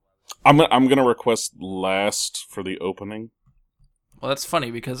I'm gonna request last for the opening. Well, that's funny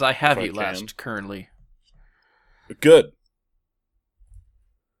because I have If I you can. last currently. Good.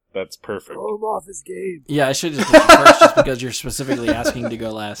 That's perfect. Throw him off his game. Yeah, I should just put you first just because you're specifically asking to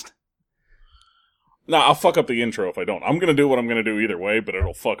go last. No, I'll fuck up the intro if I don't. I'm gonna do what I'm gonna do either way, but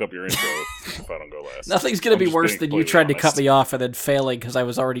it'll fuck up your intro if I don't go last. Nothing's going to I'm be just worse being than you completely tried to honest. cut me off and then failing because I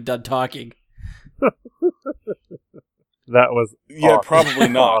was already done talking. That was Yeah, awesome. probably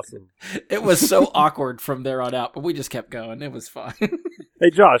not. Awesome. It was so awkward from there on out, but we just kept going. It was fine. Hey,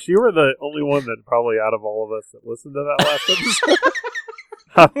 Josh, you were the only one that probably out of all of us that listened to that last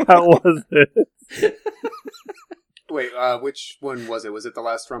episode. How was it? Wait, which one was it? Was it the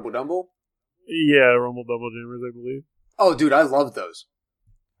last Rumble Dumble? Yeah, Rumble Double Jammers, I believe. Oh, dude, I love those.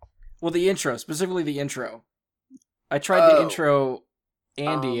 Well, the intro, specifically the intro. I tried to intro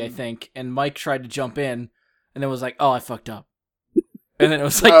Andy, I think, and Mike tried to jump in, and then was like, oh, I fucked up. And then it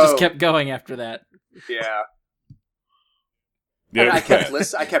was like, just kept going after that. Yeah. Yeah, And I kept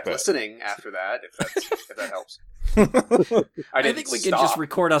that- I kept that- listening after that, if that helps. I didn't think we could stop. just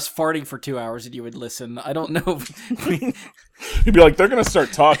record us farting for 2 hours and you would listen. I don't know if we... You'd be like, they're gonna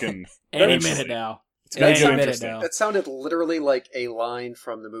start talking Any eventually. minute now. It's gonna Any get minute interesting. now. That sounded literally like a line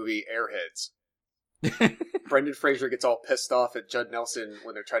from the movie Airheads. Brendan Fraser gets all pissed off at Judd Nelson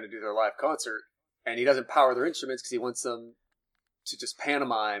when they're trying to do their live concert, and he doesn't power their instruments because he wants them to just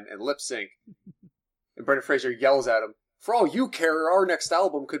pantomime and lip sync. And Brendan Fraser yells at him, "For all you care, our next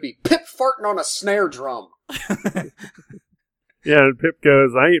album could be Pip farting on a snare drum." Yeah, and Pip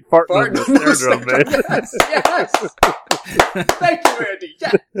goes, I ain't farting on the Farting snare drum, man. Yes, yes. Thank you, Andy.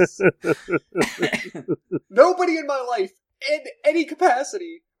 Yes. Nobody in my life, in any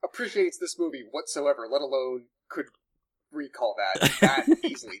capacity, appreciates this movie whatsoever, let alone could recall that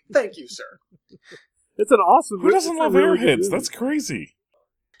easily. Thank you, sir. It's an awesome movie. Who doesn't It's a love really good Airheads? movie. That's crazy.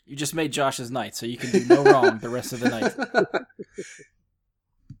 You just made Josh's night, so you can do no wrong the rest of the night.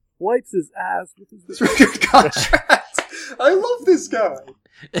 Wipes his ass with his... This record contract. I love this guy.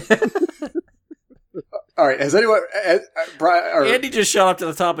 All right, has anyone... Brian, or, Andy just shot up to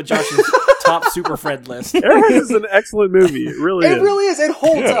the top of Josh's top super friend list. Airheads is an excellent movie. It really is. it really is. It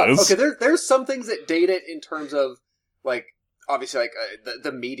holds up. Yes. Okay, there's some things that date it in terms of, like, obviously, like,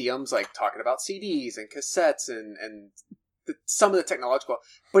 the mediums, like, talking about CDs and cassettes and some of the technological...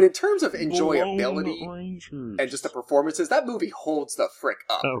 But in terms of enjoyability and just the performances, that movie holds the frick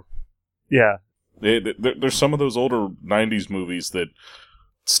up. Oh. Yeah. There's some of those older 90s movies that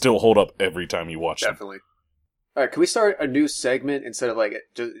still hold up every time you watch them. Definitely. All right, can we start a new segment instead of like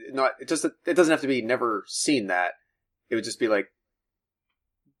it doesn't have to be never seen that. It would just be like,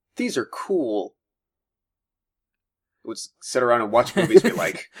 these are cool. We'll just sit around and watch movies we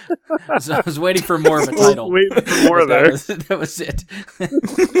like. So I was waiting for more of a title. Wait for more of that. that. That was it.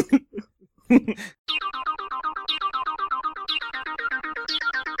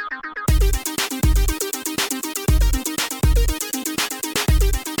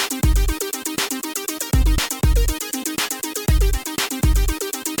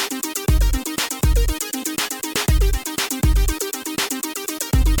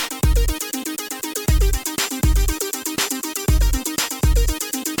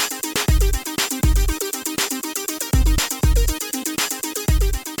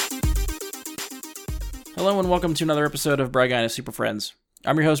 Hello and welcome to another episode of Bry Guy and His Super Friends.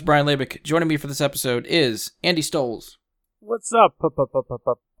 I'm your host, Brian Labick. Joining me for this episode is Andy Stoles, What's up,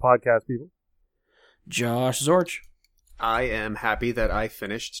 podcast people? Josh Zorch. I am happy that I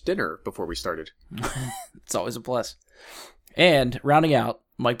finished dinner before we started. It's always a plus. And rounding out,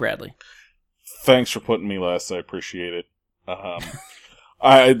 Mike Bradley. Thanks for putting me last. I appreciate it.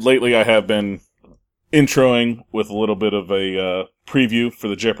 Lately I have been introing with a little bit of a preview for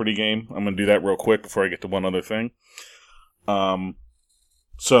the Jeopardy game. I'm going to do that real quick before I get to one other thing.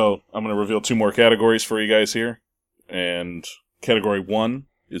 So I'm going to reveal 2 more categories for you guys here. And category 1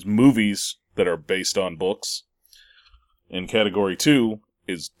 is movies that are based on books. And category 2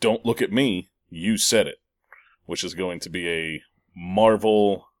 is Don't Look at Me, You Said It, which is going to be a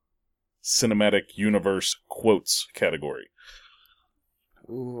Marvel Cinematic Universe quotes category.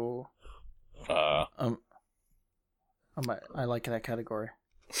 Ooh. I like that category.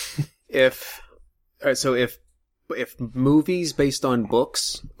 If movies based on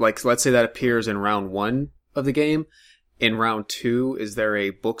books, like let's say that appears in round 1 of the game, in round 2, is there a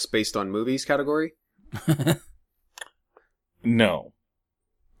books based on movies category? No.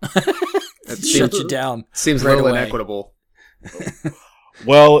 That Shut you down. seems a right little away. inequitable.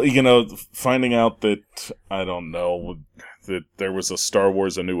 Well, finding out that, I don't know, that there was a Star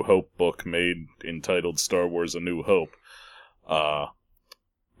Wars A New Hope book made entitled Star Wars A New Hope, and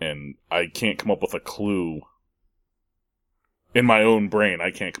and I can't come up with a clue in my own brain. I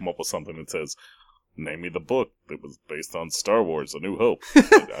can't come up with something that says, name me the book that was based on Star Wars: A New Hope.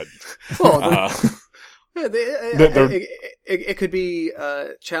 It could be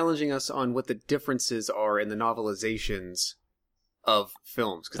challenging us on what the differences are in the novelizations of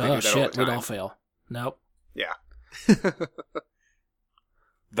films. Cause they do that all the time. We'd all fail. Nope. Yeah.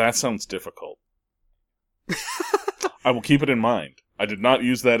 That sounds difficult. I will keep it in mind. I did not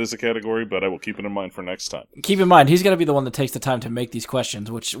use that as a category, but I will keep it in mind for next time. Keep in mind, he's going to be the one that takes the time to make these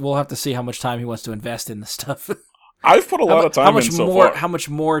questions, which we'll have to see how much time he wants to invest in this stuff. I've put a lot of time in so far. How much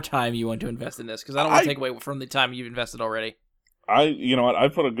more time you want to invest in this? Because I don't want to take away from the time you've invested already. You know what? I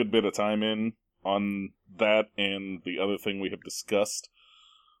put a good bit of time in on that and the other thing we have discussed.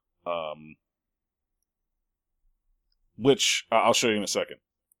 Which I'll show you in a second.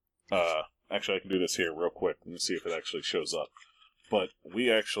 Actually, I can do this here real quick. Let me see if it actually shows up. But we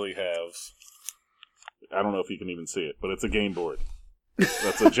actually have... I don't know if you can even see it, but it's a game board.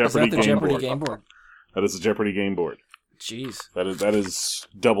 That's a Jeopardy is that the game Jeopardy board. game board? That is a Jeopardy game board. Jeez. That is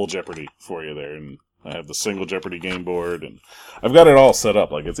double Jeopardy for you there. And I have the single Jeopardy game board, and I've got it all set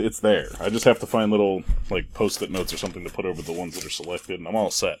up. Like, it's there. I just have to find little, like, Post-it notes or something to put over the ones that are selected, and I'm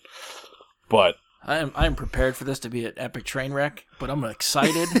all set. But... I am prepared for this to be an epic train wreck, but I'm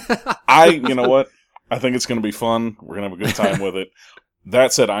excited. You know what? I think it's going to be fun. We're going to have a good time with it.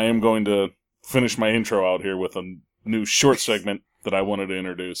 That said, I am going to finish my intro out here with a new short segment that I wanted to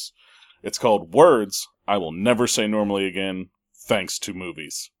introduce. It's called Words I Will Never Say Normally Again, Thanks to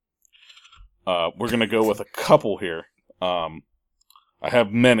Movies. We're going to go with a couple here. I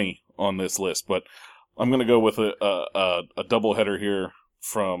have many on this list, but I'm going to go with a double header here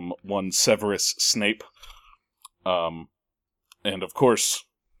from one Severus Snape. And of course,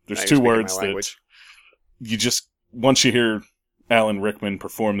 there's two words that you just, once you hear Alan Rickman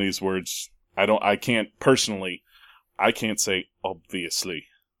perform these words, I can't say obviously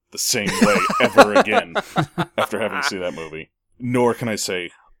the same way ever again after having seen that movie. Nor can I say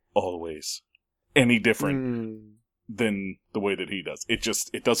always any different than the way that he does.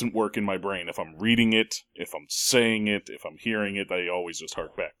 It doesn't work in my brain. If I'm reading it, if I'm saying it, if I'm hearing it, I always just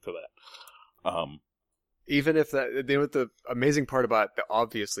hark back to that. Even if that, you know what the amazing part about the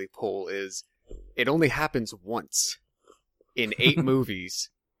obviously poll is, it only happens once in 8 movies.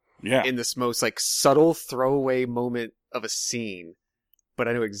 Yeah. In this most like subtle throwaway moment of a scene, but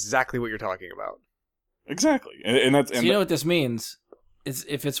I know exactly what you're talking about. Exactly, and that's. So you know what this means? Is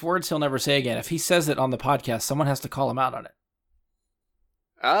if it's words he'll never say again. If he says it on the podcast, someone has to call him out on it.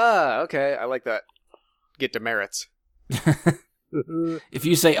 Ah, okay, I like that. Get demerits. If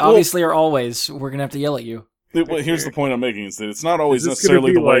you say obviously or always, we're gonna have to yell at you. Well, here's the point I'm making: is that it's not always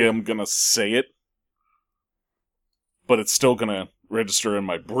necessarily the way I'm gonna say it, but it's still gonna register in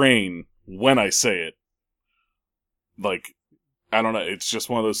my brain when I say it. Like, I don't know. It's just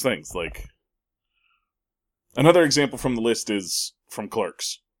one of those things. Like, another example from the list is from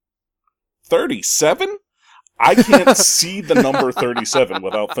Clerks. 37? I can't see the number 37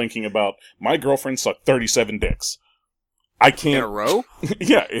 without thinking about my girlfriend sucked 37 dicks. I can't. In a row?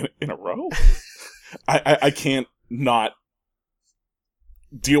 Yeah, in a row? I can't not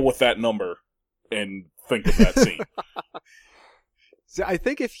deal with that number and think of that scene. So I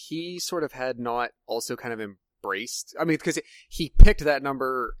think if he sort of had not also kind of embraced, I mean, because he picked that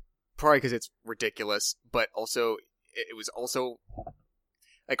number probably because it's ridiculous, but also it was also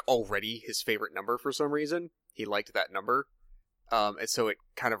like already his favorite number for some reason. He liked that number, and so it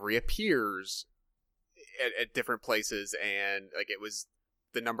kind of reappears at different places, and like it was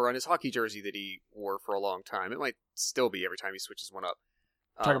the number on his hockey jersey that he wore for a long time. It might still be every time he switches one up.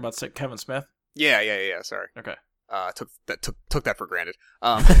 Talking about Kevin Smith? Yeah. Sorry. Okay. Took that for granted.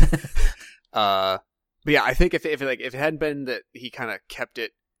 But yeah, I think if it hadn't been that he kind of kept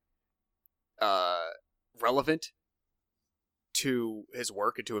it relevant to his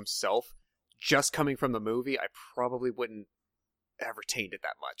work and to himself, just coming from the movie, I probably wouldn't have retained it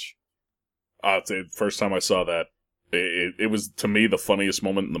that much. The first time I saw that, it was to me the funniest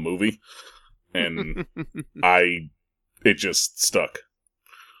moment in the movie, and it just stuck.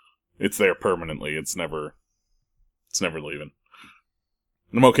 It's there permanently. It's never leaving.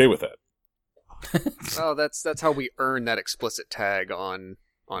 And I'm okay with that. Oh, that's how we earn that explicit tag on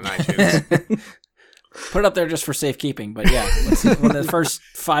iTunes. Put it up there just for safekeeping, but yeah, when the first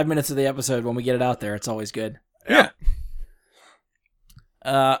 5 minutes of the episode, when we get it out there, it's always good. Yeah.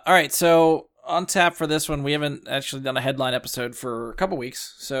 All right, so on tap for this one, we haven't actually done a headline episode for a couple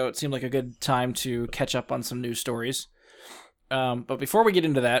weeks, so it seemed like a good time to catch up on some news stories. But before we get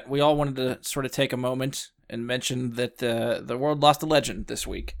into that, we all wanted to sort of take a moment and mention that the world lost a legend this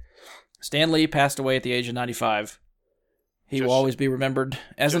week. Stan Lee passed away at the age of 95. He will always be remembered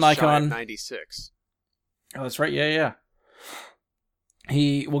as an icon. 96. Oh, that's right. Yeah.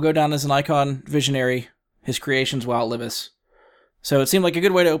 He will go down as an icon, visionary. His creations will outlive us. So it seemed like a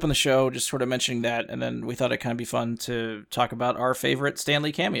good way to open the show, just sort of mentioning that, and then we thought it'd kind of be fun to talk about our favorite Stan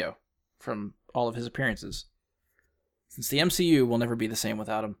Lee cameo from all of his appearances. Since the MCU will never be the same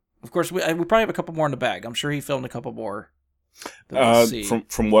without him. Of course, we probably have a couple more in the bag. I'm sure he filmed a couple more.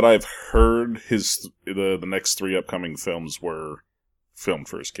 From what I've heard, the next 3 upcoming films were filmed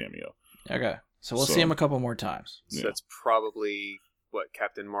for his cameo. Okay, so we'll see him a couple more times. So that's probably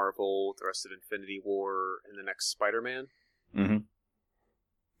Captain Marvel, the rest of Infinity War, and the next Spider-Man. Mm-hmm.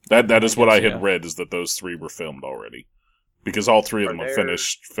 That is what I had read, is that those 3 were filmed already, because all 3 of them have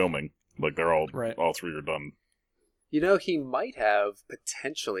finished filming. Like they're all 3 are done. You know, he might have,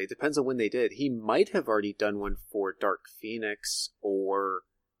 potentially, it depends on when they did, he might have already done one for Dark Phoenix, or,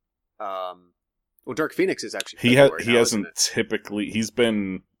 Dark Phoenix is actually February he hasn't typically, he's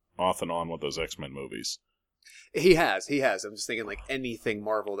been off and on with those X-Men movies. He has. I'm just thinking, like, anything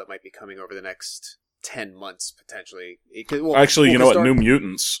Marvel that might be coming over the next 10 months, potentially. Actually, you know what, New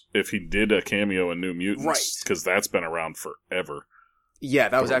Mutants, if he did a cameo in New Mutants, because that's been around forever. Yeah,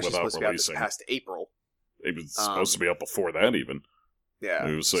 that was actually supposed to be out this past April. It was supposed to be out before that, even.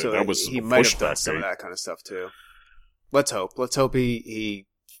 Yeah, so that was he might have done some of that kind of stuff too. Let's hope. They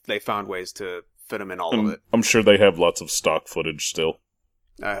found ways to fit him in all of it. I'm sure they have lots of stock footage still.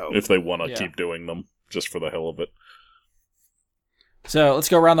 I hope, if they want to keep doing them just for the hell of it. So let's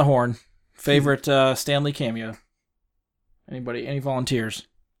go around the horn. Favorite Stan Lee cameo? Anybody? Any volunteers?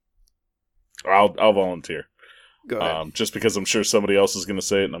 I'll volunteer. Go ahead. Just because I'm sure somebody else is going to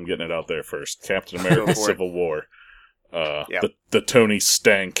say it, and I'm getting it out there first. Captain America: Civil War. The Tony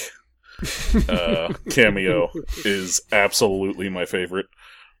Stank cameo is absolutely my favorite.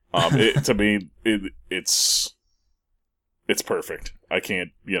 To me, it's perfect. I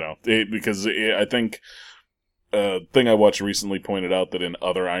can't, because I think thing I watched recently pointed out that in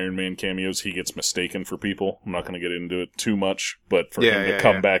other Iron Man cameos, he gets mistaken for people. I'm not going to get into it too much, but for him to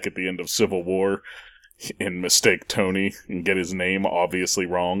come back at the end of Civil War and mistake Tony and get his name obviously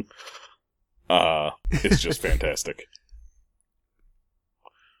wrong, it's just fantastic.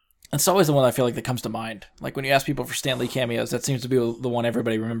 It's always the one I feel like that comes to mind. Like when you ask people for Stan Lee cameos, that seems to be the one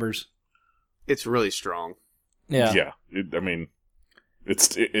everybody remembers. It's really strong. Yeah. Yeah.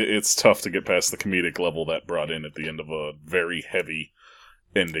 It's tough to get past the comedic level that brought in at the end of a very heavy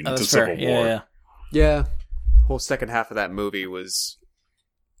ending to Civil War. Yeah. The whole second half of that movie was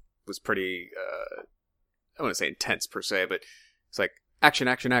pretty, I wouldn't say intense per se, but it's like action,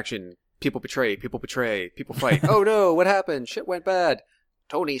 action, action. People betray, people fight. Oh no, what happened? Shit went bad.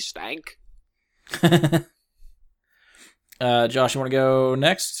 Tony stank. Josh, you want to go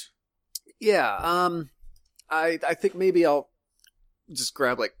next? Yeah, I think maybe I'll just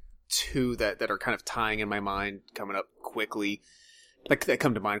grab like 2 that are kind of tying in my mind, coming up quickly, like that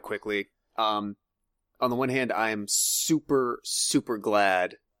come to mind quickly. On the one hand, I am super, super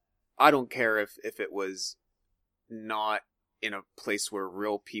glad. I don't care if it was not in a place where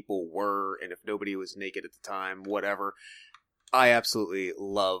real people were, and if nobody was naked at the time, whatever. I absolutely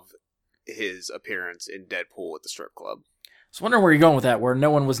love his appearance in Deadpool at the strip club. I was wondering where you're going with that, where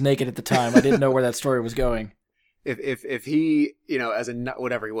no one was naked at the time. I didn't know where that story was going. If he, as a,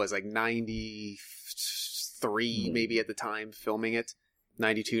 whatever he was, like 93 maybe at the time filming it,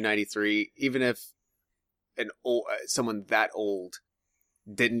 92, 93, even if someone that old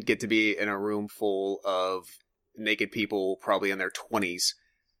didn't get to be in a room full of naked people probably in their 20s,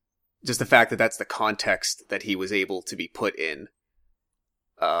 just the fact that that's the context that he was able to be put in.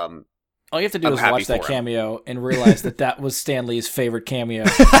 All you have to do is watch that cameo and realize that was Stan Lee's favorite cameo.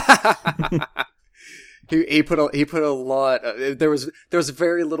 He put a lot. There was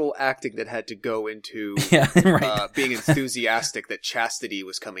very little acting that had to go into being enthusiastic that Chastity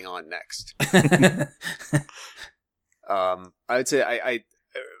was coming on next. I would say I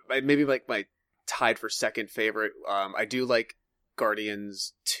maybe like my tied for second favorite. I do like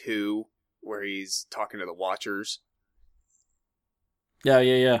Guardians 2, where he's talking to the Watchers.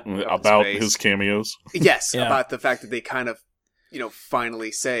 Yeah. About his cameos? Yes, about the fact that they kind of,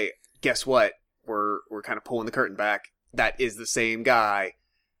 finally say, guess what? We're kind of pulling the curtain back. That is the same guy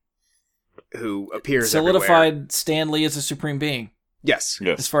who appears solidified everywhere. Stan Lee as a supreme being. Yes.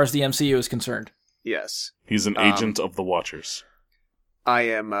 As far as the MCU is concerned. Yes. He's an agent of the Watchers.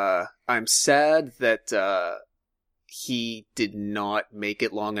 I'm sad that he did not make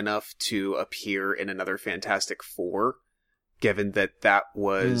it long enough to appear in another Fantastic Four, given that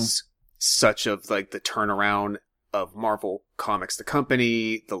was such of like the turnaround of Marvel Comics, the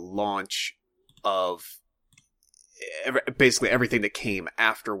company, the launch of basically everything that came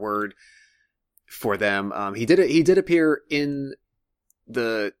afterward for them. He did appear in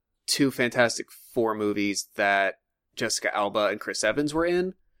the 2 Fantastic Four movies that Jessica Alba and Chris Evans were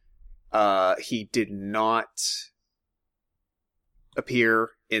in. He did not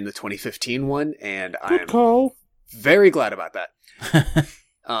appear in the 2015 one, and I'm very glad about that.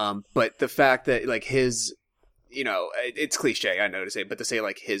 But the fact that like his, it's cliche, I know to say, but to say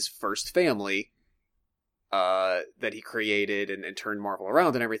like his first family that he created and turned Marvel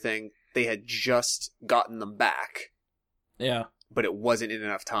around and everything, they had just gotten them back. Yeah. But it wasn't in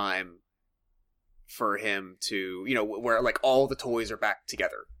enough time for him to, where like all the toys are back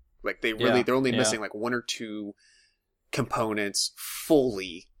together. Like they're only missing like 1 or 2 components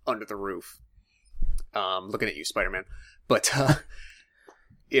fully under the roof. Looking at you, Spider-Man. But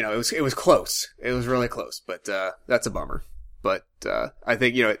it was close. It was really close, but that's a bummer. But I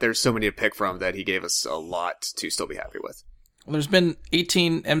think there's so many to pick from that he gave us a lot to still be happy with. Well, there's been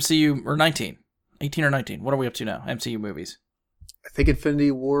 18 MCU or 19. 18 or 19. What are we up to now? MCU movies. I think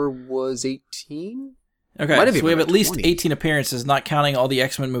Infinity War was 18. Okay, so we have at least 18 appearances, not counting all the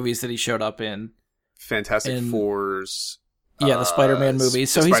X-Men movies that he showed up in. Fantastic Fours. Yeah, the Spider-Man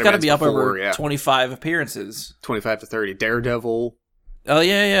movies. So he's got to be up over 25 appearances. 25 to 30. Daredevil. Oh,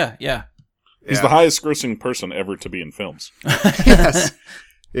 yeah. He's the highest grossing person ever to be in films.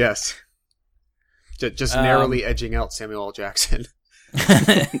 Yes. Just narrowly edging out Samuel L. Jackson.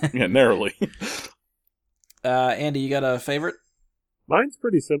 Yeah, narrowly. Andy, you got a favorite? Mine's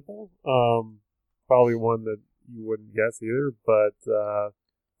pretty simple. Probably one that you wouldn't guess either, but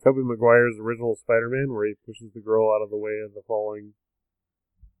Tobey Maguire's original Spider-Man, where he pushes the girl out of the way of the falling.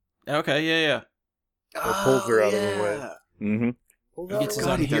 Okay, yeah. Or pulls her out of the way. Mm-hmm. He gets his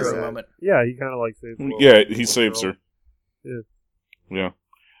own hero moment. Yeah, he kind of like saves her. Yeah, he saves her. Yeah.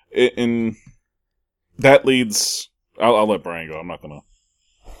 And that leads... I'll let Brian go. I'm not going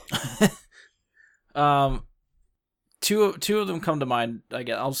to... Two of them come to mind. I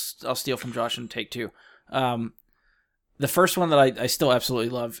guess I'll steal from Josh and take 2. The first one that I still absolutely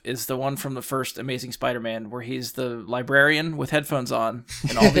love is the one from the first Amazing Spider-Man, where he's the librarian with headphones on,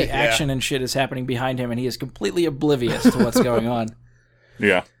 and all the action and shit is happening behind him, and he is completely oblivious to what's going on.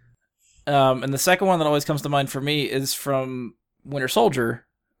 Yeah. And the second one that always comes to mind for me is from Winter Soldier,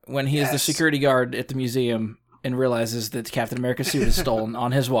 when he is the security guard at the museum and realizes that Captain America's suit is stolen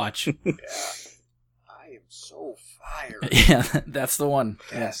on his watch. Yeah. I am so fired. Yeah, that's the one.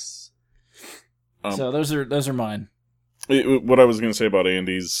 Yes. So those are mine. What I was going to say about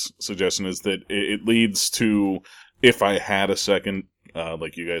Andy's suggestion is that it leads to, if I had a second,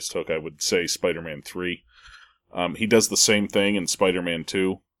 like you guys took, I would say Spider-Man 3. He does the same thing in Spider-Man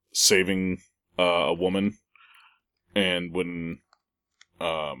 2, saving a woman. And when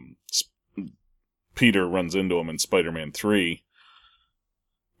Peter runs into him in Spider-Man 3,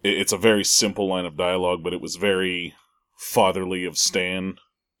 it's a very simple line of dialogue, but it was very fatherly of Stan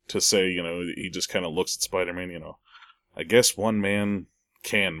to say, he just kind of looks at Spider-Man, I guess one man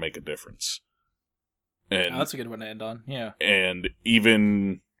can make a difference. And that's a good one to end on, yeah. And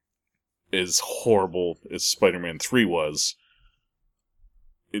even as horrible as Spider-Man 3 was,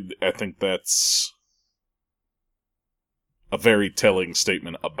 I think that's a very telling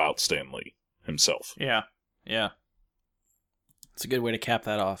statement about Stan Lee himself. Yeah. It's a good way to cap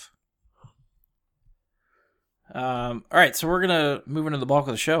that off. All right, so we're going to move into the bulk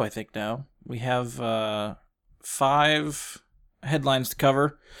of the show, I think, now. We have 5 headlines to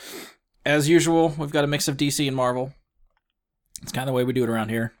cover. As usual, we've got a mix of DC and Marvel. It's kind of the way we do it around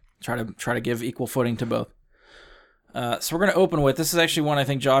here. Try to give equal footing to both. So we're going to open with, this is actually one I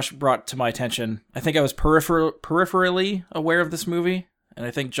think Josh brought to my attention. I think I was peripherally aware of this movie, and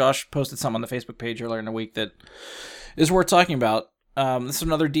I think Josh posted something on the Facebook page earlier in the week that is worth talking about. This is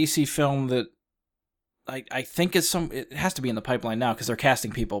another DC film that I think it has to be in the pipeline now because they're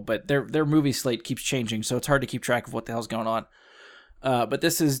casting people, but their movie slate keeps changing, so it's hard to keep track of what the hell's going on. But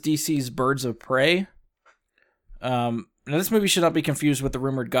this is DC's Birds of Prey. Now, this movie should not be confused with the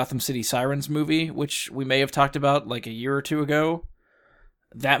rumored Gotham City Sirens movie, which we may have talked about like a year or 2 ago.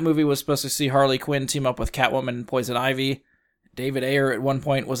 That movie was supposed to see Harley Quinn team up with Catwoman and Poison Ivy. David Ayer at one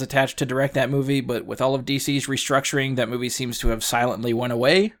point was attached to direct that movie, but with all of DC's restructuring, that movie seems to have silently went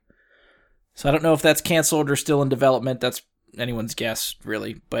away. So I don't know if that's canceled or still in development. That's anyone's guess,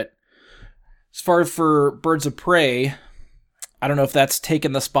 really. But as far as for Birds of Prey, I don't know if that's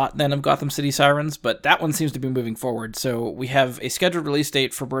taken the spot then of Gotham City Sirens, but that one seems to be moving forward. So we have a scheduled release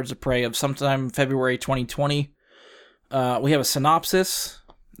date for Birds of Prey of sometime February 2020. we have a synopsis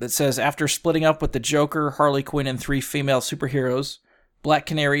that says, after splitting up with the Joker, Harley Quinn, and 3 female superheroes, Black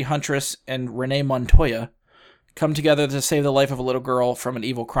Canary, Huntress, and Renee Montoya come together to save the life of a little girl from an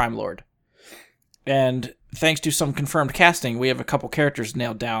evil crime lord. And thanks to some confirmed casting, we have a couple characters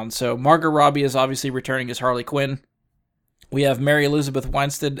nailed down. So Margot Robbie is obviously returning as Harley Quinn. We have Mary Elizabeth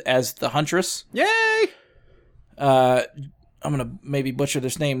Winstead as the Huntress. Yay! I'm going to maybe butcher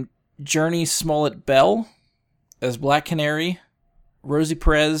this name. Journey Smollett Bell as Black Canary. Rosie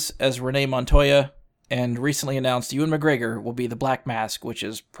Perez as Renee Montoya. And recently announced Ewan McGregor will be the Black Mask, which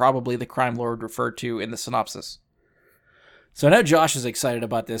is probably the crime lord referred to in the synopsis. So I know Josh is excited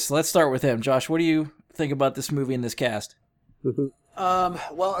about this. So let's start with him. Josh, what do you think about this movie and this cast?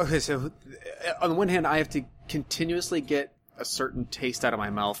 Well, okay, so on the one hand, I have to continuously get a certain taste out of my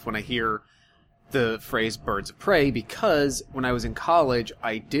mouth when I hear the phrase birds of prey, because when I was in college,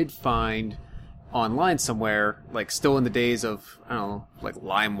 I did find online somewhere, like still in the days of, I don't know, like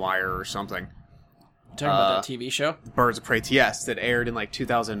LimeWire or something. Talking about that TV show? Birds of Prey, yes, that aired in like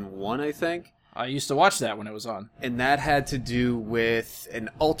 2001, I think. I used to watch that when it was on. And that had to do with an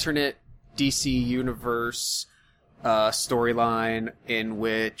alternate DC Universe storyline in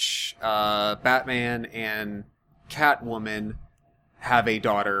which Batman and Catwoman have a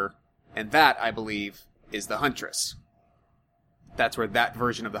daughter, and that, I believe, is the Huntress. That's where that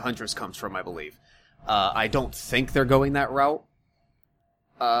version of the Huntress comes from, I believe. I don't think they're going that route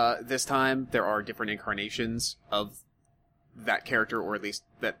this time. There are different incarnations of that character, or at least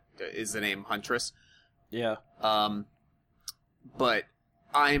that is the name Huntress. Yeah. But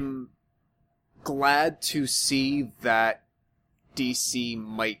I'm glad to see that DC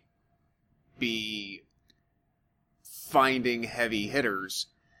might be finding heavy hitters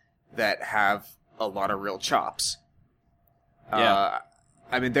that have a lot of real chops. Yeah.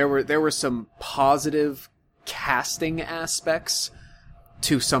 I mean, there were some positive casting aspects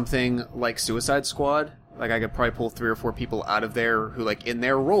to something like Suicide Squad. Like, I could probably pull 3 or 4 people out of there who, like, in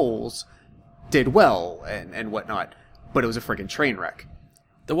their roles did well and whatnot. But it was a freaking train wreck.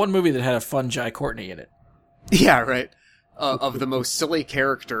 The one movie that had a fun Jai Courtney in it. Yeah, right. Of the most silly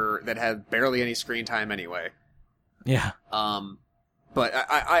character that had barely any screen time anyway. Yeah. But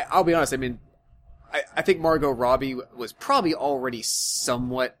I'll be honest, I mean, I think Margot Robbie was probably already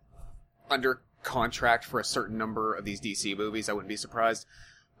somewhat under contract for a certain number of these DC movies. I wouldn't be surprised.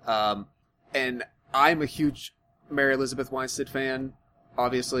 And I'm a huge Mary Elizabeth Winstead fan,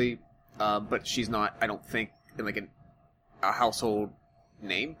 obviously, but she's not, I don't think, in like a household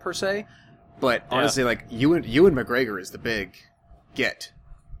name per se. But honestly, like Ewan McGregor is the big get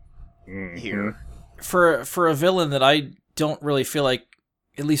here. For a villain that I don't really feel like,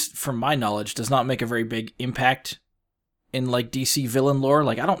 at least from my knowledge, does not make a very big impact in like DC villain lore.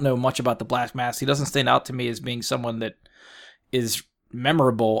 Like, I don't know much about the Black Mask. He doesn't stand out to me as being someone that is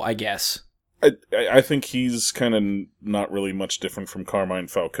memorable, I guess. I think he's kind of not really much different from Carmine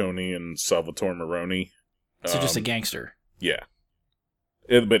Falcone and Salvatore Maroni. So just a gangster. Yeah.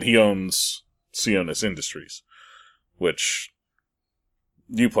 But he owns Sionis Industries, which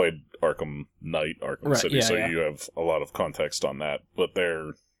you played Arkham Knight, Arkham City, so you have a lot of context on that. But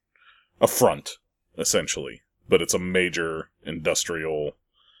they're a front, essentially. But it's a major industrial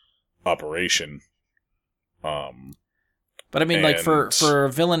operation. But I mean, like, for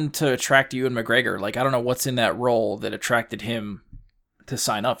a villain to attract Ewan McGregor, like, I don't know what's in that role that attracted him to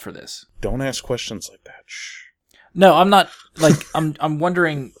sign up for this. Don't ask questions like that. Shh. No, I'm not, like, I'm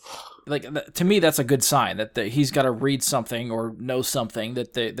wondering, like, to me, that's a good sign that he's got to read something or know something,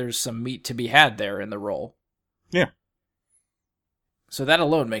 that there's some meat to be had there in the role. Yeah. So that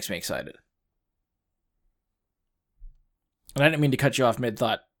alone makes me excited. And I didn't mean to cut you off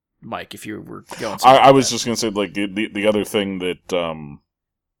mid-thought, Mike, if you were going somewhere. I was just going to say, like, the other thing that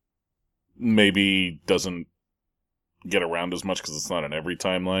maybe doesn't get around as much because it's not in every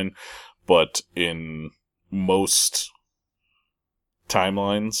timeline, but in most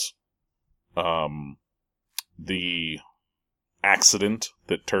timelines, the accident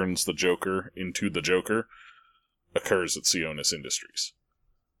that turns the Joker into the Joker occurs at Sionis Industries.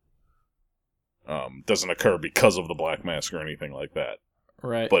 Doesn't occur because of the Black Mask or anything like that.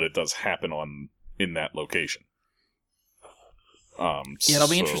 Right. But it does happen in that location. Yeah, it'll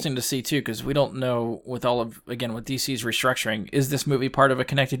be interesting to see, too, because we don't know with DC's restructuring, is this movie part of a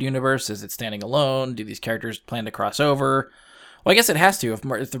connected universe? Is it standing alone? Do these characters plan to cross over? Well, I guess it has to if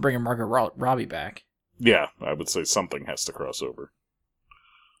they're bringing Margot Robbie back. Yeah, I would say something has to cross over.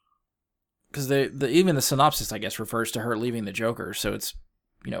 Because even the synopsis, I guess, refers to her leaving the Joker, so it's,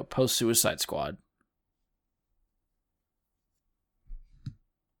 post-Suicide Squad.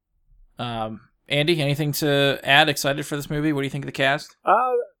 Andy, anything to add? Excited for this movie? What do you think of the cast?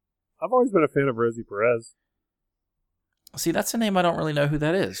 I've always been a fan of Rosie Perez. See, that's a name I don't really know who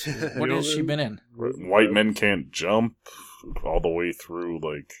that is. What has she been in? White Men Can't Jump, all the way through,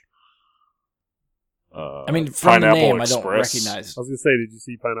 like... I mean, from Pineapple the name, Express. I don't recognize. I was going to say, did you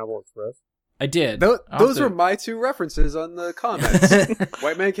see Pineapple Express? I did. Those were my two references on the comments.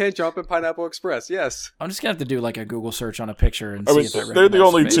 White Man Can't Jump and Pineapple Express, yes. I'm just going to have to do like a Google search on a picture and I see mean, if I recognize they're the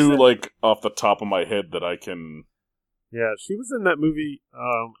only the face. two, like, off the top of my head that I can... Yeah, she was in that movie.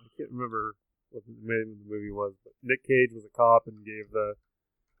 I can't remember what the name of the movie was, but Nick Cage was a cop and gave the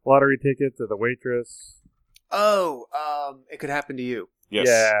lottery ticket to the waitress. Oh, It Could Happen to You. Yes.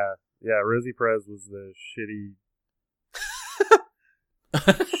 Yeah, Rosie Perez was the shitty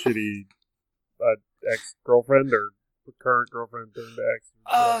ex-girlfriend or current girlfriend turned ex.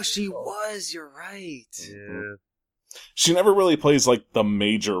 Oh, she was. You're right. Yeah. She never really plays, like, the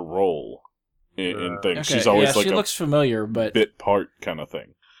major role in things. Okay, She's always, like, she a looks familiar, but bit part kind of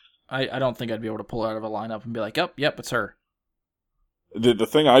thing. I don't think I'd be able to pull her out of a lineup and be like, yep, it's her. The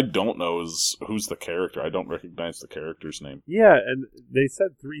thing I don't know is who's the character. I don't recognize the character's name. Yeah, and they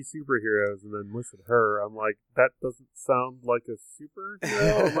said 3 superheroes and then listed her. I'm like, that doesn't sound like a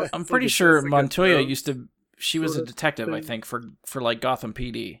superhero. unless I'm it's pretty like a sure Jessica Montoya Jones. used to. She was a sort of detective, I thing. think, for like Gotham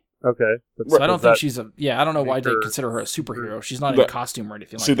PD. Okay. But So I don't does think that- she's a. Yeah, I don't know why make they her- consider her a superhero. She's not in That- costume or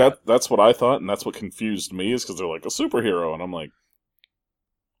anything See, like that. that's what I thought, and that's what confused me, is because they're like, a superhero, and I'm like,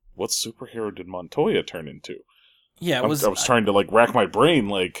 what superhero did Montoya turn into? Yeah, I was trying to, like, rack my brain,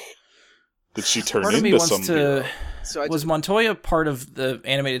 like, did she turn part of me into wants some to. hero? So Was Montoya part of the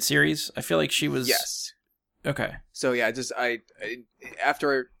animated series? I feel like she was. Yes. Okay. So yeah, I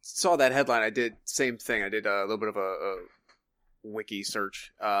after I saw that headline, I did same thing. I did a little bit of a wiki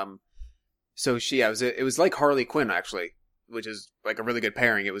search. So it was like Harley Quinn actually, which is like a really good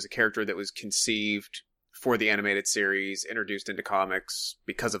pairing. It was a character that was conceived for the animated series, introduced into comics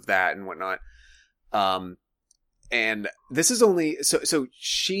because of that and whatnot. And this is only so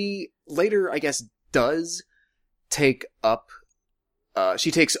she later, I guess, does take up.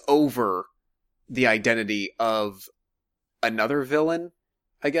 She takes over the identity of another villain,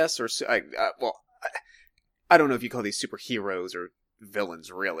 I guess, or I don't know if you call these superheroes or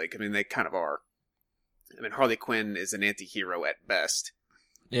villains, really. I mean, they kind of are. I mean, Harley Quinn is an anti-hero at best.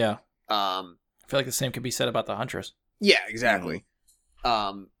 Yeah. I feel like the same could be said about the Huntress. Yeah, exactly.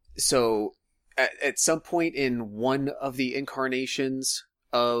 So at some point in one of the incarnations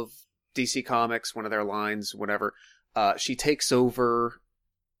of DC Comics, one of their lines, whatever, she takes over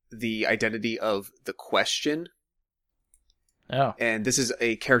the identity of the Question. Oh. And this is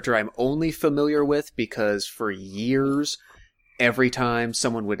a character I'm only familiar with because for years, every time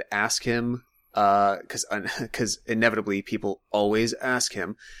someone would ask him, because inevitably people always ask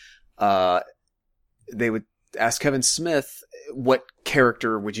him, they would ask Kevin Smith, what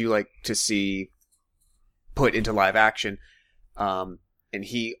character would you like to see put into live action? And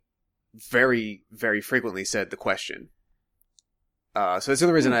he very, very frequently said the Question. So that's the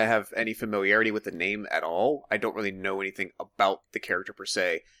only reason I have any familiarity with the name at all. I don't really know anything about the character per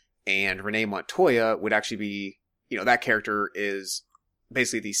se. And Renee Montoya would actually be, that character is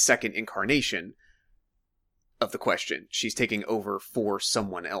basically the second incarnation of the Question. She's taking over for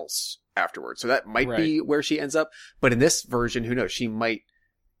someone else afterwards. So that might be where she ends up. But in this version, who knows? She might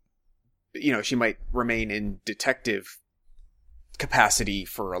remain in detective capacity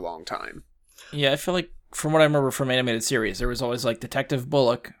for a long time. Yeah, I feel like from what I remember from animated series, there was always like Detective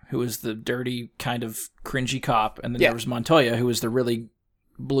Bullock, who was the dirty kind of cringy cop, and then there was Montoya, who was the really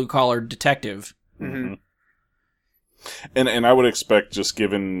blue-collar detective. Mm-hmm. And I would expect, just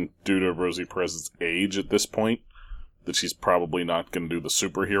given due to Rosie Perez's age at this point, that she's probably not going to do the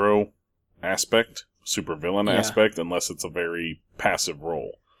superhero aspect, supervillain aspect, unless it's a very passive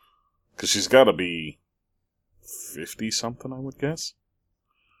role. Because she's got to be 50-something, I would guess.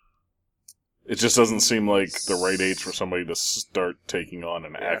 It just doesn't seem like the right age for somebody to start taking on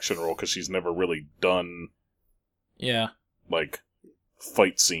an action role, because she's never really done, like,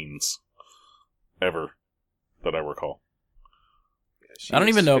 fight scenes, ever, that I recall. I don't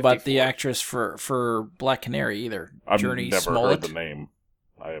even know about the actress for Black Canary either. I've Journey never Smollett. heard the name.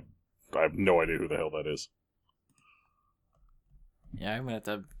 I have no idea who the hell that is. Yeah, I'm gonna have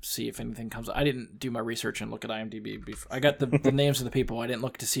to see if anything comes. I didn't do my research and look at IMDb. I got the names of the people. I didn't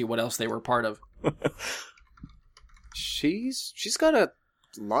look to see what else they were part of. She's got a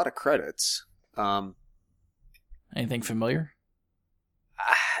lot of credits. Anything familiar?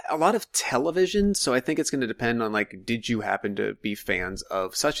 A lot of television, so I think it's going to depend on, like, did you happen to be fans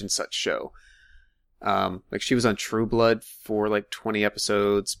of such and such show? Like, she was on True Blood for, like, 20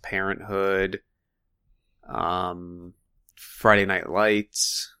 episodes, Parenthood. Friday Night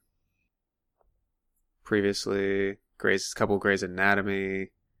Lights. Previously, couple Grey's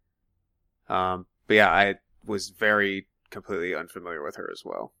Anatomy. But yeah, I was completely unfamiliar with her as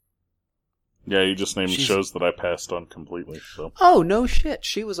well. Yeah, you just named shows that I passed on completely. So. Oh, no shit.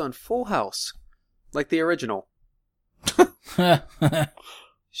 She was on Full House. Like the original.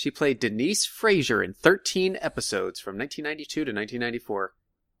 She played Denise Frazier in 13 episodes from 1992 to 1994.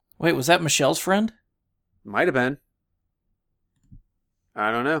 Wait, was that Michelle's friend? Might have been.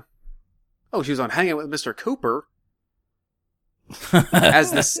 I don't know. Oh, she was on Hanging with Mr. Cooper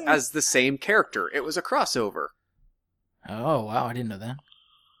as the same character. It was a crossover. Oh, wow, I didn't know that.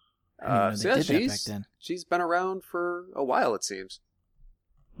 I didn't know they did that back then. She's been around for a while, it seems.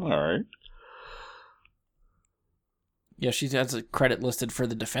 All right. Yeah, she has a credit listed for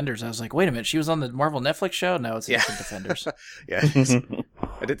The Defenders. I was like, wait a minute, she was on the Marvel Netflix show? No, it's The Defenders. Yeah,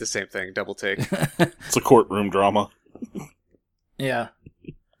 I did the same thing, double take. It's a courtroom drama. Yeah.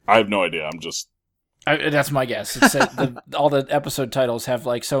 I have no idea, that's my guess. It's all the episode titles have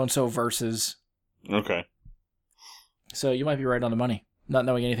like so-and-so versus. Okay. So you might be right on the money, not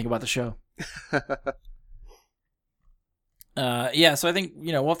knowing anything about the show. Yeah, so I think,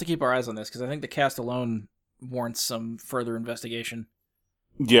 we'll have to keep our eyes on this, because I think the cast alone warrants some further investigation.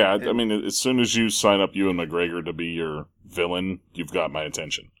 Yeah, I mean, as soon as you sign up Ewan McGregor to be your villain, you've got my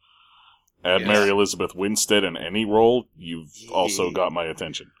attention. Add Mary Elizabeth Winstead in any role, you've also got my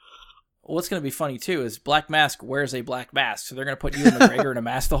attention. Well, what's going to be funny, too, is Black Mask wears a black mask, so they're going to put Ewan McGregor in a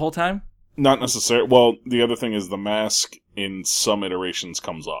mask the whole time? Not necessarily. Well, the other thing is the mask in some iterations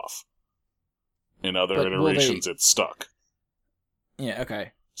comes off. In other iterations, it's stuck. Yeah,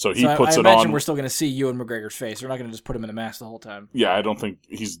 okay. So he puts it on. I imagine we're still going to see Ewan McGregor's face. They're not going to just put him in a mask the whole time. Yeah, I don't think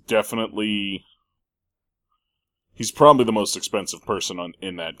he's definitely. He's probably the most expensive person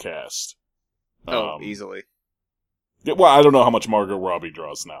in that cast. Easily. Yeah, well, I don't know how much Margot Robbie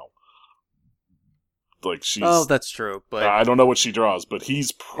draws now. Like she's. Oh, that's true. But I don't know what she draws, but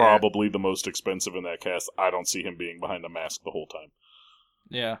he's probably the most expensive in that cast. I don't see him being behind a mask the whole time.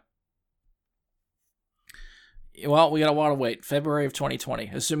 Yeah. Well, we got a while to wait. February of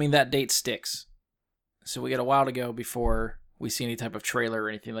 2020, assuming that date sticks. So we got a while to go before we see any type of trailer or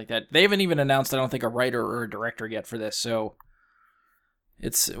anything like that. They haven't even announced, I don't think, a writer or a director yet for this. So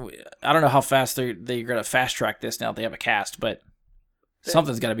I don't know how fast they're going to fast track this now that they have a cast, but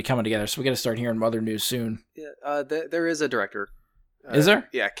something's got to be coming together. So we got to start hearing other news soon. Yeah, there is a director. Is there?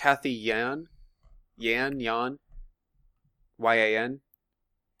 Yeah, Kathy Yan, Yan, Y-A-N.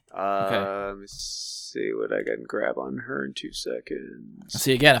 Okay. Let me see what I can grab on her in 2 seconds.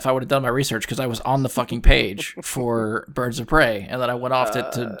 See, again, if I would have done my research, because I was on the fucking page for Birds of Prey, and then I went off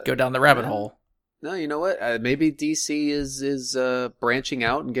to go down the rabbit hole. No, you know what? Maybe DC is branching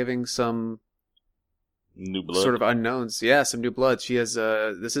out and giving some new blood, sort of unknowns. Yeah, some new blood. She has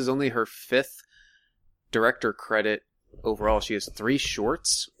this is only her 5th director credit overall. She has 3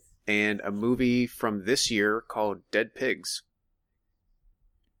 shorts and a movie from this year called Dead Pigs.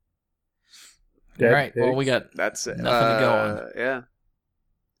 All right. Well, we got nothing to go on. Yeah,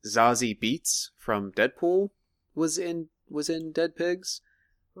 Zazie Beetz from Deadpool was in Dead Pigs,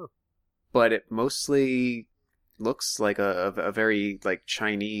 but it mostly looks like a very like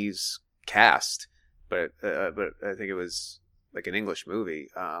Chinese cast. But I think it was like an English movie.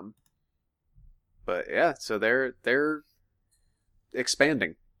 But yeah, so they're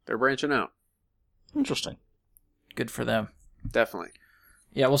expanding. They're branching out. Interesting. Good for them. Definitely.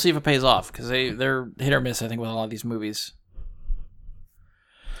 Yeah, we'll see if it pays off, because they're hit or miss, I think, with a lot of these movies.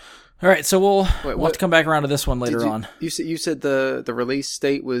 All right, so we'll have to come back around to this one later on. You said the release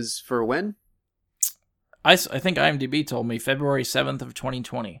date was for when? I think IMDb told me February 7th of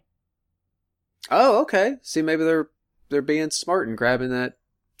 2020. Oh, okay. See, maybe they're being smart and grabbing that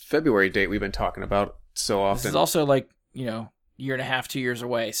February date we've been talking about so often. This is also like, year and a half, 2 years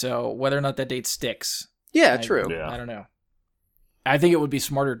away, so whether or not that date sticks. Yeah, true. I don't know. I think it would be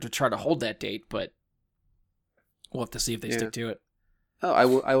smarter to try to hold that date, but we'll have to see if they stick to it. Oh,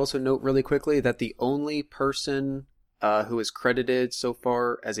 I also note really quickly that the only person who is credited so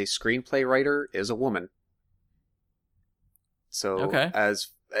far as a screenplay writer is a woman. So, as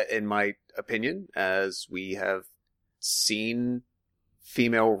in my opinion, as we have seen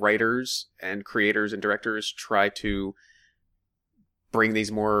female writers and creators and directors try to bring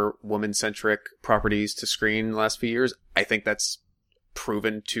these more woman-centric properties to screen in the last few years, I think that's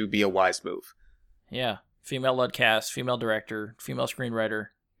proven to be a wise move. Yeah. Female-led cast, female director, female screenwriter.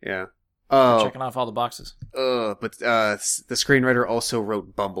 Yeah. Checking off all the boxes. But the screenwriter also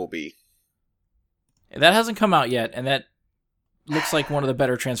wrote Bumblebee. That hasn't come out yet, and that looks like one of the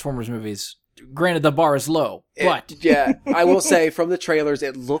better Transformers movies Granted, the bar is low, but yeah, I will say from the trailers,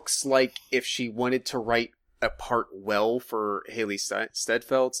 it looks like if she wanted to write a part well for Haley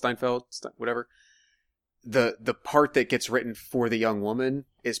Steinfeld, whatever, the part that gets written for the young woman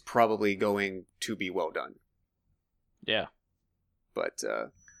is probably going to be well done. Yeah. But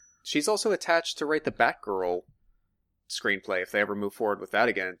she's also attached to write the Batgirl screenplay if they ever move forward with that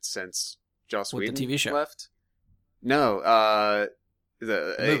again, since Joss Whedon the TV show left. No, a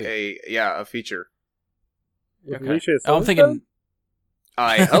feature. Okay. I'm thinking.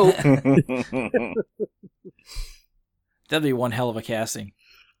 I hope. That'd be one hell of a casting.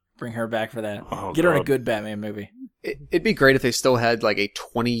 Bring her back for that. Oh, Get her in a good Batman movie. It'd be great if they still had like a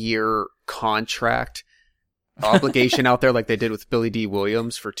 20-year contract obligation out there like they did with Billy D.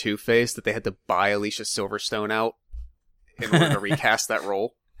 Williams for Two-Face, that they had to buy Alicia Silverstone out in order to recast that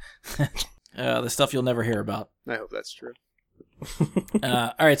role. The stuff you'll never hear about. I hope that's true.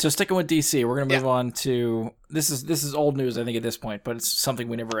 All right, so sticking with DC, we're going to move on to... This is old news, I think, at this point, but it's something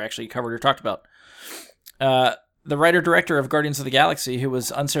we never actually covered or talked about. The writer-director of Guardians of the Galaxy, who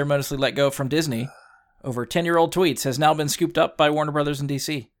was unceremoniously let go from Disney over 10-year-old tweets, has now been scooped up by Warner Brothers and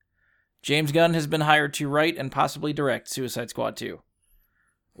DC. James Gunn has been hired to write and possibly direct Suicide Squad 2.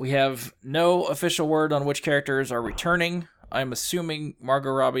 We have no official word on which characters are returning. I'm assuming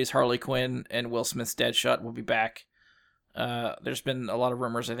Margot Robbie's Harley Quinn and Will Smith's Deadshot will be back. There's been a lot of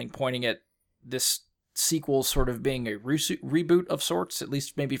rumors, I think, pointing at this sequel sort of being a reboot of sorts, at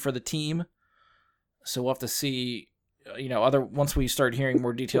least maybe for the team. So we'll have to see, once we start hearing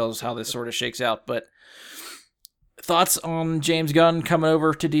more details, how this sort of shakes out. But thoughts on James Gunn coming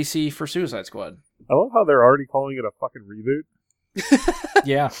over to DC for Suicide Squad? I love how they're already calling it a fucking reboot.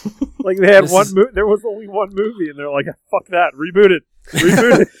 Yeah. Like they had there was only one movie, and they're like, fuck that, reboot it.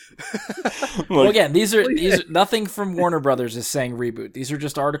 Reboot it. Well, again, these are nothing from Warner Brothers is saying reboot. These are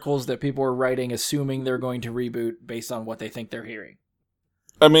just articles that people are writing, assuming they're going to reboot based on what they think they're hearing.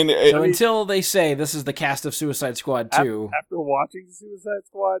 I mean, until they say this is the cast of Suicide Squad 2. After watching Suicide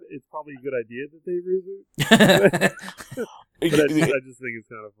Squad, it's probably a good idea that they reboot. But I just think it's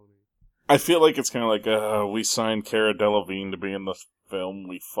kind of funny. I feel like it's kind of like, we signed Cara Delevingne to be in the film.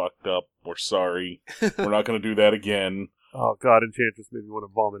 We fucked up. We're sorry. We're not going to do that again. Oh, God, Enchantress made me want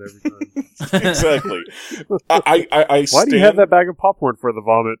to vomit every time. Exactly. I Why do you have that bag of popcorn for the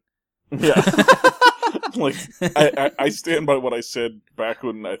vomit? Yeah. Like, I stand by what I said back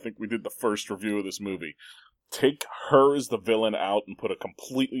when I think we did the first review of this movie. Take her as the villain out and put a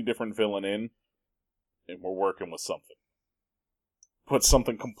completely different villain in, and we're working with something. Put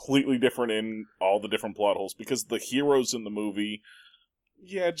something completely different in all the different plot holes, because the heroes in the movie,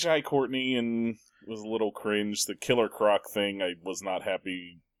 Jai Courtney and was a little cringe. The Killer Croc thing I was not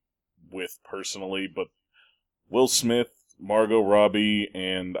happy with personally, but Will Smith, Margot Robbie,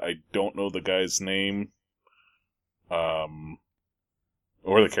 and I don't know the guy's name, or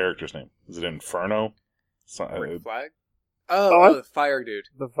the character's name. Is it Inferno? Rick Flag? Oh, the fire dude.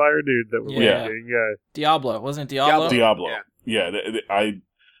 The fire dude that was looking, yeah. Diablo, wasn't it Diablo? Diablo. Yeah,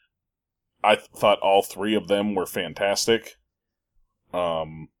 I thought all three of them were fantastic.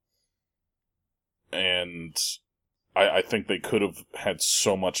 And I think they could have had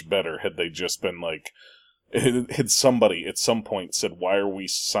so much better had they just been like, had somebody at some point said, why are we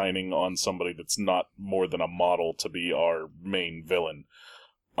signing on somebody that's not more than a model to be our main villain?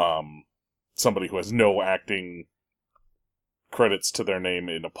 Somebody who has no acting credits to their name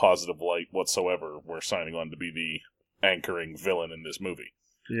in a positive light whatsoever, we're signing on to be the anchoring villain in this movie.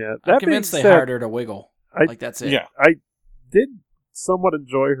 Yeah, I'm convinced they hired her to wiggle. That's it. Yeah, I did somewhat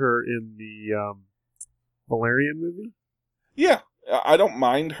enjoy her in the Valerian movie. Yeah, I don't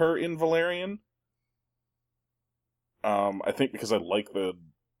mind her in Valerian. I think because I like the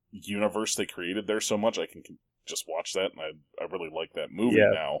universe they created there so much, I can just watch that, and I really like that movie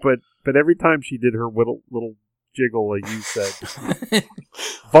now. But every time she did her little jiggle, like you said,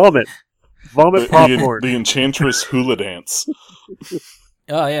 vomit popcorn. The Enchantress hula dance.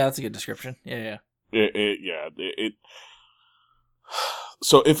 Oh yeah, that's a good description. Yeah.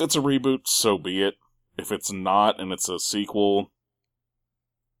 So if it's a reboot, so be it. If it's not, and it's a sequel,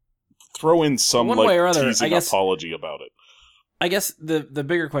 throw in some one way or other, teasing apology about it. I guess the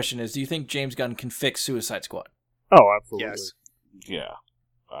bigger question is, do you think James Gunn can fix Suicide Squad? Oh, absolutely. Yes. Yeah.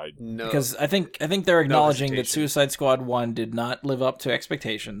 No. Because I think they're acknowledging that Suicide Squad 1 did not live up to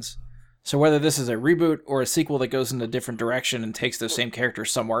expectations. So whether this is a reboot or a sequel that goes in a different direction and takes those same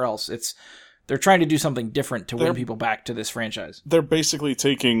characters somewhere else, they're trying to do something different to win people back to this franchise. They're basically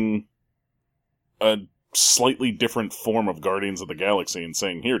taking a slightly different form of Guardians of the Galaxy and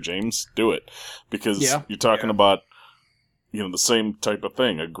saying, here, James, do it. Because you're talking about the same type of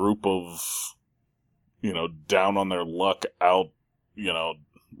thing. A group of, down on their luck out,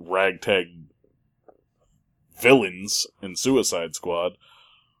 ragtag villains in Suicide Squad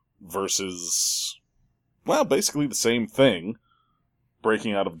versus, well, basically the same thing,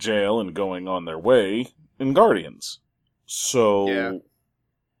 breaking out of jail and going on their way in Guardians. So... Yeah.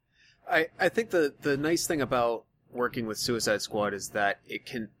 I think the nice thing about working with Suicide Squad is that it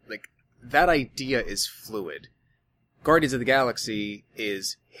can, that idea is fluid. Guardians of the Galaxy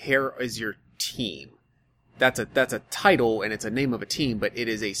is here is your team. That's a title and it's a name of a team, but it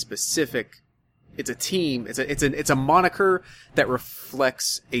is a specific. It's a team. It's a moniker that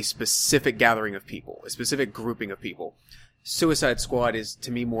reflects a specific gathering of people, a specific grouping of people. Suicide Squad is to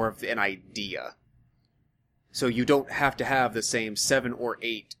me more of an idea. So you don't have to have the same 7 or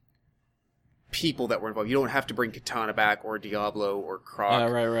 8 people that were involved. You don't have to bring Katana back or Diablo or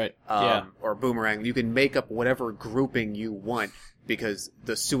Croc. Right. Or Boomerang. You can make up whatever grouping you want because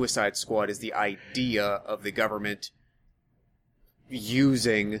the Suicide Squad is the idea of the government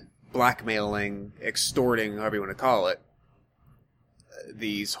using, blackmailing, extorting, however you want to call it,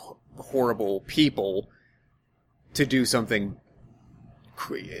 these horrible people to do something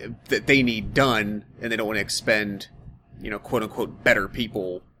that they need done, and they don't want to expend, quote unquote, better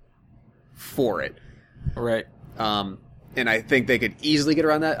people for it. Right. And I think they could easily get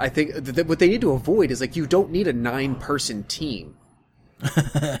around that. I think what they need to avoid is, you don't need a 9-person team.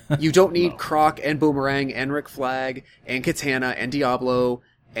 You don't need Croc and Boomerang and Rick Flag and Katana and Diablo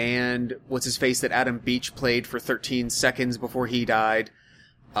and what's-his-face that Adam Beach played for 13 seconds before he died.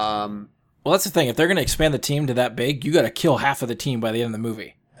 Well, that's the thing. If they're going to expand the team to that big, you got to kill half of the team by the end of the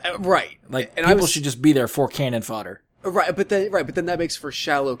movie. Right. And people should just be there for cannon fodder. Right, but then that makes for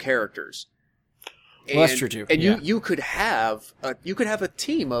shallow characters. Well, that's true too. And you could have a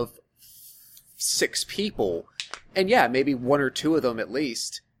team of 6 people, and maybe 1 or 2 of them at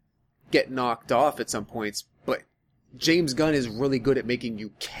least get knocked off at some points. But James Gunn is really good at making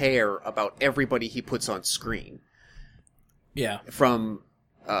you care about everybody he puts on screen. Yeah. From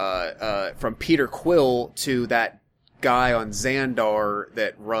Peter Quill to that guy on Xandar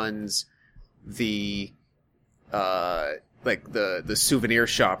that runs the the souvenir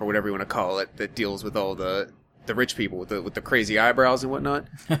shop or whatever you want to call it, that deals with all the rich people with the crazy eyebrows and whatnot.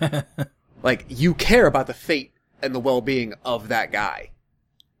 You care about the fate and the well-being of that guy.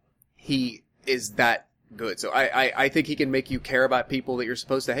 He is that good. So I think he can make you care about people that you're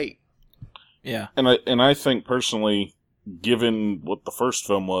supposed to hate. Yeah. And I think personally, given what the first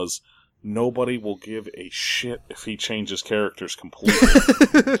film was, nobody will give a shit if he changes characters completely.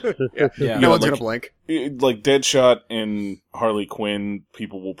 Yeah. No one's gonna blink. Like Deadshot and Harley Quinn,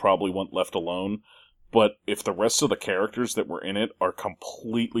 people will probably want left alone. But if the rest of the characters that were in it are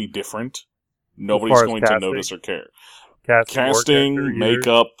completely different, nobody's going to notice or care. Casting,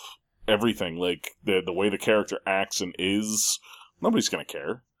 makeup, everything. The way the character acts and is, nobody's going to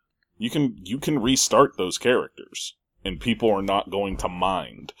care. You can restart those characters, and people are not going to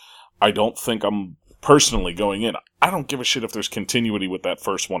mind. I don't think I'm personally going in. I don't give a shit if there's continuity with that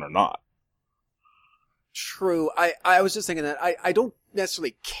first one or not. True. I was just thinking that I don't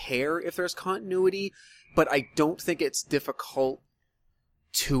necessarily care if there's continuity, but I don't think it's difficult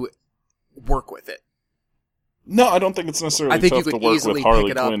to work with it. No, I don't think it's necessarily tough to work with Harley Quinn. I think you could easily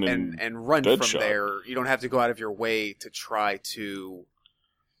pick it up and run Deadshot. From there. You don't have to go out of your way to try to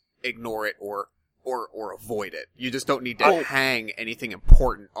ignore it or avoid it. You just don't need to hang anything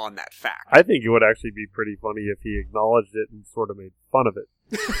important on that fact. I think it would actually be pretty funny if he acknowledged it and sort of made fun of it.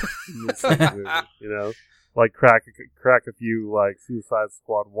 In this movie, crack a few Suicide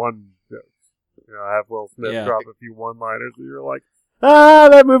Squad 1 jokes. Have Will Smith drop a few one-liners and you're like,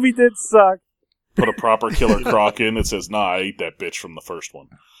 that movie did suck. Put a proper Killer Croc in that says, nah, I ate that bitch from the first one.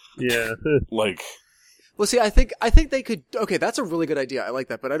 Yeah. Well, see, I think they could. Okay, that's a really good idea. I like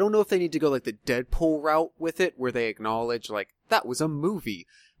that, but I don't know if they need to go the Deadpool route with it, where they acknowledge that was a movie,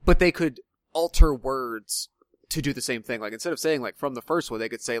 but they could alter words to do the same thing. Instead of saying from the first one, they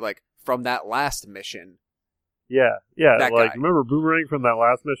could say from that last mission. Yeah. Remember Boomerang from that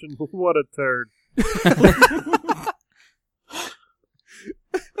last mission? What a turd!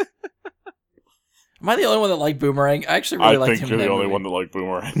 Am I the only one that liked Boomerang? I actually really liked him. I think you're the only one that liked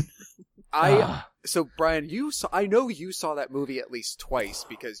Boomerang. So, Brian, I know you saw that movie at least twice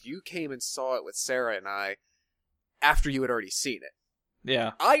because you came and saw it with Sarah and I after you had already seen it.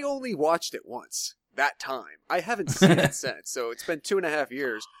 Yeah. I only watched it once that time. I haven't seen it since, so it's been 2.5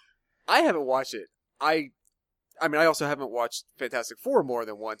 years. I haven't watched it. I also haven't watched Fantastic Four more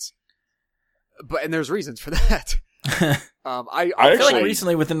than once, and there's reasons for that. I I feel actually- like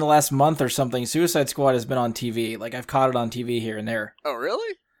recently, within the last month or something, Suicide Squad has been on TV. Like, I've caught it on TV here and there. Oh,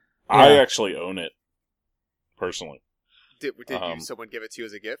 really? I Yeah. actually own it, personally. Did someone give it to you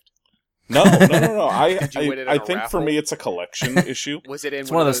as a gift? No. Did you win it in I a think for raffle? me it's a collection issue. Was it in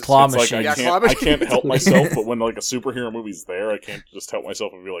It's one of those claw It's like machines. I can't help myself, but when like a superhero movie's there, I can't just help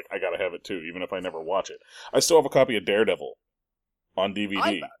myself and be like, I gotta have it too, even if I never watch it. I still have a copy of Daredevil on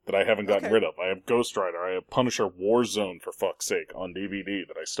DVD that I haven't gotten rid of. I have Ghost Rider. I have Punisher Warzone, for fuck's sake, on DVD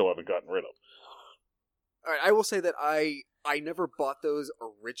that I still haven't gotten rid of. All right, I will say that I never bought those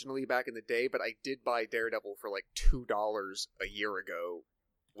originally back in the day, but I did buy Daredevil for like $2 a year ago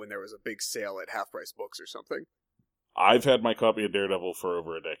when there was a big sale at Half Price Books or something. I've had my copy of Daredevil for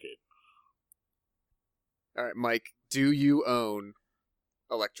over a decade. All right, Mike, do you own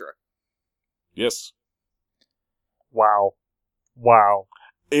Elektra? Yes. Wow.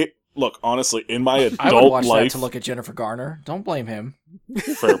 Look, honestly, in my I would adult watch that life, to look at Jennifer Garner. Don't blame him.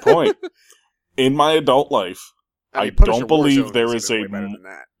 fair point. In my adult life, I mean, Punisher don't believe Warzone there is is even a way better than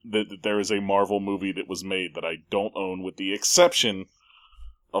that. that there is a Marvel movie that was made that I don't own, with the exception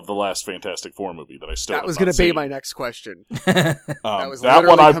of the last Fantastic Four movie that I still That have was going going to to be my next question. was literally I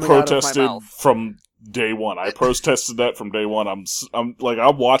coming out of my protested mouth. from day one. I protested that from day one. I'm like,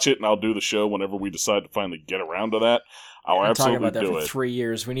 I'll watch it and I'll do the show whenever we decide to finally get around to that. I'll I'm talking absolutely about that do for it. 3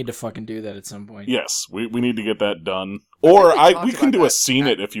 years. We need to fucking do that at some point. Yes, we need to get that done. think Or we talked we can about do a that scene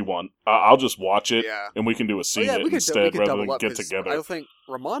at- it if you want. I'll just watch it Yeah. and we can do a scene it we instead could rather double than up, get 'cause together. I don't think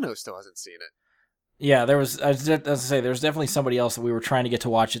Romano still hasn't seen it. Yeah, there was. I was just to say, there was definitely somebody else that we were trying to get to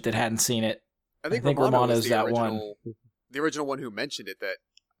watch it that hadn't seen it. I think Romano's Romano was that the original one who mentioned it. That,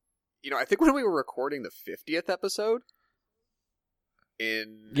 I think when we were recording the 50th episode,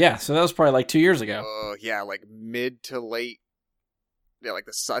 Yeah, so that was probably like 2 years ago. like mid to late, like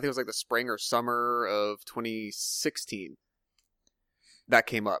I think it was like the spring or summer of 2016. That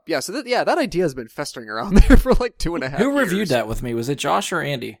came up. Yeah, so that idea has been festering around there for like 2.5 Who years. reviewed that with me? Was it Josh or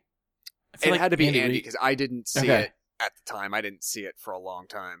Andy? I feel It like had to be Andy re- because I didn't see Okay. it at the time. I didn't see it for a long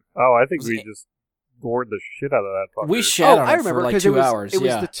time. Oh, I think Was we it- just gored the shit out of that fucker. We shat on I it remember for like 'cause 2 it was, hours. It was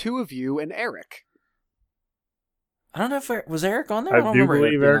Yeah, the two of you and Eric. I don't know if was Eric on there. I don't do remember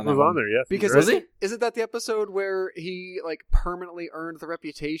believe being Eric that was one. on there, yes. Because Was he? Isn't that the episode where he like permanently earned the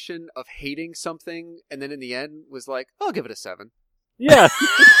reputation of hating something, and then in the end was like, "I'll give it a 7." Yeah.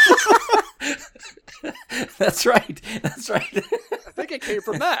 That's right. That's right. I think it came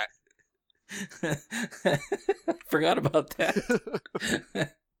from that. Forgot about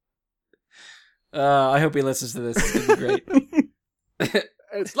that. I hope he listens to this. It's gonna be great.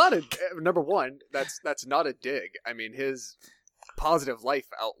 It's not a number one. That's not a dig. I mean, his positive life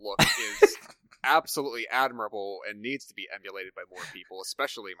outlook is absolutely admirable and needs to be emulated by more people,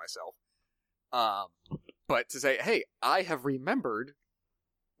 especially myself. But to say, hey, I have remembered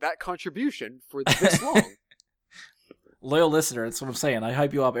that contribution for this long. Loyal listener. That's what I'm saying. I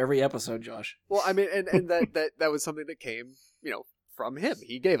hype you up every episode, Josh. Well, I mean, and that was something that came, from him.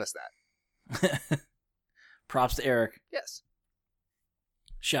 He gave us that. Props to Eric. Yes.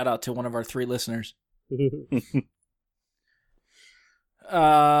 Shout out to one of our 3 listeners.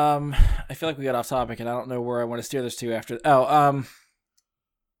 I feel like we got off topic, and I don't know where I want to steer this to after.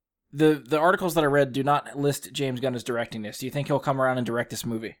 The articles that I read do not list James Gunn as directing this. Do you think he'll come around and direct this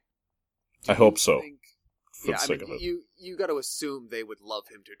movie? I hope so. Think- For yeah, the I sake mean, of it. you got to assume they would love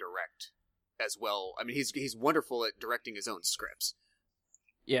him to direct as well. I mean, he's wonderful at directing his own scripts.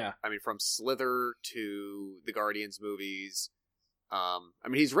 Yeah. I mean, from Slither to the Guardians movies. I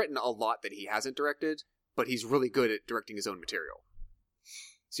mean, he's written a lot that he hasn't directed, but he's really good at directing his own material.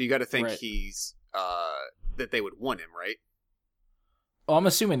 So you got to think Right. he's that they would want him, right? Well, I'm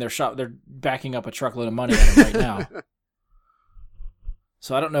assuming they're backing up a truckload of money on him right now.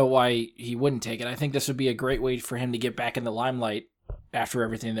 So I don't know why he wouldn't take it. I think this would be a great way for him to get back in the limelight after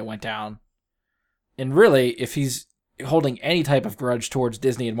everything that went down. And really, if he's holding any type of grudge towards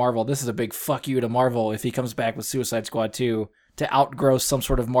Disney and Marvel, this is a big fuck you to Marvel if he comes back with Suicide Squad 2 to outgross some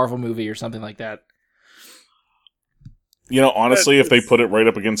sort of Marvel movie or something like that. Honestly, if they put it right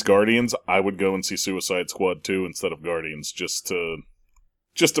up against Guardians, I would go and see Suicide Squad 2 instead of Guardians, just to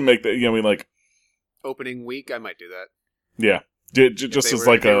make that. Opening week, I might do that. Yeah, just as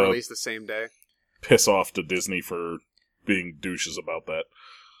like a a release the same day. piss off to Disney for being douches about that.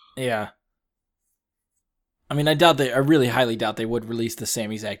 Yeah. I mean, I really highly doubt they would release the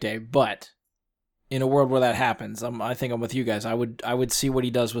same exact day, but in a world where that happens, I think I'm with you guys. I would see what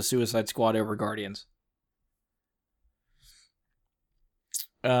he does with Suicide Squad over Guardians.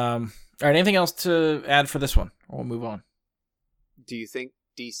 All right, anything else to add for this one? Or we'll move on. Do you think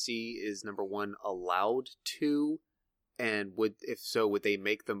DC is number one allowed to And if so, would they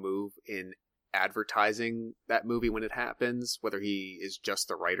make the move in advertising that movie when it happens, whether he is just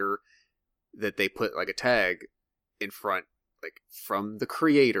the writer, that they put like a tag in front, like from the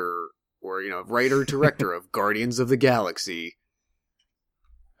creator or, writer director of Guardians of the Galaxy?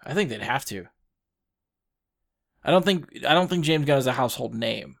 I think they'd have to. I don't think James Gunn is a household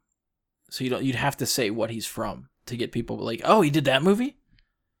name, so you'd have to say what he's from to get people like, oh, he did that movie.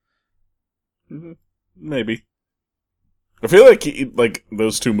 Maybe. I feel like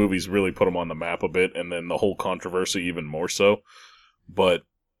those two movies really put him on the map a bit, and then the whole controversy even more so. But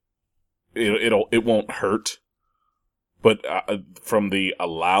it won't hurt. But from the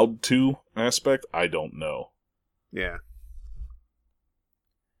allowed to aspect, I don't know. Yeah.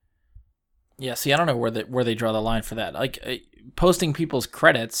 Yeah. See, I don't know where they draw the line for that. Like posting people's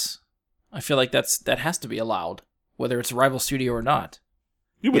credits, I feel like that has to be allowed, whether it's a rival studio or not.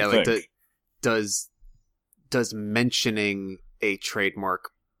 You would think. Does mentioning a trademark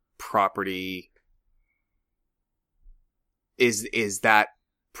property, is that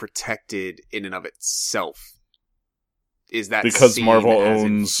protected in and of itself? Is that because seen Marvel as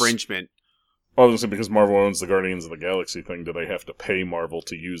owns infringement? I was going to say, because Marvel owns the Guardians of the Galaxy thing, do they have to pay Marvel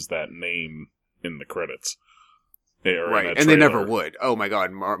to use that name in the credits? Right, and they never would. Oh my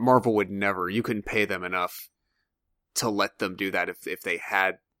god, Marvel would never. You couldn't pay them enough to let them do that if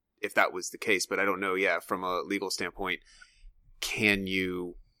that was the case. But I don't know, from a legal standpoint, can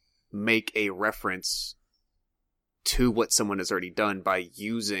you make a reference to what someone has already done by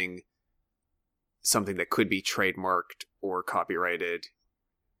using something that could be trademarked or copyrighted?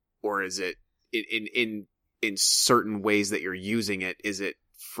 Or is it in certain ways that you're using it, is it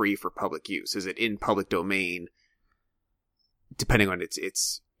free for public use? Is it in public domain, depending on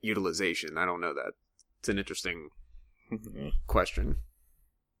its utilization? I don't know that. It's an interesting question.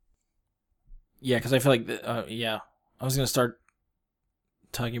 Yeah, because I feel like, I was going to start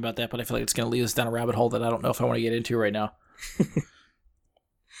talking about that, but I feel like it's going to lead us down a rabbit hole that I don't know if I want to get into right now.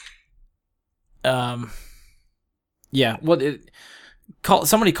 Yeah,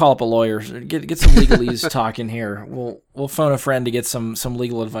 somebody call up a lawyer. Get some legalese talk in here. We'll phone a friend to get some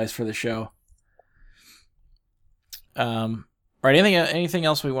legal advice for the show. All right, anything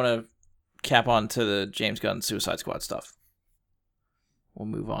else we want to cap on to the James Gunn Suicide Squad stuff? We'll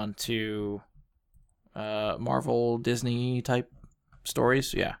move on to Marvel, Disney type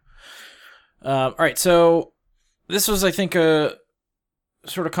stories. Yeah. All right, so this was, I think,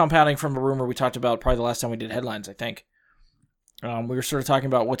 sort of compounding from a rumor we talked about probably the last time we did headlines, I think. We were sort of talking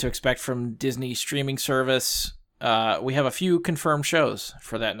about what to expect from Disney's streaming service. We have a few confirmed shows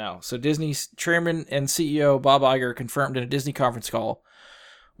for that now. So Disney's chairman and CEO Bob Iger confirmed in a Disney conference call,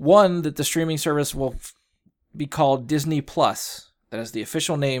 one, that the streaming service will be called Disney Plus. That is the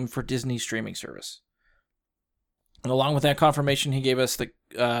official name for Disney's streaming service. And along with that confirmation, he gave us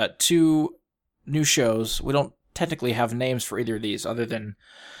the two new shows. We don't technically have names for either of these other than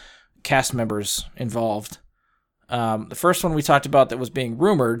cast members involved. The first one we talked about that was being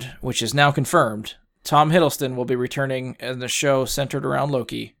rumored, which is now confirmed. Tom Hiddleston will be returning in the show centered around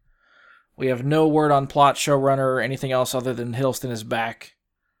Loki. We have no word on plot, showrunner, or anything else other than Hiddleston is back.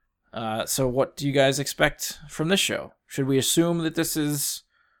 So what do you guys expect from this show? Should we assume that this is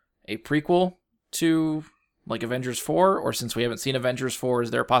a prequel to like Avengers 4? Or since we haven't seen Avengers 4,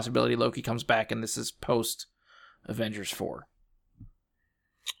 is there a possibility Loki comes back and this is post Avengers 4?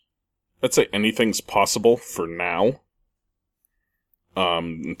 I'd say anything's possible for now.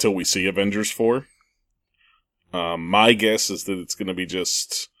 Until we see Avengers 4. My guess is that it's going to be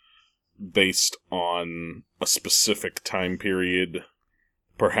just based on a specific time period.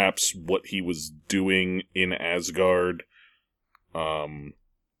 Perhaps what he was doing in Asgard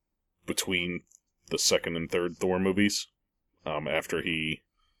between the second and third Thor movies. After he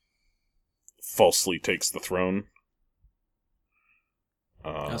falsely takes the throne.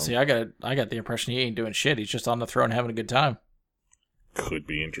 See, I got the impression he ain't doing shit. He's just on the throne having a good time. Could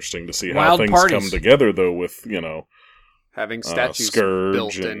be interesting to see Wild how things parties come together, though, with, having statues Scourge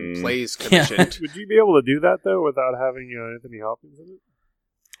built and plays commissioned. Would you be able to do that, though, without having Anthony Hopkins in it?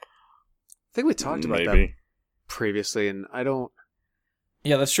 I think we talked about that previously, and I don't...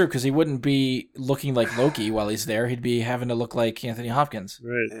 Yeah, that's true, because he wouldn't be looking like Loki while he's there. He'd be having to look like Anthony Hopkins.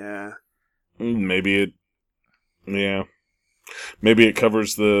 Right. Yeah. Maybe it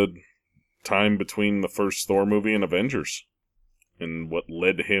covers the time between the first Thor movie and Avengers, and what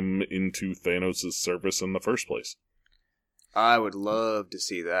led him into Thanos' service in the first place. I would love to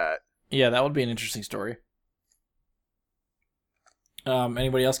see that. Yeah, that would be an interesting story.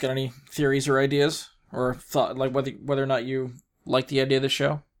 Anybody else got any theories or ideas? Or thought, like, whether or not you like the idea of the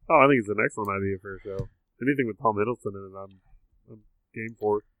show? Oh, I think it's an excellent idea for a show. anything with Tom Hiddleston in it, I'm game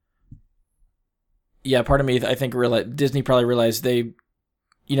for it. Yeah, part of me, I think, Disney probably realized they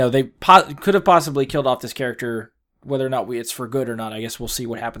could have possibly killed off this character, whether or not it's for good or not. I guess we'll see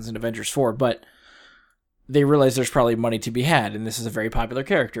what happens in Avengers 4, but they realize there's probably money to be had, and this is a very popular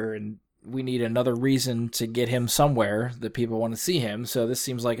character, and we need another reason to get him somewhere that people want to see him, so this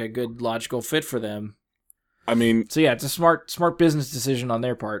seems like a good, logical fit for them. I mean... So yeah, it's a smart business decision on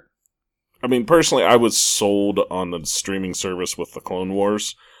their part. I mean, personally, I was sold on the streaming service with the Clone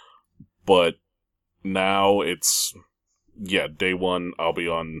Wars, but now it's... Yeah, day one, I'll be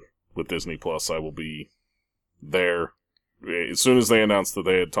on with Disney+. I will be there. As soon as they announced that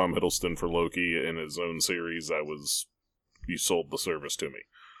they had Tom Hiddleston for Loki in his own series, you sold the service to me.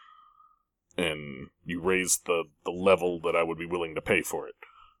 And you raised the level that I would be willing to pay for it.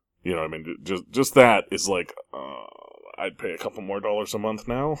 You know what I mean? Just that is like, I'd pay a couple more dollars a month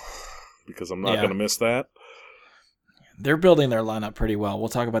now, because I'm not going to miss that. They're building their lineup pretty well. We'll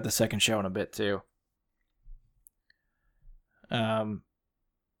talk about the second show in a bit, too. I'm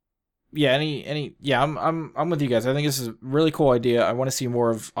with you guys. I think this is a really cool idea. I want to see more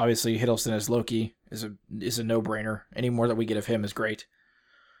of, obviously, Hiddleston as Loki is a no-brainer. Any more that we get of him is great.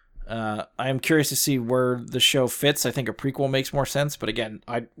 I am curious to see where the show fits. I think a prequel makes more sense, but again,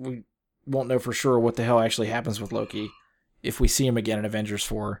 we won't know for sure what the hell actually happens with Loki if we see him again in Avengers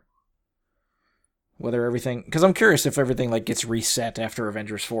 4. Whether everything, because I'm curious if everything like gets reset after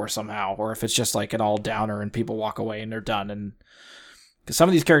Avengers 4 somehow, or if it's just like an all downer and people walk away and they're done. And because some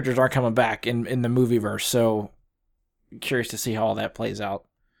of these characters aren't coming back in the movieverse, so I'm curious to see how all that plays out.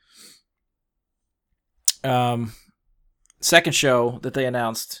 Second show that they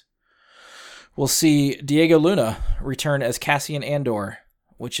announced, we'll see Diego Luna return as Cassian Andor,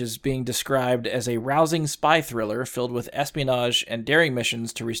 which is being described as a rousing spy thriller filled with espionage and daring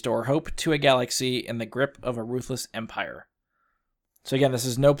missions to restore hope to a galaxy in the grip of a ruthless empire. So again, this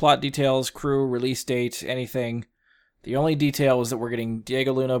is no plot details, crew, release date, anything. The only detail is that we're getting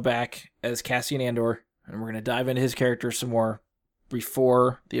Diego Luna back as Cassian Andor, and we're going to dive into his character some more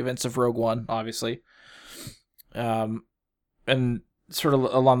before the events of Rogue One, obviously. And sort of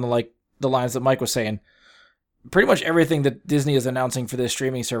along the lines that Mike was saying, pretty much everything that Disney is announcing for this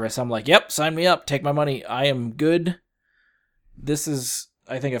streaming service, I'm like, yep, sign me up, take my money. I am good. This is,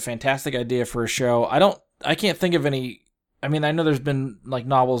 I think, a fantastic idea for a show. I can't think of any. I mean, I know there's been like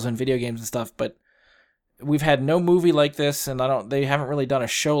novels and video games and stuff, but we've had no movie like this, and they haven't really done a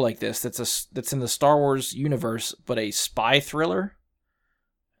show like this that's in the Star Wars universe, but a spy thriller.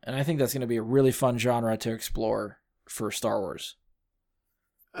 And I think that's going to be a really fun genre to explore for Star Wars.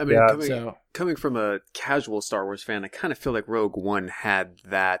 I mean, coming from a casual Star Wars fan, I kind of feel like Rogue One had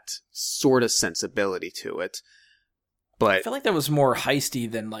that sort of sensibility to it. But I feel like that was more heisty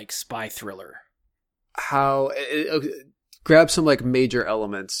than like spy thriller. Grab some like major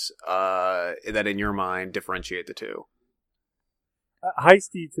elements that in your mind differentiate the two.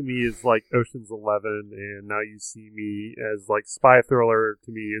 Heisty to me is like Ocean's 11, and Now You See Me as like spy thriller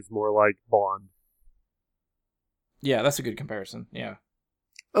to me is more like Bond. Yeah, that's a good comparison. Yeah.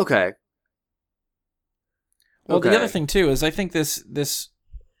 Okay. Well, the other thing too is I think this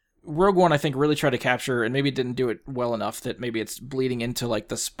Rogue One, I think, really tried to capture, and maybe it didn't do it well enough that maybe it's bleeding into like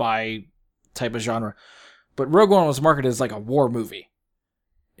the spy type of genre. But Rogue One was marketed as like a war movie,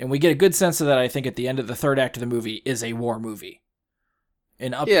 and we get a good sense of that. I think at the end of the third act of the movie is a war movie,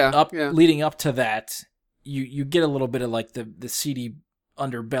 and leading up to that, you get a little bit of like the seedy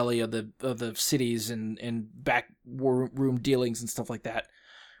underbelly of the cities and back war room dealings and stuff like that,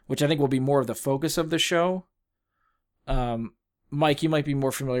 which I think will be more of the focus of the show. Mike, you might be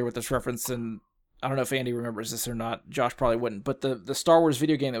more familiar with this reference, and I don't know if Andy remembers this or not. Josh probably wouldn't, but the Star Wars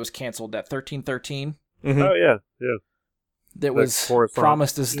video game that was canceled, that 1313. Mm-hmm. Oh yeah. That was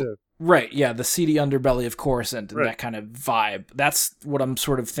promised as the seedy underbelly of Coruscant and that kind of vibe. That's what I'm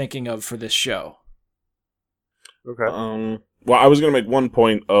sort of thinking of for this show. Okay. Well, I was going to make one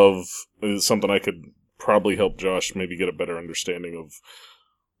point of something I could probably help Josh maybe get a better understanding of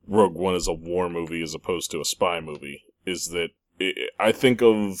Rogue One as a war movie as opposed to a spy movie, is that I think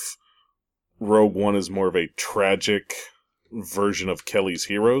of Rogue One as more of a tragic version of Kelly's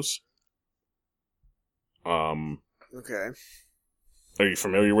Heroes. Okay. Are you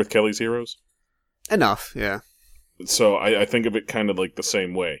familiar with Kelly's Heroes? Enough, yeah. So I think of it kind of like the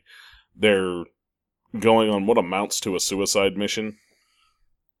same way. They're going on what amounts to a suicide mission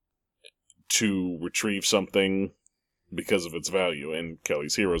to retrieve something because of its value. And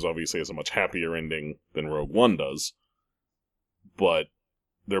Kelly's Heroes obviously has a much happier ending than Rogue One does. But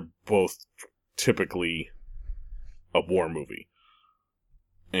they're both typically a war movie.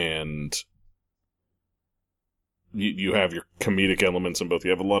 And you have your comedic elements in both.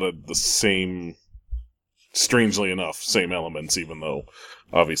 You have a lot of the same, strangely enough, same elements, even though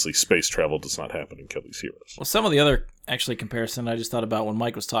obviously space travel does not happen in Kill These Heroes. Well, some of the other actually comparison I just thought about when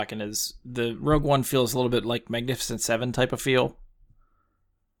Mike was talking is the Rogue One feels a little bit like Magnificent Seven type of feel.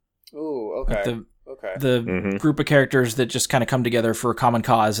 Ooh, okay. Like okay. the group of characters that just kind of come together for a common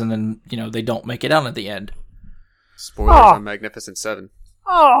cause, and then they don't make it out at the end. Spoilers on Magnificent Seven.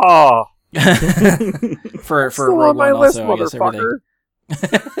 Oh, for still Rogue on my One list, also, I guess motherfucker.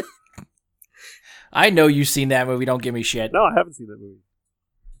 everything. I know you've seen that movie. Don't give me shit. No, I haven't seen that movie.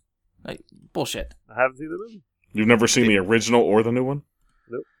 Like, bullshit. I haven't seen the movie. You've never seen the original or the new one?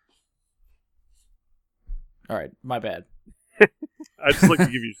 Nope. All right, my bad. I just like to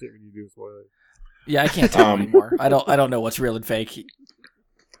give you shit when you do spoilers. Yeah, I can't tell anymore. I don't know what's real and fake.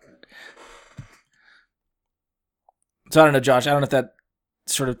 So I don't know, Josh. I don't know if that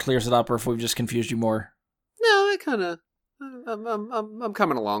sort of clears it up or if we've just confused you more. No, I kind of. I'm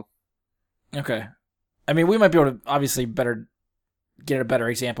coming along. Okay. I mean, we might be able to obviously get a better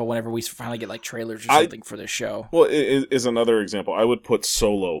example whenever we finally get like trailers or something for this show. Well, is another example. I would put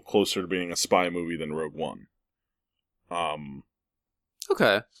Solo closer to being a spy movie than Rogue One.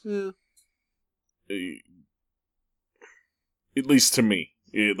 Okay. Yeah. At least to me,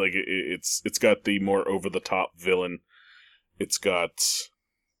 it's got the more over the top villain. It's got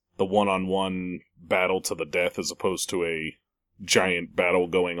the one-on-one battle to the death as opposed to a giant battle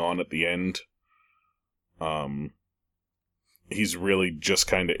going on at the end. He's really just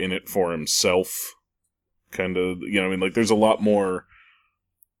kind of in it for himself. Kind of, there's a lot more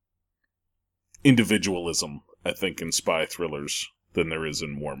individualism, I think, in spy thrillers than there is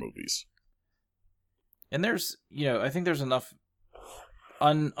in war movies. And there's, I think there's enough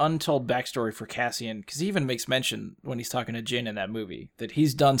untold backstory for Cassian, because he even makes mention when he's talking to Jyn in that movie that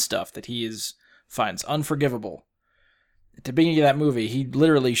he's done stuff that he finds unforgivable. At the beginning of that movie, he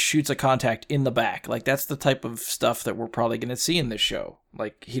literally shoots a contact in the back. Like, that's the type of stuff that we're probably going to see in this show.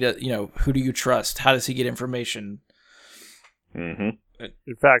 Like, he does, who do you trust? How does he get information? Mm-hmm.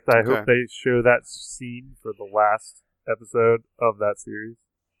 In fact, I hope they show that scene for the last episode of that series.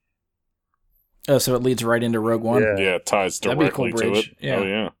 Oh, so it leads right into Rogue One? Yeah, it ties directly That'd be a cool to it. bridge. Yeah. Oh,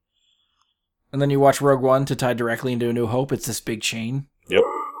 yeah. And then you watch Rogue One to tie directly into A New Hope. It's this big chain. Yep.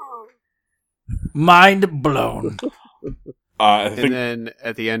 Mind blown. And then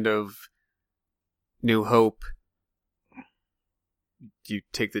at the end of New Hope, you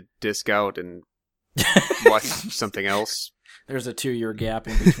take the disc out and watch something else. There's a 2-year gap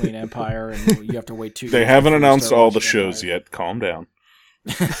in between Empire, and you have to wait 2 years. They haven't announced all the Empire. shows yet. Calm down.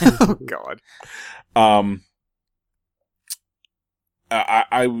 Oh, God.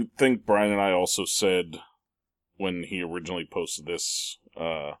 I would think Brian and I also said when he originally posted this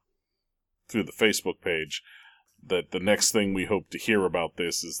through the Facebook page that the next thing we hope to hear about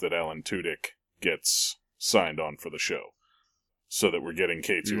this is that Alan Tudyk gets signed on for the show, so that we're getting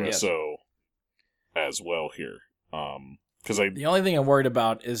K2SO as well here. The only thing I'm worried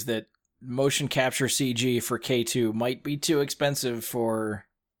about is that motion capture CG for K2 might be too expensive for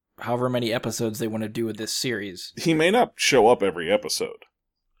however many episodes they want to do with this series. He may not show up every episode.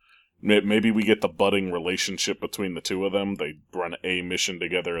 Maybe we get the budding relationship between the two of them. They run a mission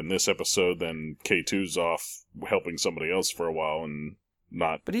together in this episode, then K2's off helping somebody else for a while and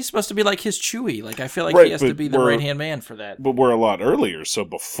not... But he's supposed to be like his Chewie. Like, I feel like right, he has to be the right-hand man for that. But we're a lot earlier, so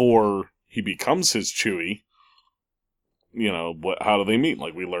before he becomes his Chewie, how do they meet?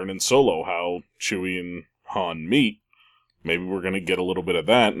 Like, we learn in Solo how Chewie and Han meet. Maybe we're going to get a little bit of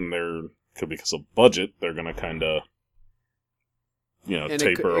that, and because of budget, they're going to kind of...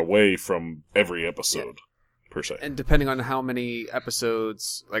 taper away from every episode, per se. And depending on how many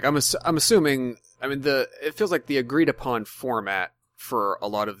episodes, like I'm assuming, it feels like the agreed upon format for a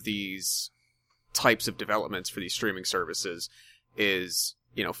lot of these types of developments for these streaming services is,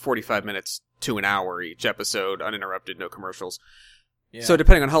 45 minutes to an hour each episode, uninterrupted, no commercials. Yeah. So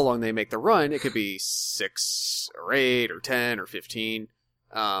depending on how long they make the run, it could be 6 or 8 or 10 or 15.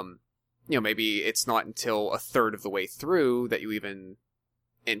 Maybe it's not until a third of the way through that you even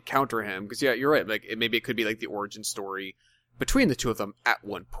encounter him. Because, yeah, you're right. Like, maybe it could be like the origin story between the two of them at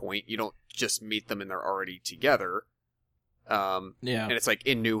one point. You don't just meet them and they're already together. And it's like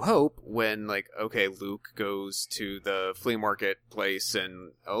in New Hope when, like, okay, Luke goes to the flea market place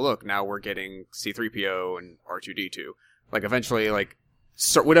and, oh, look, now we're getting C-3PO and R2-D2. Like, eventually, like,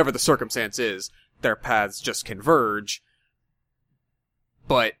 whatever the circumstance is, their paths just converge.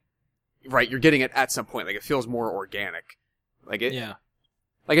 But... right, you're getting it at some point. Like, it feels more organic. Like, it... Yeah.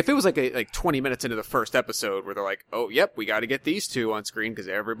 Like, if it was like 20 minutes into the first episode where they're like, oh, yep, we got to get these two on screen because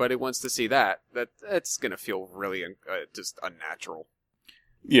everybody wants to see that's going to feel really just unnatural.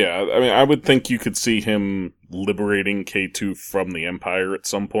 Yeah, I mean, I would think you could see him liberating K2 from the Empire at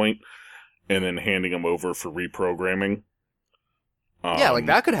some point, and then handing him over for reprogramming. Yeah, like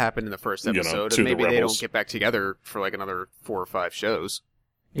that could happen in the first episode, and maybe the they don't get back together for like another 4 or 5 shows.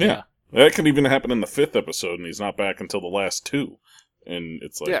 Yeah. That could even happen in the 5th episode, and he's not back until the last 2. And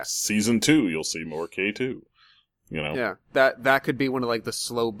it's like season 2, you'll see more K2. You know? Yeah, that could be one of like the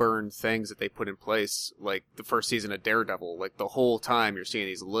slow burn things that they put in place, like the first season of Daredevil. Like the whole time you're seeing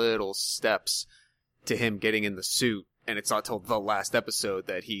these little steps to him getting in the suit, and it's not till the last episode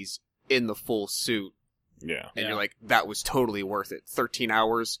that he's in the full suit. Yeah. And you're like, that was totally worth it. 13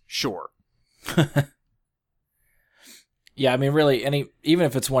 hours? Sure. Yeah, I mean, really, even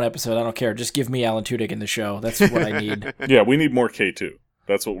if it's one episode, I don't care. Just give me Alan Tudyk in the show. That's what I need. Yeah, we need more K2.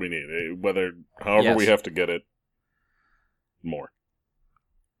 That's what we need. However we have to get it, more.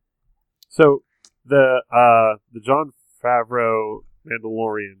 So, the Jon Favreau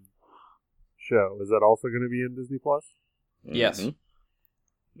Mandalorian show, is that also going to be in Disney Plus? Yes. And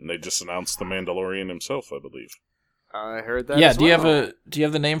they just announced the Mandalorian himself, I believe. I heard that. Yeah, as do you well.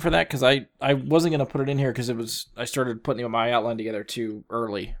 have the name for that? Because I wasn't gonna put it in here because I started putting my outline together too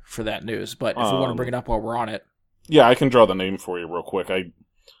early for that news. But if we want to bring it up while we're on it, yeah, I can draw the name for you real quick.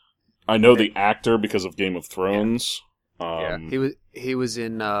 I know the actor because of Game of Thrones. Yeah, he was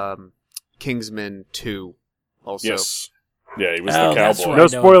in Kingsman 2 also. Yes. Yeah, he was oh, the that's cowboy. where No I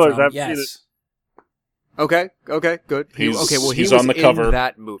know him spoilers, from. I haven't Yes. seen it. Okay, good. He He's was on the in cover.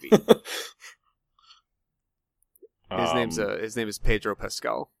 that movie. His name is Pedro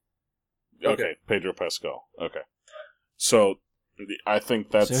Pascal. Okay, Pedro Pascal. Okay. So, I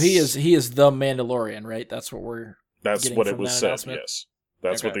think that's... So he is the Mandalorian, right? That's what we're That's getting what it from was that said, announcement? yes.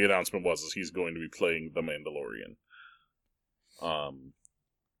 That's what Okay. the announcement was, is he's going to be playing the Mandalorian.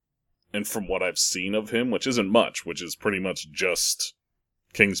 And from what I've seen of him, which isn't much, which is pretty much just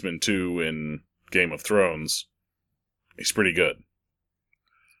Kingsman 2 and Game of Thrones, he's pretty good.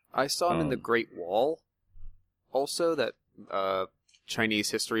 I saw him in The Great Wall, also, that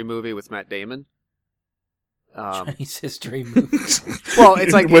Chinese history movie with Matt Damon. Chinese history movie. Well,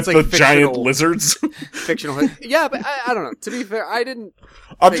 it's like with it's like the giant fictional- lizards. fictional. Yeah, but I don't know. To be fair, I didn't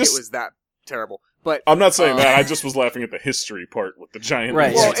I'm think just. it was that terrible. But I'm not saying that. I just was laughing at the history part with the giant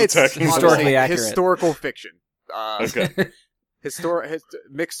Right. lizards well, it's attacking. historically obviously accurate. historical fiction. Okay.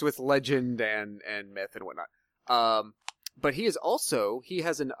 Mixed with legend and myth and whatnot. But he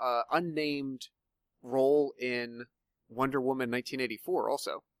has an unnamed role in Wonder Woman 1984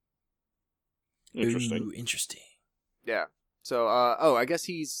 also. Interesting. Ooh, interesting. Yeah. So, I guess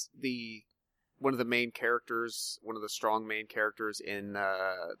he's one of the main characters, one of the strong main characters in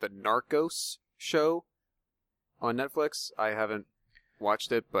the Narcos show on Netflix. I haven't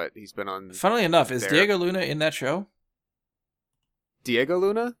watched it, but he's been on. Funnily enough, is there. Diego Luna in that show? Diego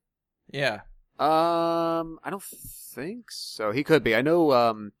Luna? Yeah. I don't think so. He could be. I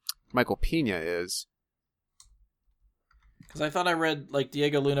know Michael Pena is. Because I thought I read like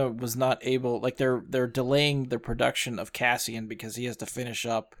Diego Luna was not able, like they're delaying the production of Cassian because he has to finish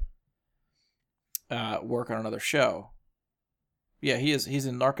up work on another show. Yeah, he's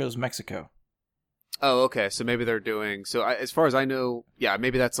in Narcos Mexico. Oh, okay. So maybe they're doing. So as far as I know, yeah,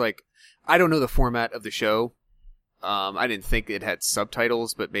 maybe that's like. I don't know the format of the show. I didn't think it had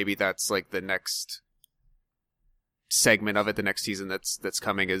subtitles, but maybe that's like the next segment of it. The next season that's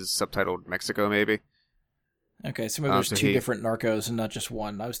coming is subtitled Mexico, maybe. Okay, so maybe there's so two different Narcos and not just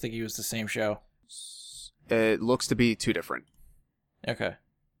one. I was thinking it was the same show. It looks to be two different. Okay.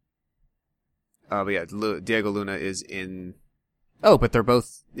 But yeah, Diego Luna is in. Oh, but they're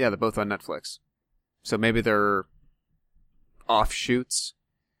both on Netflix. So maybe they're offshoots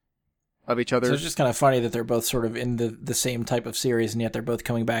of each other. So it's just kind of funny that they're both sort of in the same type of series, and yet they're both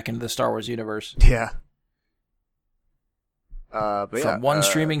coming back into the Star Wars universe. Yeah. But From one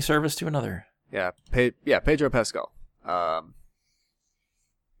streaming service to another. Yeah, Pedro Pascal.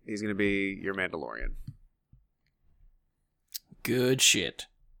 He's gonna be your Mandalorian. Good shit.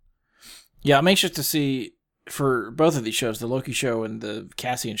 Yeah, I'm anxious to see for both of these shows, the Loki show and the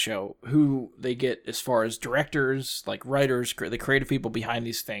Cassian show, who they get as far as directors, like writers, the creative people behind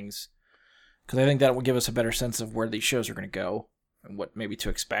these things. Because I think that will give us a better sense of where these shows are going to go and what maybe to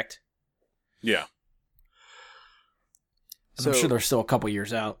expect. Yeah. I'm sure they're still a couple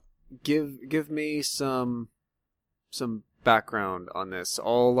years out. Give me some background on this.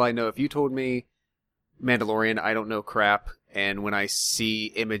 All I know, if you told me Mandalorian, I don't know crap. And when I see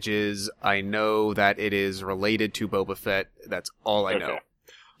images, I know that it is related to Boba Fett. That's all I know.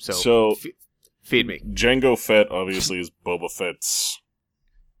 So feed me. Jango Fett obviously is Boba Fett's.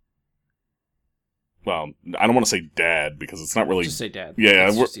 Well, I don't want to say dad because it's not really. Just say dad. Yeah,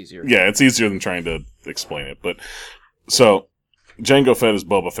 it's just easier. Yeah, it's easier than trying to explain it. But so Jango Fett is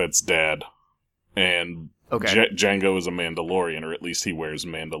Boba Fett's dad, and Jango is a Mandalorian, or at least he wears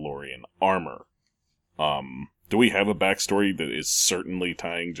Mandalorian armor. Do we have a backstory that is certainly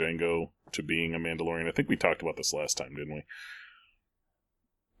tying Jango to being a Mandalorian? I think we talked about this last time, didn't we?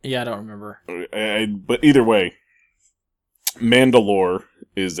 Yeah, I don't remember. But either way, Mandalore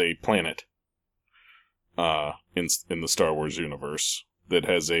is a planet in the Star Wars universe that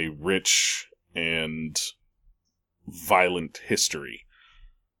has a rich and violent history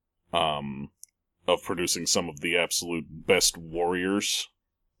of producing some of the absolute best warriors,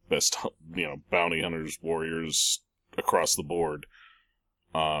 best bounty hunters, warriors across the board.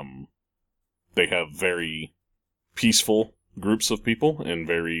 They have very peaceful groups of people and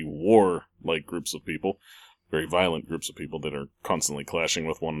very war-like groups of people, very violent groups of people that are constantly clashing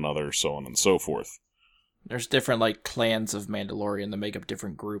with one another, so on and so forth. There's different clans of Mandalorian that make up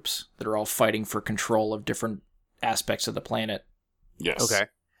different groups that are all fighting for control of different aspects of the planet. Yes. Okay.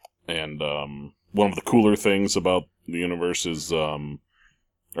 And one of the cooler things about the universe is, or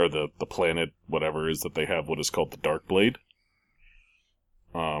the planet, whatever, is that they have what is called the Dark Blade,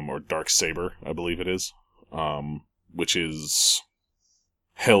 or Dark Saber, I believe it is, which is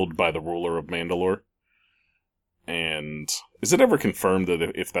held by the ruler of Mandalore. And is it ever confirmed that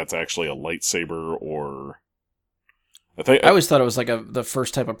if that's actually a lightsaber or? I always thought it was the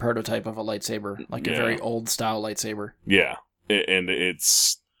first type of prototype of a lightsaber, a very old style lightsaber. Yeah, and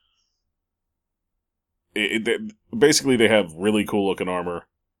basically they have really cool looking armor.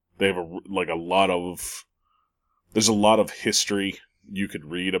 They have there's a lot of history you could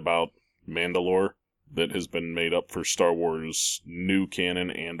read about Mandalore that has been made up for Star Wars new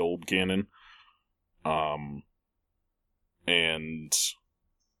canon and old canon. And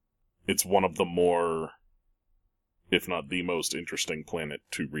it's one of the more, if not the most interesting planet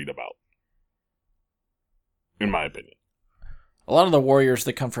to read about, in my opinion. A lot of the warriors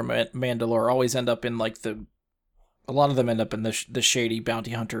that come from Mandalore always end up in a lot of them end up in the shady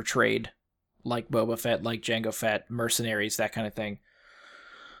bounty hunter trade, like Boba Fett, like Jango Fett, mercenaries, that kind of thing.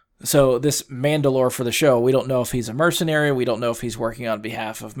 So this Mandalore for the show, we don't know if he's a mercenary, we don't know if he's working on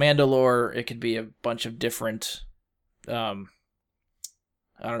behalf of Mandalore. It could be a bunch of different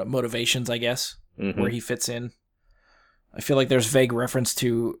motivations, I guess, where he fits in. I feel like there's vague reference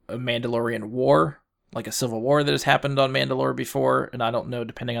to a Mandalorian war, like a civil war that has happened on Mandalore before, and I don't know,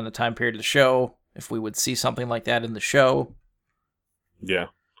 depending on the time period of the show, if we would see something like that in the show. Yeah.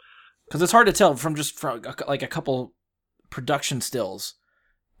 Because it's hard to tell from a couple production stills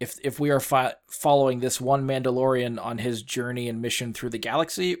if we are following this one Mandalorian on his journey and mission through the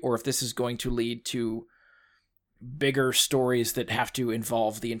galaxy, or if this is going to lead to bigger stories that have to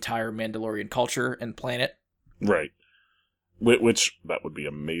involve the entire Mandalorian culture and planet. Right. Which, that would be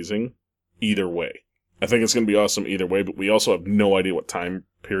amazing either way. I think it's going to be awesome either way, but we also have no idea what time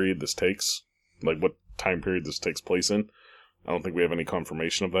period this takes. What time period this takes place in. I don't think we have any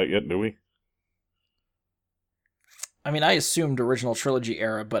confirmation of that yet, do we? I mean, I assumed original trilogy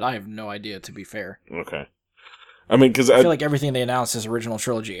era, but I have no idea, to be fair. Okay. I mean, because I feel like everything they announced is original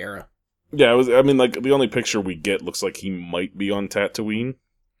trilogy era. Yeah, the only picture we get looks like he might be on Tatooine.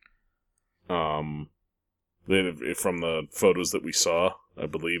 From the photos that we saw, I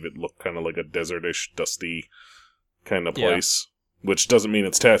believe it looked kind of like a desertish, dusty kind of place. Yeah. Which doesn't mean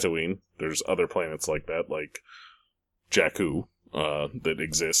it's Tatooine. There's other planets like that, like Jakku, that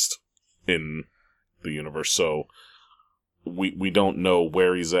exist in the universe. So we don't know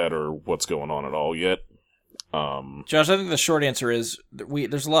where he's at or what's going on at all yet. Josh, I think the short answer is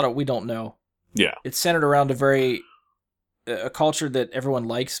there's a lot of we don't know. Yeah. It's centered around a culture that everyone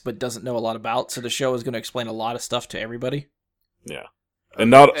likes but doesn't know a lot about, so the show is going to explain a lot of stuff to everybody. Yeah.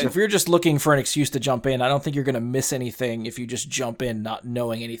 So if you're just looking for an excuse to jump in, I don't think you're going to miss anything if you just jump in not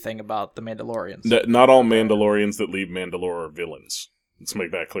knowing anything about the Mandalorians. Not all Mandalorians that leave Mandalore are villains. Let's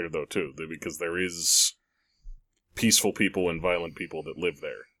make that clear, though, too, because there is peaceful people and violent people that live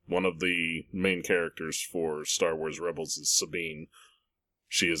there. One of the main characters for Star Wars Rebels is Sabine.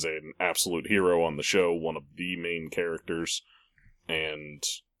 She is an absolute hero on the show, one of the main characters, and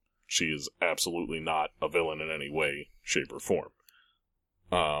she is absolutely not a villain in any way, shape, or form.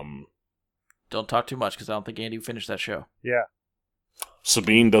 Don't talk too much, because I don't think Andy finished that show. Yeah.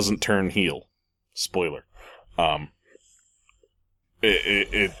 Sabine doesn't turn heel. Spoiler.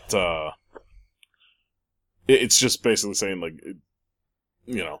 It's just basically saying,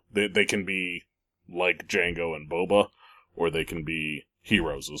 they can be like Jango and Boba, or they can be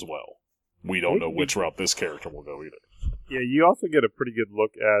heroes as well. We don't know which route this character will go either. Yeah, you also get a pretty good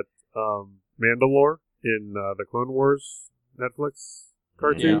look at Mandalore in the Clone Wars Netflix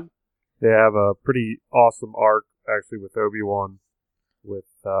cartoon. Yeah. They have a pretty awesome arc, actually, with Obi-Wan, with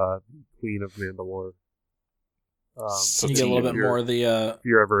Queen of Mandalore. You get a little bit more of the if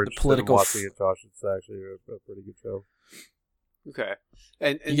you're ever the political watching it, Josh, it's actually a pretty good show. Okay,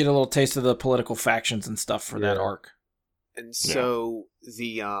 and you get a little taste of the political factions and stuff for that arc. And so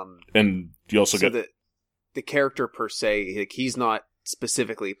the and you also get the character per se, like, he's not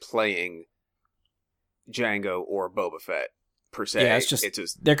specifically playing Jango or Boba Fett per se. Yeah, it's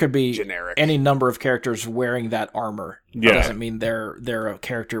just there could be generic. Any number of characters wearing that armor. Yeah. Doesn't mean they're a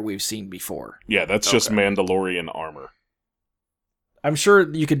character we've seen before. Yeah, that's just Mandalorian armor. I'm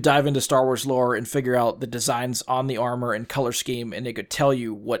sure you could dive into Star Wars lore and figure out the designs on the armor and color scheme, and it could tell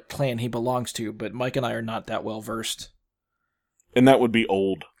you what clan he belongs to, but Mike and I are not that well versed. And that would be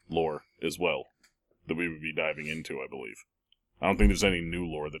old lore as well, that we would be diving into, I believe. I don't think there's any new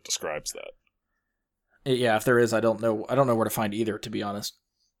lore that describes that. Yeah, if there is, I don't know where to find either, to be honest.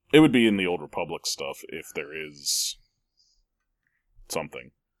 It would be in the Old Republic stuff, if there is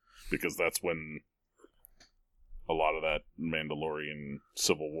something. Because that's when a lot of that Mandalorian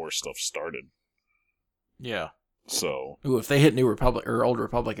Civil War stuff started. Yeah. So, ooh, if they hit New Republic or Old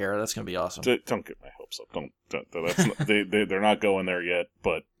Republic era, that's gonna be awesome. Don't get my hopes up. That's not, they're not going there yet.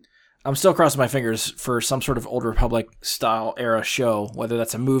 But I'm still crossing my fingers for some sort of Old Republic style era show, whether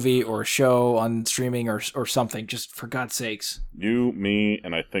that's a movie or a show on streaming or something. Just for God's sakes. You, me,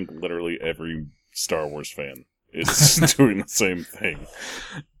 and I think literally every Star Wars fan is doing the same thing.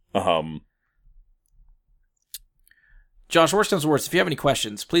 Josh, worst comes to worst, if you have any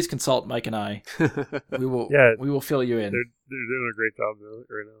questions, please consult Mike and I. We will fill you in. They're doing a great job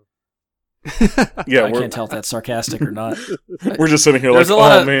right now. Yeah, I can't tell if that's sarcastic or not. We're just sitting here there's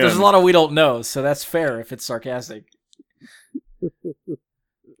man. There's a lot of we don't know, so that's fair if it's sarcastic.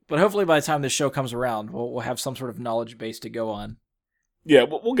 But hopefully by the time this show comes around, we'll have some sort of knowledge base to go on. Yeah,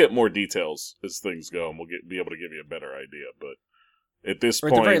 we'll get more details as things go, and we'll be able to give you a better idea, but at this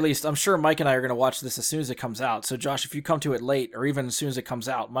point... Or at the very least, I'm sure Mike and I are going to watch this as soon as it comes out. So, Josh, if you come to it late, or even as soon as it comes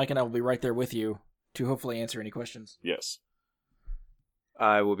out, Mike and I will be right there with you to hopefully answer any questions. Yes.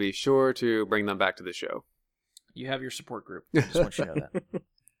 I will be sure to bring them back to the show. You have your support group. I just want you to know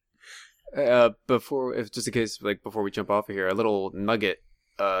that. Before we jump off of here, a little nugget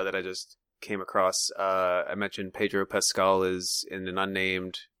that I just came across. I mentioned Pedro Pascal is in an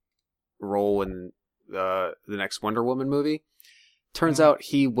unnamed role in the next Wonder Woman movie. Turns out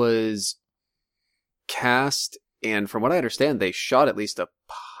he was cast, and from what I understand, they shot at least a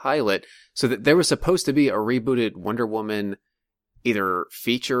pilot, so that there was supposed to be a rebooted Wonder Woman, either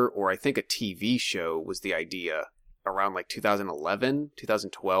feature or I think a TV show was the idea around like 2011,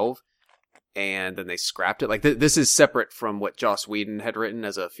 2012, and then they scrapped it. Like this is separate from what Joss Whedon had written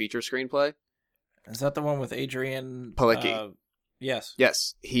as a feature screenplay. Is that the one with Adrian Palicki? Yes.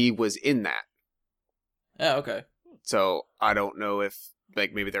 Yes, he was in that. Oh, okay. So I don't know if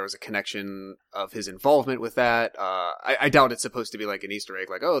like maybe there was a connection of his involvement with that. I doubt it's supposed to be like an Easter egg,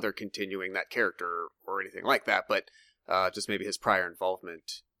 like, oh, they're continuing that character or anything like that. But just maybe his prior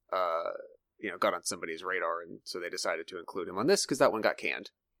involvement, got on somebody's radar, and so they decided to include him on this because that one got canned.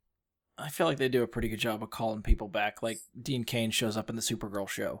 I feel like they do a pretty good job of calling people back. Like Dean Cain shows up in the Supergirl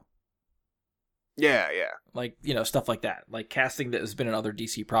show. Yeah. Like, stuff like that. Like casting that has been in other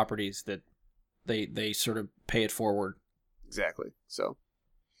DC properties that they sort of pay it forward. Exactly. So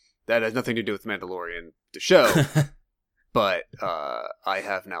that has nothing to do with Mandalorian, the show, but I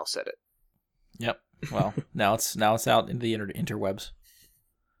have now said it. Yep. Well, now it's out in the interwebs.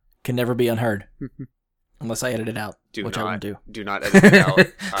 Can never be unheard. Unless I edit it out, which I won't do. Do not edit it out.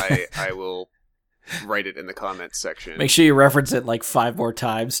 I will write it in the comments section. Make sure you reference it like 5 more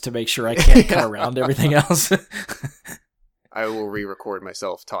times to make sure I can't cut around everything else. I will re-record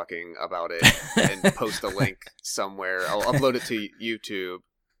myself talking about it and post a link somewhere. I'll upload it to YouTube,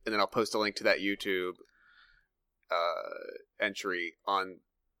 and then I'll post a link to that YouTube entry on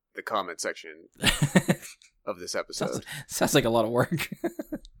the comment section of this episode. Sounds like a lot of work.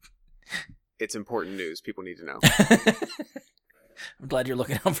 It's important news. People need to know. I'm glad you're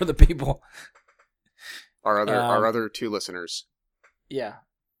looking out for the people. Our other 2 listeners. Yeah.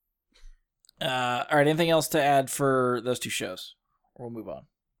 All right. Anything else to add for those 2 shows? Or we'll move on.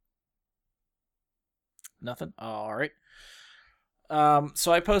 Nothing? All right.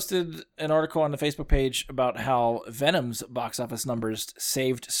 So I posted an article on the Facebook page about how Venom's box office numbers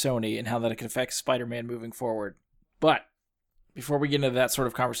saved Sony and how that could affect Spider-Man moving forward. But before we get into that sort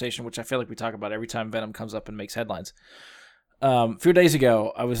of conversation, which I feel like we talk about every time Venom comes up and makes headlines, A few days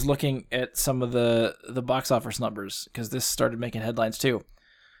ago, I was looking at some of the box office numbers because this started making headlines too.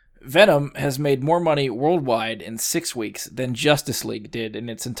 Venom has made more money worldwide in 6 weeks than Justice League did in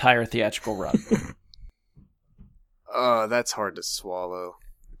its entire theatrical run. That's hard to swallow.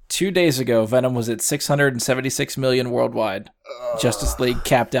 2 days ago, Venom was at 676 million worldwide. Justice League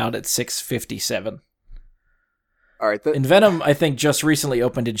capped out at 657. All right, And Venom, I think, just recently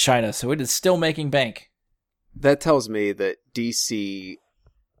opened in China, so it is still making bank. that tells me that DC,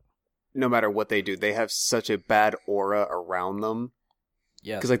 no matter what they do, they have such a bad aura around them.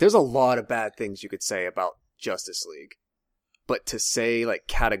 Yes. Because, like, there's a lot of bad things you could say about Justice League. But to say, like,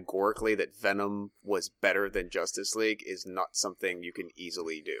 categorically that Venom was better than Justice League is not something you can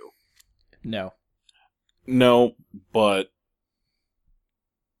easily do. No. No, but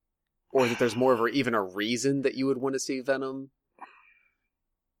Or that there's more of even a reason that you would want to see Venom.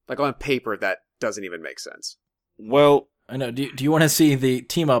 Like, on paper, that doesn't even make sense. well, I know. Do you want to see the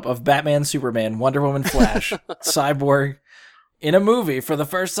team up of Batman, Superman, Wonder Woman, Flash, Cyborg in a movie for the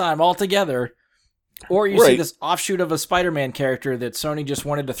first time all together? Or you see Right. this offshoot of a Spider-Man character that Sony just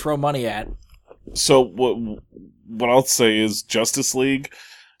wanted to throw money at. so what I'll say is Justice League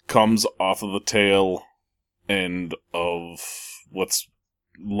comes off of the tail end of what's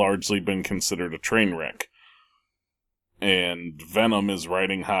largely been considered a train wreck. And Venom is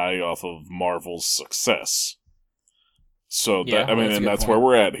riding high off of Marvel's success. So Yeah, that, I mean, that's a and good that's point. where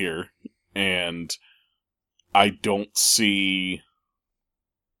we're at here. And I don't see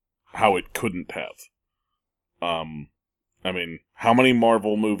how it couldn't have. I mean, how many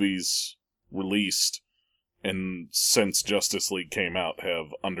Marvel movies released and since Justice League came out have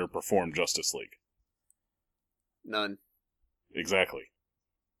underperformed Justice League? None. Exactly.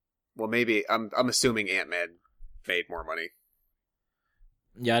 Well, maybe, I'm assuming Ant-Man made more money.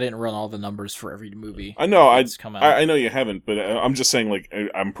 Yeah, I didn't run all the numbers for every movie. I know, that's come out. I know you haven't, but I'm just saying, like,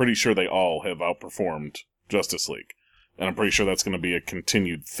 I'm pretty sure they all have outperformed Justice League. And I'm pretty sure that's going to be a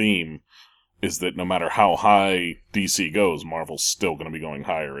continued theme, is that no matter how high DC goes, Marvel's still going to be going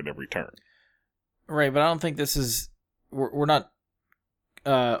higher at every turn. Right, but I don't think this is... We're not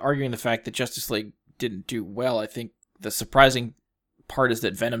arguing the fact that Justice League didn't do well. I think the surprising part is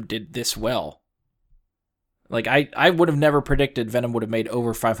that Venom did this well. Like, I would have never predicted Venom would have made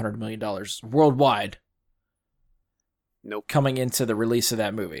over $500 million worldwide Nope. coming into the release of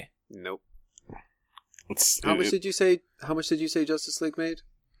that movie. Nope. It's, How much did you say Justice League made?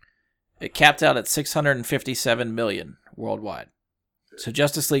 It capped out at 657 million worldwide. So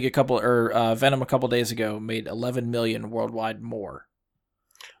Justice League Venom a couple days ago made 11 million worldwide more.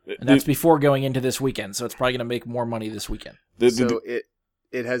 And that's before going into this weekend, so it's probably going to make more money this weekend. So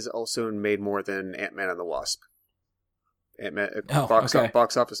it has also made more than Ant-Man and the Wasp.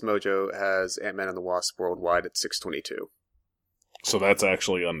 Box Office Mojo has Ant-Man and the Wasp worldwide at 622. So that's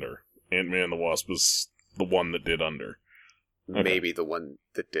actually under. Ant-Man and the Wasp was the one that did under. Okay. Maybe the one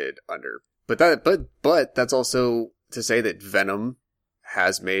that did under. But that's also to say that Venom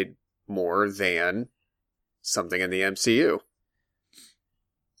has made more than something in the MCU.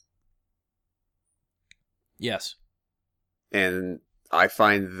 Yes. And I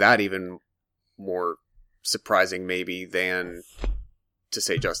find that even more surprising maybe than to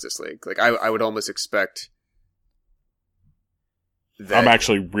say Justice League. Like, I would almost expect that... I'm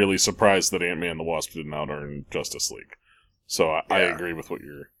actually really surprised that Ant-Man and the Wasp didn't out-earn Justice League. So I agree with what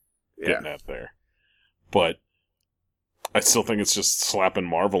you're getting at there. But I still think it's just slapping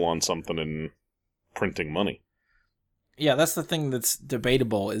Marvel on something and printing money. Yeah, that's the thing that's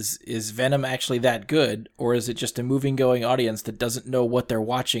debatable. Is Venom actually that good, or is it just a moving-going audience that doesn't know what they're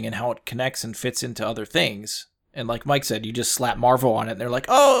watching and how it connects and fits into other things? And like Mike said, you just slap Marvel on it, and they're like,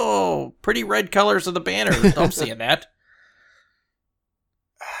 "Oh, pretty red colors of the banner." I'm seeing that.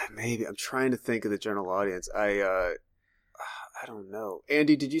 Maybe. I'm trying to think of the general audience. I don't know.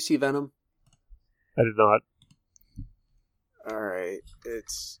 Andy, did you see Venom? I did not. All right.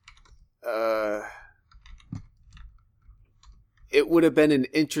 It would have been an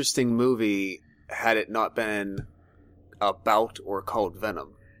interesting movie had it not been about or called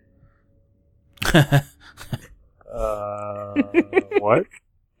Venom. What?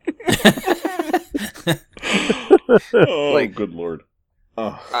 Oh, Like- good lord.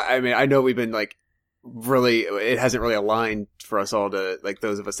 Oh. I mean, I know we've been like really, it hasn't really aligned for us all to, like,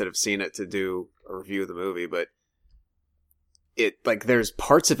 those of us that have seen it to do a review of the movie, but it, like, there's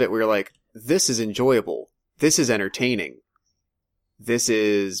parts of it where you're like, this is enjoyable. This is entertaining. This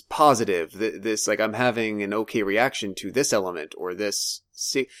is positive. This, like, I'm having an okay reaction to this element or this.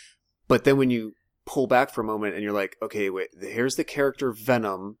 See, but then when you pull back for a moment and you're like, okay, wait, here's the character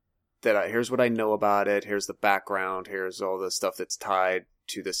Venom here's what I know about it. Here's the background. Here's all the stuff that's tied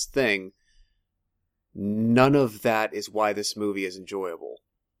to this thing. None of that is why this movie is enjoyable.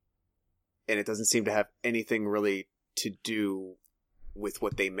 And it doesn't seem to have anything really to do with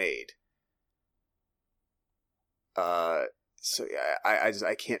what they made. So yeah,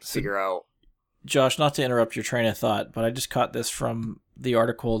 I can't figure out. Josh, not to interrupt your train of thought, but I just caught this from the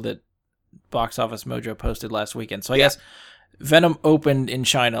article that Box Office Mojo posted last weekend. So I guess Venom opened in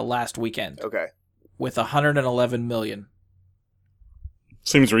China last weekend. Okay. With 111 million.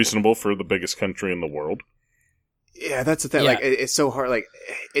 Seems reasonable for the biggest country in the world. Yeah, that's the thing. Yeah. Like, it's so hard. Like,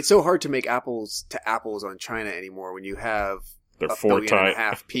 it's so hard to make apples to apples on China anymore when you have They're a 4 billion and a times.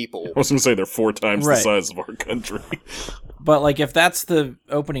 half people. I was going to say they're 4 times the Right. size of our country. But like, if that's the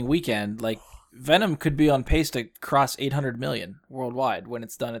opening weekend, like Venom could be on pace to cross 800 million worldwide when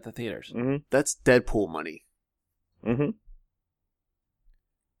it's done at the theaters. Mm-hmm. That's Deadpool money. Mm-hmm.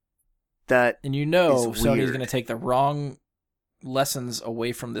 That And you know, It's Sony's weird. going to take the wrong lessons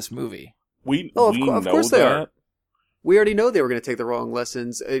away from this movie. We of know course they that. are. We already know they were going to take the wrong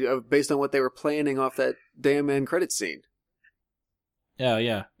lessons based on what they were planning off that damn end credit scene.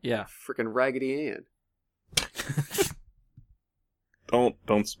 Yeah. Freaking Raggedy Ann.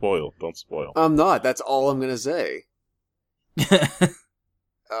 Don't spoil. Don't spoil. I'm not. That's all I'm going to say. This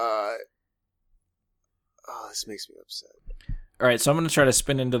makes me upset. All right, so I'm going to try to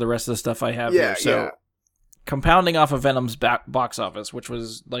spin into the rest of the stuff I have Yeah, here. So, yeah. compounding off of Venom's box office, which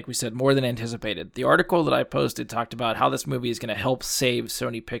was, like we said, more than anticipated, the article that I posted talked about how this movie is going to help save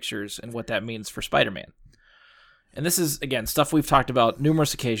Sony Pictures and what that means for Spider-Man. And this is, again, stuff we've talked about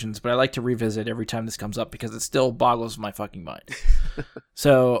numerous occasions, but I like to revisit every time this comes up because it still boggles my fucking mind.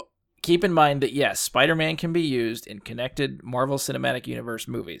 So, keep in mind that, yes, Spider-Man can be used in connected Marvel Cinematic Universe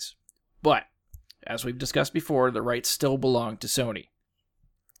movies. But, as we've discussed before, the rights still belong to Sony.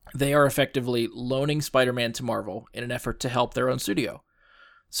 They are effectively loaning Spider-Man to Marvel in an effort to help their own studio.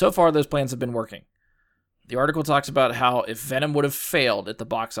 So far, those plans have been working. The article talks about how if Venom would have failed at the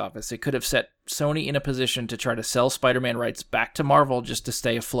box office, it could have set Sony in a position to try to sell Spider-Man rights back to Marvel just to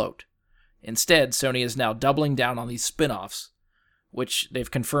stay afloat. Instead, Sony is now doubling down on these spin-offs, which they've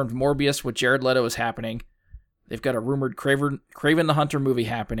confirmed Morbius with Jared Leto is happening. They've got a rumored Kraven the Hunter movie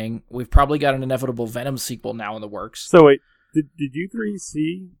happening. We've probably got an inevitable Venom sequel now in the works. So wait, did you three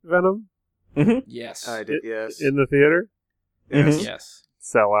see Venom Mm-hmm. Yes. I did, yes. in the theater? Mhm. Yes.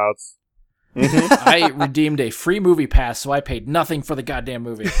 Sellouts. Mm-hmm. I redeemed a free movie pass, so I paid nothing for the goddamn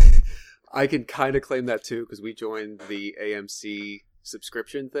movie. I can kind of claim that too because we joined the AMC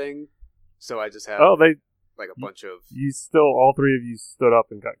subscription thing. So I just have Oh, like a bunch of. all three of you stood up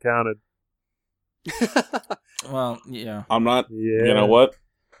and got counted. Well, yeah. I'm not. Yeah. You know what?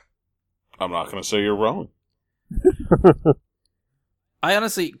 I'm not going to say you're wrong. I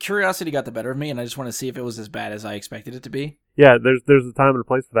honestly, curiosity got the better of me, and I just want to see if it was as bad as I expected it to be. Yeah, there's a time and a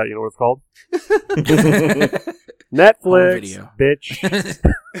place for that. You know what it's called? Home Netflix, video. bitch.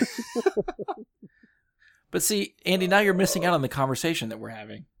 But see, Andy, now you're missing out on the conversation that we're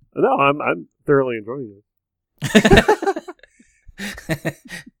having. No, I'm thoroughly enjoying it.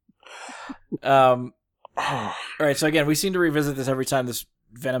 All right, so again, we seem to revisit this every time this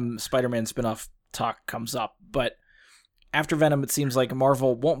Venom Spider-Man spinoff talk comes up, but after Venom, it seems like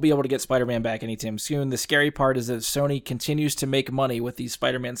Marvel won't be able to get Spider-Man back anytime soon. The scary part is that Sony continues to make money with these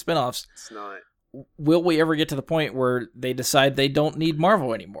Spider-Man spinoffs. It's not. Will we ever get to the point where they decide they don't need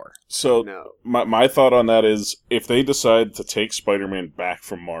Marvel anymore? So No. my thought on that is, if they decide to take Spider-Man back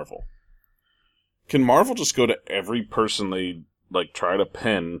from Marvel, can Marvel just go to every person they try to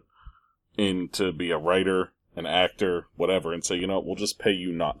pen in to be a writer, an actor, whatever, and say, you know what, we'll just pay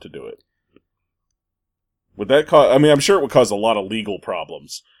you not to do it? Would that cause? I mean, I'm sure it would cause a lot of legal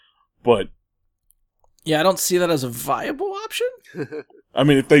problems, but Yeah, I don't see that as a viable option. I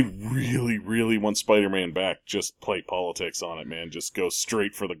mean, if they really, really want Spider-Man back, just play politics on it, man. Just go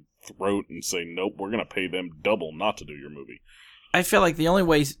straight for the throat and say, nope, we're going to pay them double not to do your movie. I feel like the only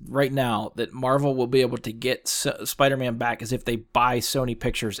way right now that Marvel will be able to get Spider-Man back is if they buy Sony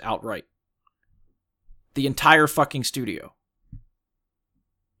Pictures outright. The entire fucking studio.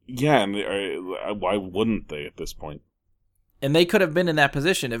 Yeah, and why wouldn't they at this point? And they could have been in that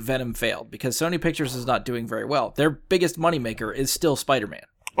position if Venom failed, because Sony Pictures is not doing very well. Their biggest moneymaker is still Spider-Man.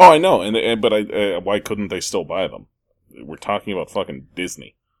 Oh, I know, but why couldn't they still buy them? We're talking about fucking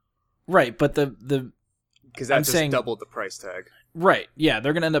Disney. Right, but the Because that I'm just saying- doubled the price tag. right, yeah,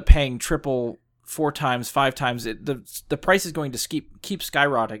 they're going to end up paying triple, 4 times, 5 times. The price is going to keep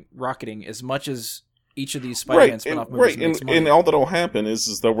skyrocketing as much as each of these Spider-Man spin-off movies makes money. And all that'll happen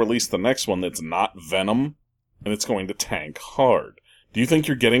is they'll release the next one that's not Venom, and it's going to tank hard. Do you think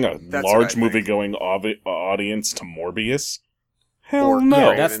you're getting a That's large what I think. movie-going audience to Morbius? Hell Or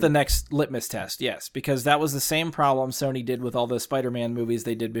no. Yeah, that's the next litmus test, yes, because that was the same problem Sony did with all the Spider-Man movies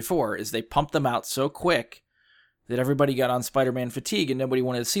they did before, is they pumped them out so quick that everybody got on Spider-Man fatigue and nobody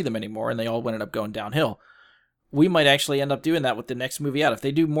wanted to see them anymore, and they all ended up going downhill. We might actually end up doing that with the next movie out. If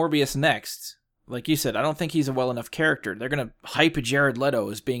they do Morbius next, like you said, I don't think he's a well enough character. They're going to hype Jared Leto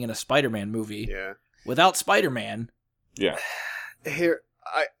as being in a Spider-Man movie. Yeah. Without Spider-Man. Yeah.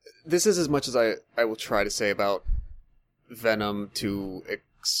 This is as much as I will try to say about Venom to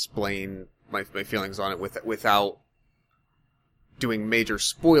explain my feelings on it without doing major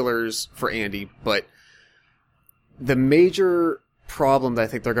spoilers for Andy, but the major problem that I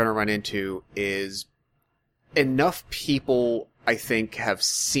think they're going to run into is enough people, I think, have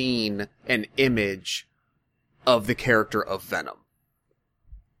seen an image of the character of Venom.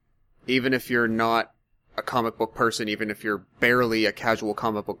 Even if you're not a comic book person, even if you're barely a casual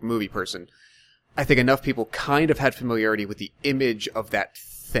comic book movie person, I think enough people kind of had familiarity with the image of that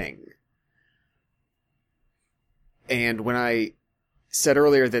thing. And when I said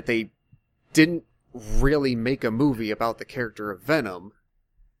earlier that they didn't really make a movie about the character of Venom,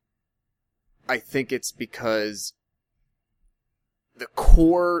 I think it's because the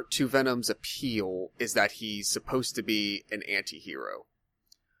core to Venom's appeal is that he's supposed to be an anti-hero.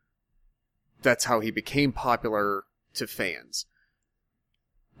 That's how he became popular to fans.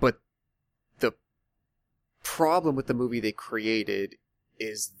 But the problem with the movie they created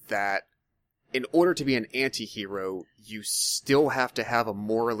is that in order to be an anti-hero, you still have to have a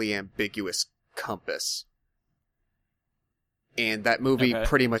morally ambiguous compass. And that movie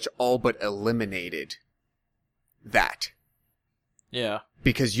pretty much all but eliminated that. Yeah.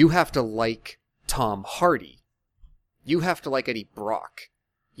 Because you have to like Tom Hardy. You have to like Eddie Brock.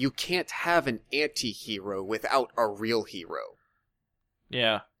 You can't have an anti-hero without a real hero.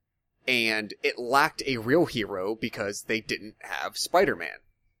 Yeah. And it lacked a real hero because they didn't have Spider-Man.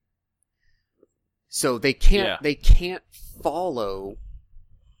 So they can't follow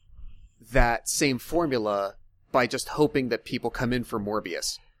that same formula by just hoping that people come in for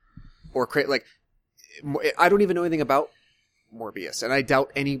Morbius. Or create, like, I don't even know anything about Morbius, and I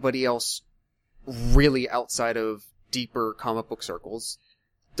doubt anybody else really outside of deeper comic book circles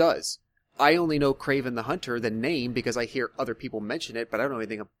does. I only know Kraven the Hunter, the name, because I hear other people mention it, but I don't know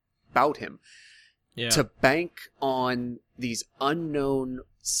anything about him. Yeah. To bank on these unknown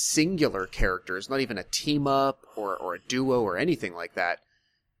singular characters, not even a team-up or a duo or anything like that,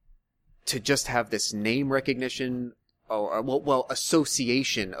 to just have this name recognition,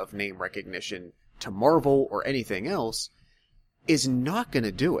 association of name recognition to Marvel or anything else, is not going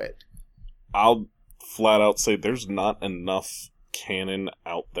to do it. I'll flat out say there's not enough canon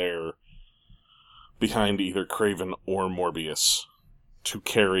out there behind either Kraven or Morbius to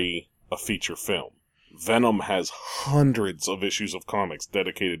carry a feature film. Venom has hundreds of issues of comics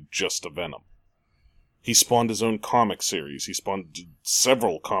dedicated just to Venom. He spawned his own comic series. He spawned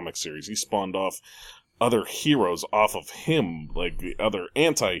several comic series. He spawned off other heroes off of him, like the other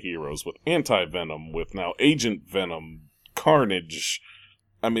anti-heroes with Anti-Venom, with now Agent Venom, Carnage.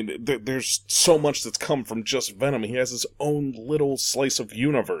 I mean, there's so much that's come from just Venom. He has his own little slice of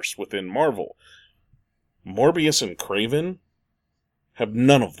universe within Marvel. Morbius and Kraven have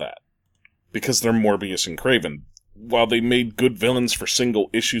none of that, because they're Morbius and Kraven. While they made good villains for single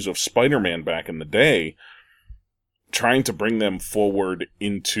issues of Spider-Man back in the day, trying to bring them forward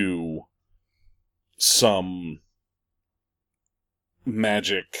into some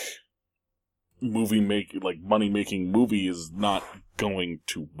magic money-making movie is not going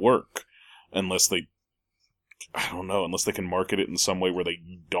to work unless they can market it in some way where they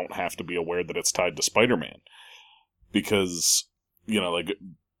don't have to be aware that it's tied to Spider-Man. Because,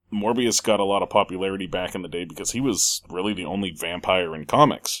 Morbius got a lot of popularity back in the day because he was really the only vampire in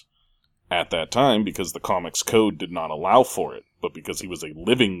comics at that time, because the comics code did not allow for it. But because he was a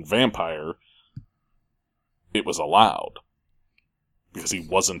living vampire, it was allowed. Because he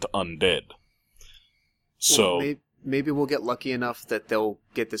wasn't undead. So well, maybe we'll get lucky enough that they'll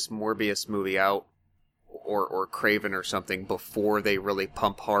get this Morbius movie out, or Kraven or something, before they really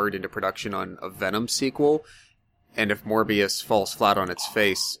pump hard into production on a Venom sequel. And if Morbius falls flat on its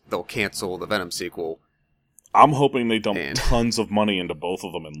face, they'll cancel the Venom sequel. I'm hoping they dump tons of money into both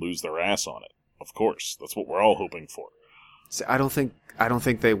of them and lose their ass on it. Of course, that's what we're all hoping for. See, I don't think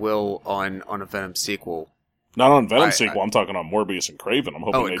they will on a Venom sequel. Not on Venom sequel. I'm talking on Morbius and Kraven. I'm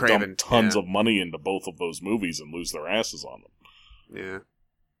hoping they Kraven, dump tons of money into both of those movies and lose their asses on them. Yeah.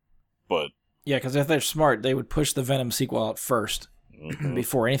 But yeah, because if they're smart, they would push the Venom sequel out first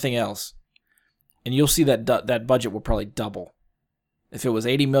before anything else. And you'll see that that budget will probably double If it was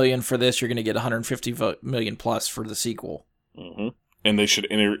 80 million for this, you're going to get 150 million plus for the sequel. Mm-hmm. And they should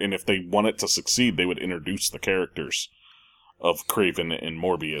and if they want it to succeed, they would introduce the characters of Kraven and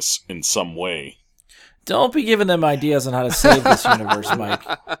Morbius in some way. Don't be giving them ideas on how to save this universe, Mike.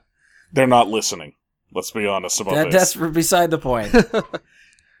 They're not listening. Let's be honest about this. That's beside the point.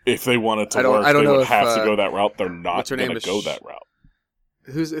 If they wanted to work, they would have to go that route. They're not going to go that route.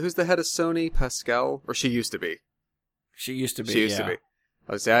 Who's the head of Sony? Pascal? Or she used to be? She used to be, She used to be.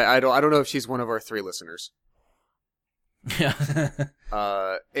 I would say, I don't know if she's one of our 3 listeners. Yeah.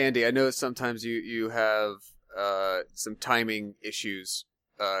 Andy, I know sometimes you have some timing issues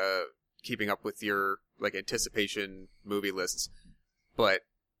keeping up with your like anticipation movie lists, but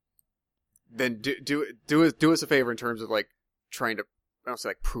then do us a favor in terms of like trying to, I don't say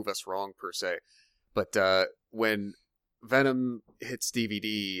like prove us wrong per se, but when Venom hits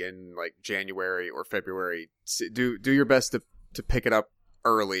DVD in like January or February, do your best to pick it up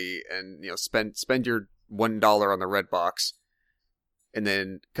early and spend your $1 on the red box, and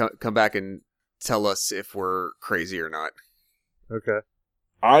then come back and tell us if we're crazy or not. Okay.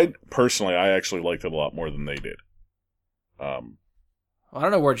 I actually liked it a lot more than they did. I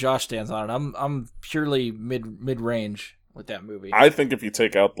don't know where Josh stands on it. I'm purely mid range with that movie. I think if you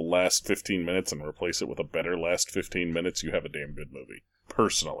take out the last 15 minutes and replace it with a better last 15 minutes, you have a damn good movie.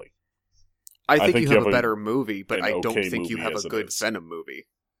 Personally, I think you have a better movie, but I don't think you have a good Venom movie.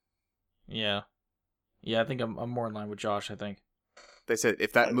 Yeah, I think I'm more in line with Josh. I think they said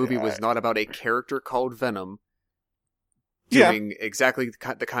if that movie was not about a character called Venom doing exactly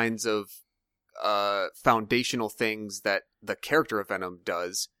the kinds of foundational things that the character of Venom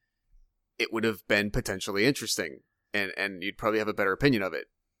does, it would have been potentially interesting, and you'd probably have a better opinion of it.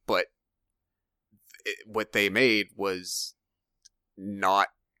 But what they made was not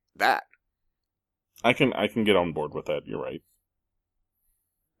that. I can get on board with that. You're right.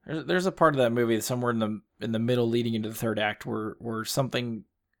 There's a part of that movie somewhere in the middle, leading into the third act, where something, I'm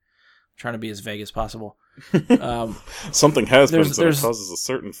trying to be as vague as possible. Something has been, so it causes a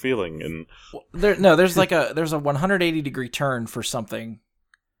certain feeling, and there's a 180 degree turn for something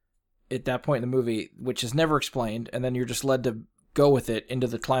at that point in the movie, which is never explained, and then you're just led to go with it into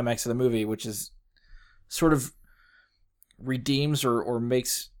the climax of the movie, which is sort of redeems or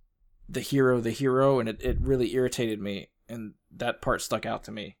makes the hero, and it really irritated me, and that part stuck out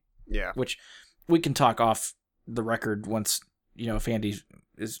to me. Yeah. Which we can talk off the record once, if Andy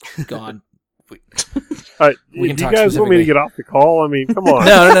is gone. We can talk. You guys want me to get off the call? I mean, come on.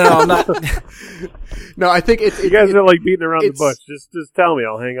 No, I'm not. No, I think you guys are like beating around the bush. Just tell me,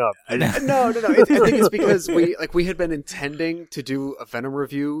 I'll hang up. No. I think it's because we had been intending to do a Venom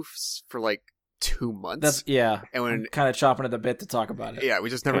review for like 2 months. And when kind of chopping at the bit to talk about it. Yeah, we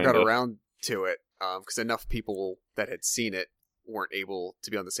just never got around to it because enough people that had seen it weren't able to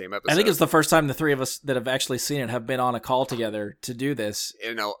be on the same episode. I think it's the first time the 3 of us that have actually seen it have been on a call together to do this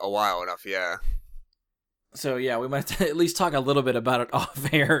in a while enough. Yeah. So yeah, we might have to at least talk a little bit about it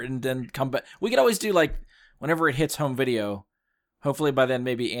off air and then come back. We could always do like whenever it hits home video. Hopefully by then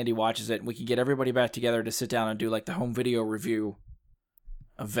maybe Andy watches it and we can get everybody back together to sit down and do like the home video review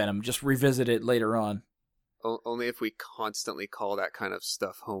of Venom. Just revisit it later on. Only if we constantly call that kind of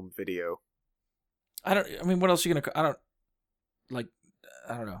stuff home video. What else are you gonna? I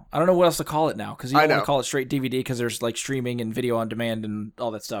don't know. I don't know what else to call it now because you don't want to call it straight DVD because there's like streaming and video on demand and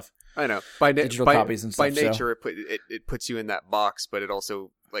all that stuff. I know. Digital copies and stuff. By nature, it puts you in that box, but it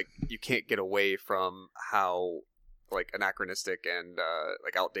also like you can't get away from how like anachronistic and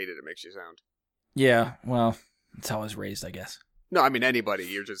like outdated it makes you sound. Yeah, well, that's how I was raised, I guess. No, I mean anybody.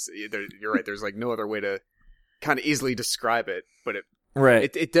 You're right. There's like no other way to kind of easily describe it, but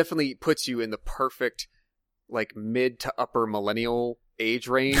it definitely puts you in the perfect like mid to upper millennial age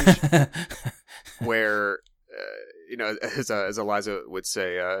range where as Eliza would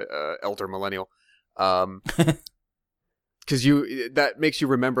say, elder millennial, because that makes you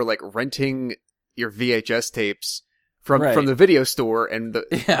remember like renting your VHS tapes from the video store and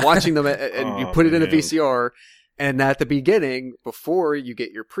watching them and you put it in a VCR, and at the beginning before you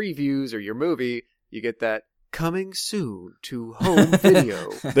get your previews or your movie, you get that coming soon to home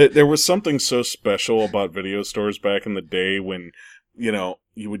video. There was something so special about video stores back in the day when,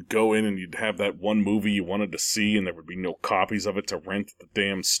 you would go in and you'd have that one movie you wanted to see and there would be no copies of it to rent at the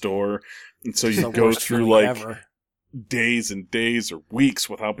damn store. And so you'd go through like days and days or weeks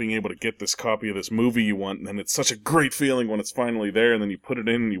without being able to get this copy of this movie you want. And then it's such a great feeling when it's finally there, and then you put it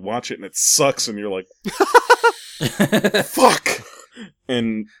in and you watch it and it sucks and you're like, fuck.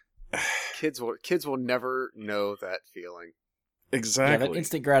 And kids will never know that feeling. Exactly. Yeah, that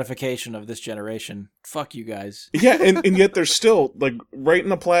instant gratification of this generation. Fuck you guys. Yeah, and yet there's still, like, right in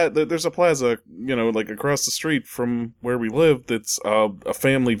the there's a plaza, like across the street from where we live that's a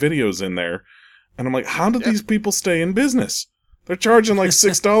family videos in there. And I'm like, how do these people stay in business? They're charging like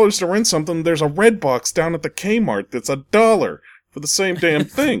 $6 to rent something. There's a Redbox down at the Kmart that's $1 for the same damn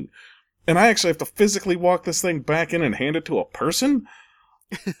thing. And I actually have to physically walk this thing back in and hand it to a person?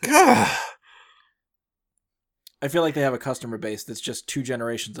 God. I feel like they have a customer base that's just 2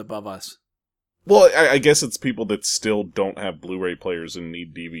 generations above us. Well, I guess it's people that still don't have Blu-ray players and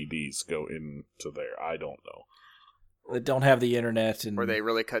need DVDs go into there. I don't know. They don't have the internet. Or they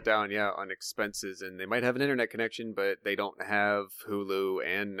really cut down, on expenses, and they might have an internet connection, but they don't have Hulu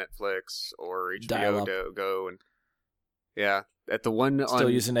and Netflix or HBO Go. And yeah, at the one still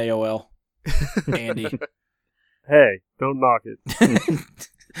using AOL. Andy. Hey, don't knock it.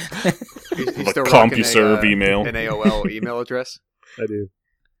 He's still CompuServe email. An AOL email address? I do.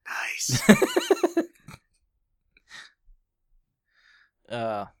 Nice.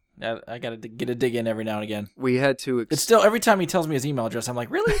 I gotta get a dig in every now and again. We had to... It's still, every time he tells me his email address, I'm like,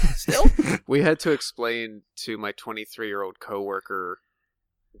 really? Still? We had to explain to my 23-year-old coworker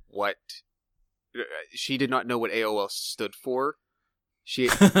what... She did not know what AOL stood for. She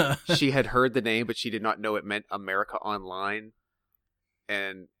had heard the name, but she did not know it meant America Online.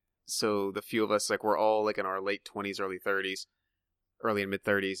 And so the few of us, we're all in our late 20s, early and mid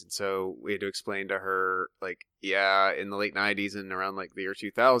 30s. And so we had to explain to her, in the late 90s and around the year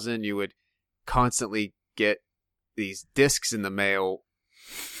 2000, you would constantly get these discs in the mail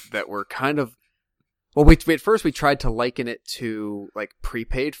that were kind of, well, at first we tried to liken it to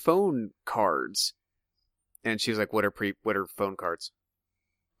prepaid phone cards. And she was like, what are phone cards?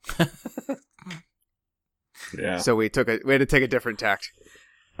 Yeah. So we had to take a different tact.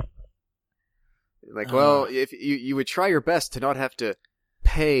 Well, if you would try your best to not have to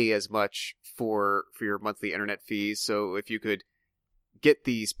pay as much for your monthly internet fees. So if you could get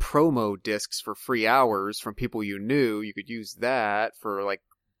these promo discs for free hours from people you knew, you could use that for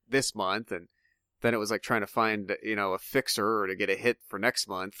this month. And then it was trying to find, a fixer or to get a hit for next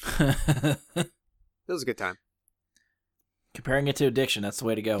month. It was a good time. Comparing it to addiction, that's the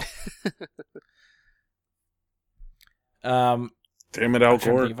way to go. Damn it, Al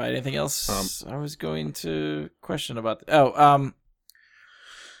Gore. If I had anything else, I was going to question about.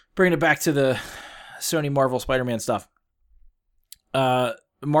 Bringing it back to the Sony Marvel Spider-Man stuff.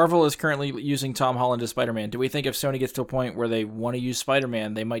 Marvel is currently using Tom Holland as Spider-Man. Do we think if Sony gets to a point where they want to use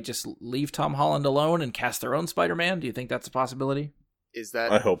Spider-Man, they might just leave Tom Holland alone and cast their own Spider-Man? Do you think that's a possibility? Is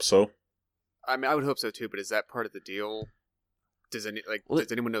that? I hope so. I mean, I would hope so too. But is that part of the deal? Does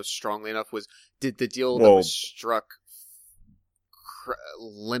anyone know strongly enough? Did the deal that was struck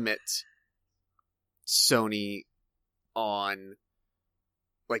limit Sony on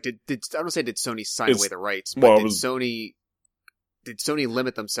did I don't say did Sony sign away the rights, but did Sony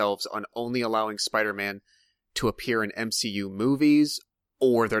limit themselves on only allowing Spider-Man to appear in MCU movies,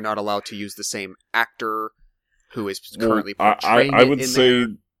 or they're not allowed to use the same actor who is currently portraying I would say there?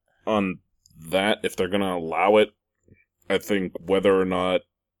 On that, if they're going to allow it, I think whether or not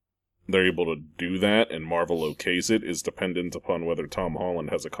they're able to do that and Marvel okays it is dependent upon whether Tom Holland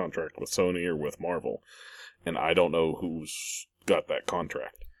has a contract with Sony or with Marvel. And I don't know who's got that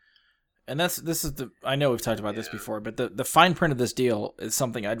contract. And I know we've talked about this before, but the fine print of this deal is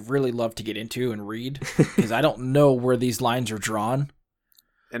something I'd really love to get into and read, because I don't know where these lines are drawn.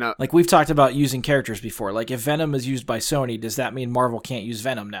 And we've talked about using characters before. If Venom is used by Sony, does that mean Marvel can't use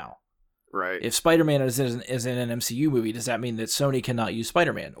Venom now? Right. If Spider-Man is in an MCU movie, does that mean that Sony cannot use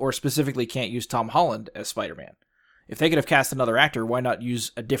Spider-Man, or specifically can't use Tom Holland as Spider-Man? If they could have cast another actor, why not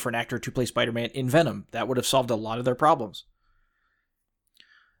use a different actor to play Spider-Man in Venom? That would have solved a lot of their problems.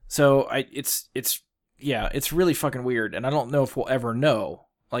 So it's really fucking weird, and I don't know if we'll ever know.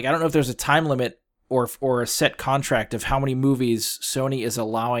 I don't know if there's a time limit or a set contract of how many movies Sony is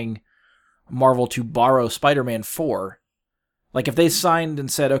allowing Marvel to borrow Spider-Man for. If they signed and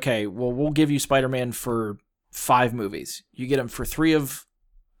said, okay, well, we'll give you Spider-Man for 5 movies. You get him for 3 of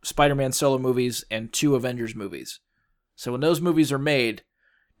Spider-Man solo movies and 2 Avengers movies. So when those movies are made,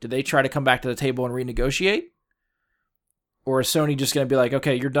 do they try to come back to the table and renegotiate? Or is Sony just going to be like,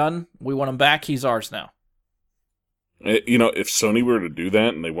 okay, you're done. We want him back. He's ours now. If Sony were to do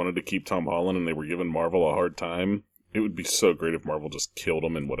that and they wanted to keep Tom Holland and they were giving Marvel a hard time, it would be so great if Marvel just killed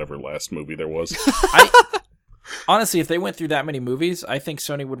him in whatever last movie there was. Honestly, if they went through that many movies, I think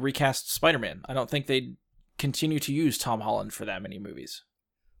Sony would recast Spider-Man. I don't think they'd continue to use Tom Holland for that many movies.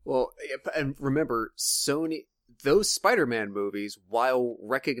 Well, and remember, Sony, those Spider-Man movies, while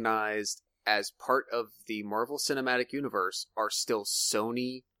recognized as part of the Marvel Cinematic Universe, are still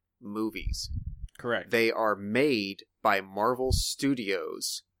Sony movies. Correct. They are made by Marvel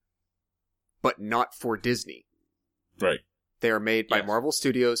Studios, but not for Disney. Right. They are made by Yes. Marvel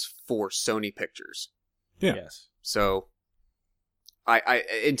Studios for Sony Pictures. Yeah. Yes. So,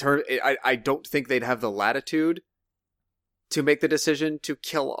 I don't think they'd have the latitude to make the decision to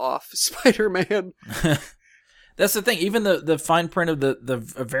kill off Spider-Man. That's the thing. Even the fine print of the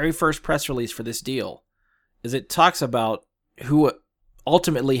very first press release for this deal is it talks about who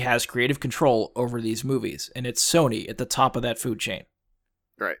ultimately has creative control over these movies, and it's Sony at the top of that food chain.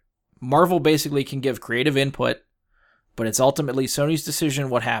 Right. Marvel basically can give creative input, but it's ultimately Sony's decision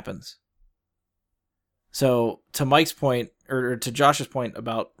what happens. So, to Mike's point, or to Josh's point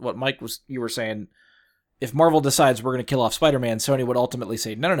about what you were saying, if Marvel decides we're going to kill off Spider-Man, Sony would ultimately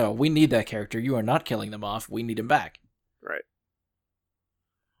say, no, we need that character. You are not killing them off. We need him back. Right.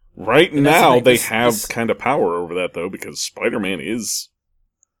 Right And that's the now, thing, they this- have this- kind of power over that, though, because Spider-Man is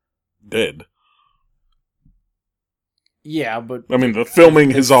dead. Yeah, but I mean, the filming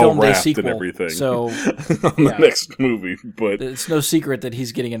They've is all filmed a wrapped sequel, and everything so, on the yeah. next movie, but it's no secret that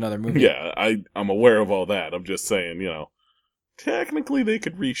he's getting another movie. yeah, I'm aware of all that. I'm just saying, technically they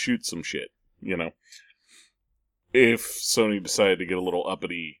could reshoot some shit, if Sony decided to get a little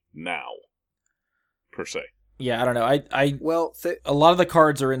uppity now, per se. Yeah, I don't know. Well, A lot of the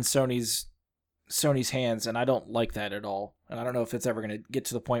cards are in Sony's hands, and I don't like that at all. And I don't know if it's ever going to get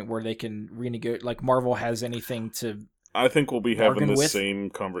to the point where they can renegotiate, like Marvel has anything to... I think we'll be having Bargain the with? same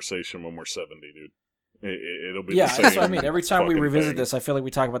conversation when we're 70, dude. It'll be Yeah, the same. that's what I mean. Every time we fucking revisit thing. this, I feel like we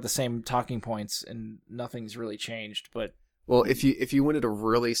talk about the same talking points, and nothing's really changed. But well, if you wanted to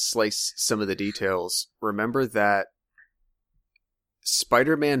really slice some of the details, remember that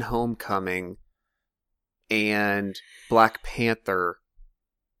Spider-Man: Homecoming and Black Panther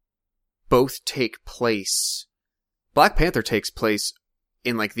both take place. Black Panther takes place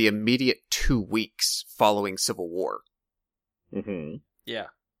in like the immediate 2 weeks following Civil War. Mm-hmm. yeah,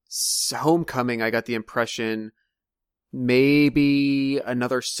 Homecoming, I got the impression, maybe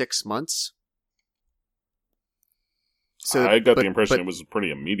another 6 months. So I got but- the impression but- it was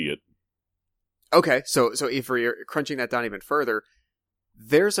pretty immediate. Okay, so if we're crunching that down even further,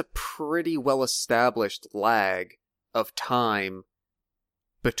 there's a pretty well-established lag of time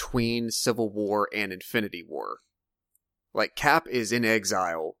between Civil War and Infinity War. Like, Cap is in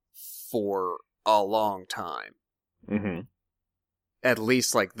exile for a long time. Mm-hmm. At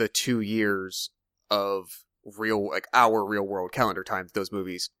least, like, the 2 years of our real-world calendar time that those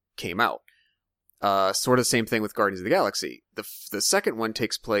movies came out. Sort of same thing with Guardians of the Galaxy. The second one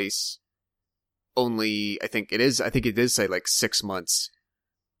takes place only, I think it is say like 6 months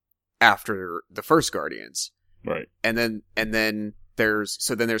after the first Guardians. Right. And then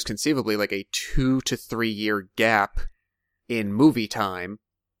there's conceivably like a 2 to 3 year gap in movie time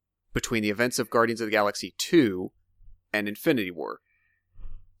between the events of Guardians of the Galaxy 2 and Infinity War.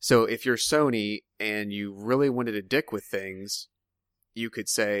 So if you're Sony and you really wanted to dick with things, you could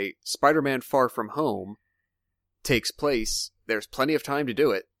say Spider-Man Far From Home takes place, there's plenty of time to do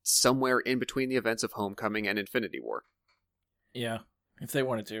it, somewhere in between the events of Homecoming and Infinity War. yeah, if they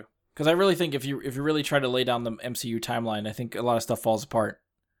wanted to, because I really think if you really try to lay down the MCU timeline, I think a lot of stuff falls apart.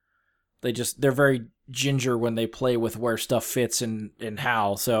 They're very ginger when they play with where stuff fits and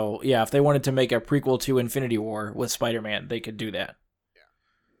how. So yeah, if they wanted to make a prequel to Infinity War with Spider-Man, they could do that.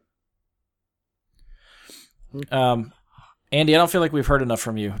 Andy, I don't feel like we've heard enough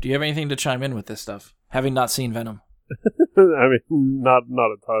from you. Do you have anything to chime in with this stuff, having not seen Venom? I mean, not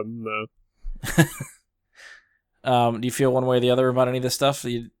a ton, no. Do you feel one way or the other about any of this stuff?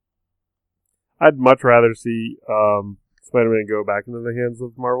 I'd much rather see Spider-Man go back into the hands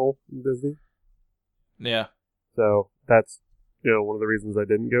of Marvel and Disney. Yeah. So that's one of the reasons I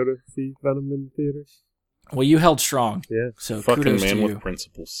didn't go to see Venom in theaters. Well, you held strong. Yeah. So Fucking kudos man to with you.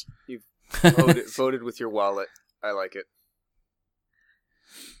 principles. Voted with your wallet. I like it.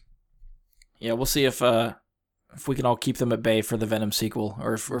 Yeah, we'll see if we can all keep them at bay for the Venom sequel,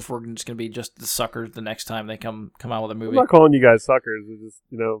 or if we're just gonna be just the suckers the next time they come out with a I'm movie. not calling you guys suckers. It's just,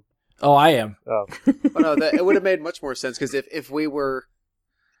 Oh, I am. oh. Well, no, it would have made much more sense because if we were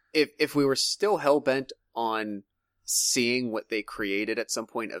still hell bent on seeing what they created at some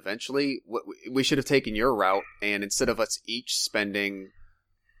point eventually, we should have taken your route, and instead of us each spending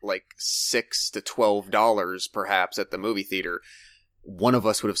like $6 to $12 perhaps at the movie theater, one of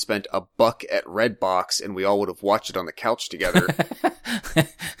us would have spent $1 at Redbox, and we all would have watched it on the couch together.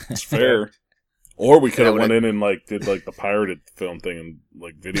 It's fair. Or we could have went in and like did like the pirated film thing and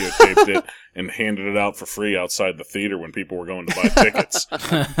like videotaped it and handed it out for free outside the theater when people were going to buy tickets.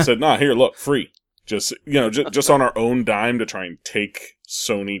 Said, "Nah, here, look, free." Just just on our own dime to try and take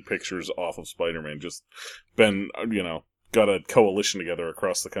Sony pictures off of Spider-Man. Just been got a coalition together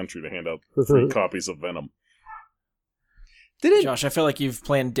across the country to hand out free copies of Venom. Josh, I feel like you've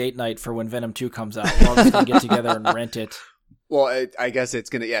planned date night for when Venom 2 comes out. We're all just gonna get together and rent it. Well, I guess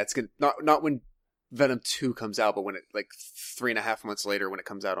it's gonna not when Venom 2 comes out, but when it like 3.5 months later when it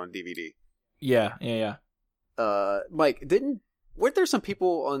comes out on DVD. Yeah. Mike, weren't there some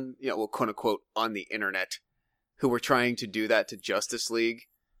people on quote unquote on the internet who were trying to do that to Justice League?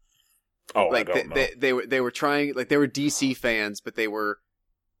 Oh, like I don't know. They were trying, like they were DC fans, but they were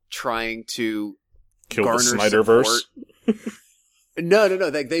trying to Kill the garner Snyderverse. No.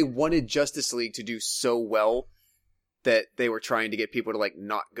 Like they wanted Justice League to do so well that they were trying to get people to like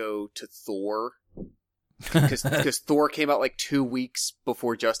not go to Thor because Thor came out like 2 weeks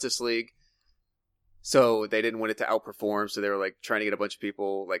before Justice League, so they didn't want it to outperform. So they were like trying to get a bunch of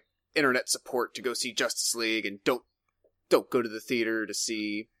people like internet support to go see Justice League and don't go to the theater to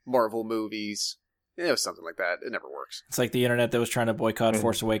see Marvel movies. It was something like that. It never works. It's like the internet that was trying to boycott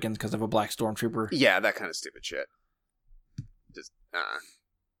Force Awakens because of a black stormtrooper. Yeah, that kind of stupid shit. Just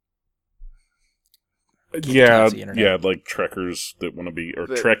Yeah, like Trekkers that want to be, or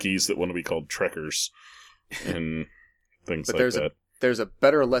Trekkies that want to be called Trekkers, and things like that. There's a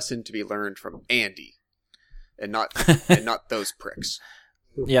better lesson to be learned from Andy, and not those pricks.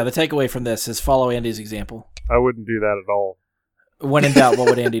 Yeah, the takeaway from this is follow Andy's example. I wouldn't do that at all. When in doubt, what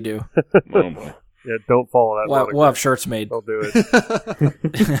would Andy do? Oh boy. Yeah, don't follow that. We'll have shirts made. Don't do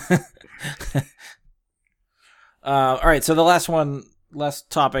it. All right, so the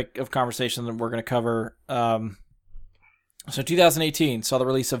last topic of conversation that we're going to cover. So 2018 saw the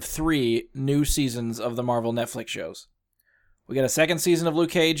release of 3 new seasons of the Marvel Netflix shows. We got a second season of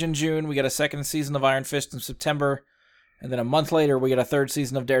Luke Cage in June. We got a second season of Iron Fist in September. And then a month later, we got a third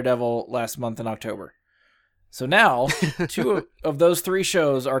season of Daredevil last month in October. So now, 2 of those 3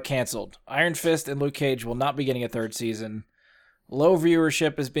 shows are canceled. Iron Fist and Luke Cage will not be getting a third season. Low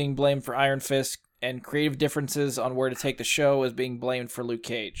viewership is being blamed for Iron Fist, and creative differences on where to take the show is being blamed for Luke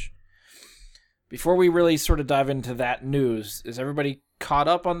Cage. Before we really sort of dive into that news, is everybody caught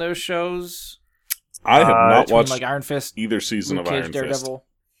up on those shows? I have not watched like Iron Fist, either season Luke of Cage, Iron Daredevil.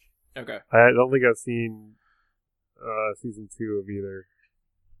 Fist. Okay. I don't think I've seen season 2 of either.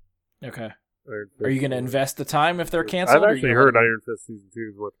 Okay. Iron Fist. Are you going to invest the time if they're canceled? I've actually heard Iron Fist season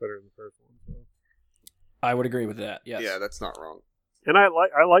 2 is much better than the first one. So. I would agree with that. Yes. Yeah, that's not wrong. And I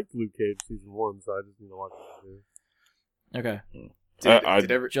liked Luke Cage season 1, so I just need to watch it. Okay.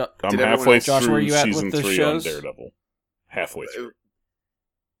 I'm halfway Josh, through where you at season with the 3 shows? on Daredevil. Halfway through.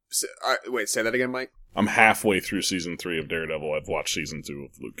 Wait, say that again, Mike? I'm halfway through season 3 of Daredevil. I've watched season 2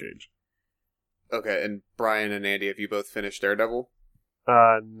 of Luke Cage. Okay, and Brian and Andy, have you both finished Daredevil?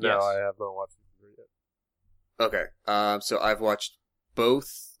 No, Yes. I have not watched season 3 yet. Okay, so I've watched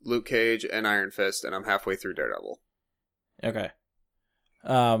both Luke Cage and Iron Fist, and I'm halfway through Daredevil. Okay.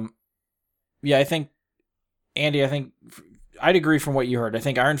 Yeah, I think, Andy, I'd agree from what you heard. I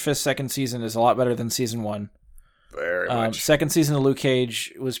think Iron Fist's second season is a lot better than season 1. Very much. Second season of Luke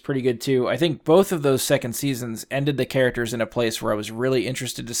Cage was pretty good too. I think both of those second seasons ended the characters in a place where I was really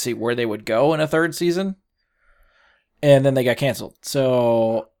interested to see where they would go in a third season. And then they got canceled.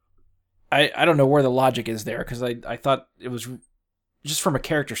 So I don't know where the logic is there, because I thought it was, just from a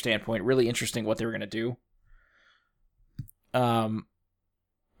character standpoint, really interesting what they were going to do. And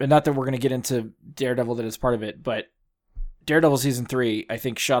not that we're going to get into Daredevil that is part of it, but Daredevil season 3, I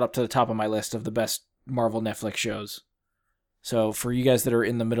think, shot up to the top of my list of the best Marvel Netflix shows. So for you guys that are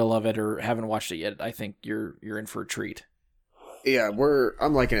in the middle of it or haven't watched it yet, I think you're in for a treat. Yeah,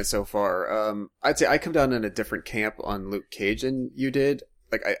 I'm liking it so far. I'd say I come down in a different camp on Luke Cage than you did.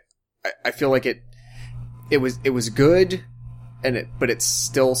 Like I feel like it was good, but it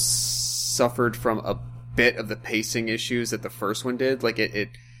still suffered from a bit of the pacing issues that the first one did. Like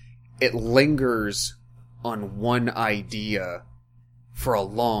it lingers on one idea for a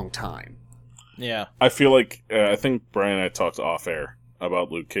long time. Yeah. I feel like, I think Brian and I talked off air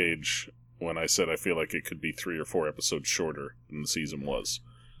about Luke Cage when I said I feel like it could be 3 or 4 episodes shorter than the season was.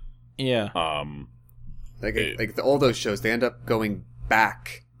 Yeah. All those shows, they end up going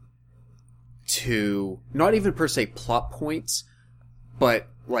back to not even per se plot points, but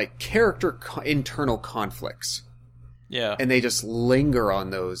like character internal conflicts. Yeah. And they just linger on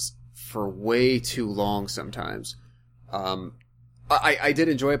those for way too long sometimes. I did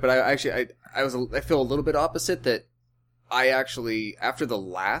enjoy it, but I feel a little bit opposite, that I actually, after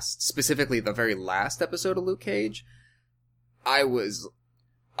specifically the very last episode of Luke Cage, I was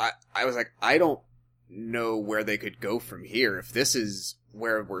like, I don't know where they could go from here. If this is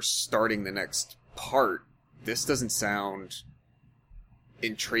where we're starting the next part, this doesn't sound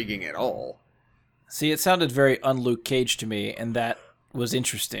intriguing at all. See, it sounded very un-Luke Cage to me, and that was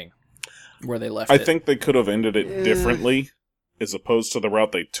interesting, where they left it. I think they could have ended it differently, as opposed to the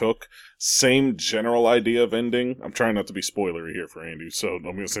route they took. Same general idea of ending. I'm trying not to be spoilery here for Andy, so I'm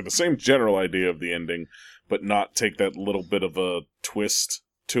going to say the same general idea of the ending, but not take that little bit of a twist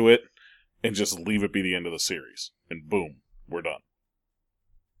to it, and just leave it be the end of the series. And boom, we're done.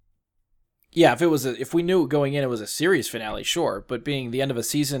 Yeah, if we knew going in it was a series finale, sure, but being the end of a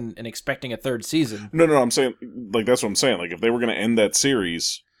season and expecting a third season... No, I'm saying, like, that's what I'm saying. Like, if they were going to end that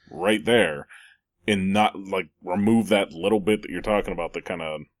series right there, and not, like, remove that little bit that you're talking about, the kind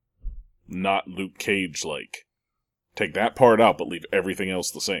of not Luke Cage-like, take that part out, but leave everything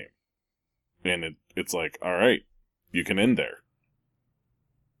else the same. And it's like, alright, you can end there.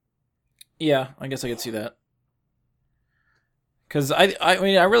 Yeah, I guess I could see that. Because I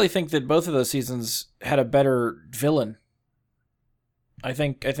mean, I really think that both of those seasons had a better villain. I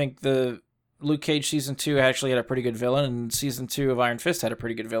think the Luke Cage season 2 actually had a pretty good villain, and season 2 of Iron Fist had a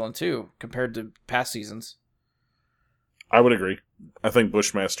pretty good villain too, compared to past seasons. I would agree. I think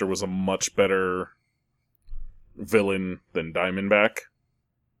Bushmaster was a much better villain than Diamondback.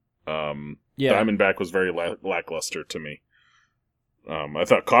 Diamondback was very lackluster to me. I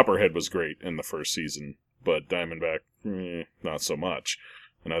thought Copperhead was great in the first season, but Diamondback, not so much.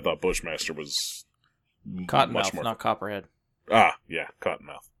 And I thought Bushmaster was Cottonmouth, not Copperhead. Ah, yeah,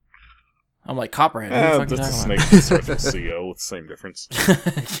 Cottonmouth. I'm like, Copperhead. What the fuck that's are you a talking snake with CO, same difference.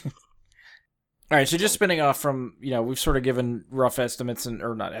 All right, so just spinning off from, we've sort of given rough estimates,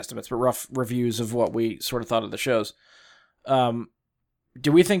 or not estimates, but rough reviews of what we sort of thought of the shows.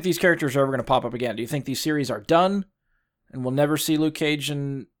 Do we think these characters are ever going to pop up again? Do you think these series are done and we'll never see Luke Cage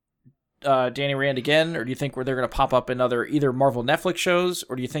and Danny Rand again? Or do you think they're going to pop up in either Marvel Netflix shows?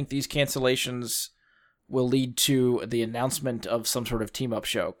 Or do you think these cancellations will lead to the announcement of some sort of team-up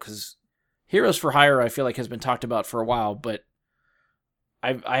show? Because Heroes for Hire, I feel like, has been talked about for a while, but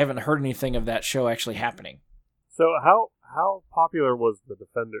I haven't heard anything of that show actually happening. So how popular was The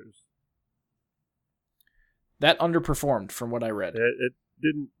Defenders? That underperformed from what I read. It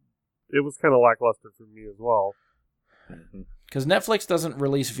didn't. It was kind of lackluster for me as well. Because Netflix doesn't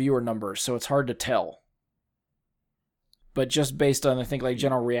release viewer numbers, so it's hard to tell. But just based on, I think, like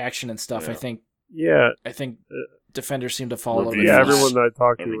general reaction and stuff, yeah. I think Defenders seem to fall over. Yeah, everyone that I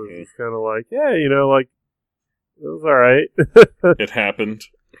talked to was just kind of like, yeah, like it was all right. It happened.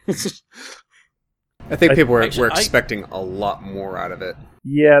 I think people were expecting a lot more out of it.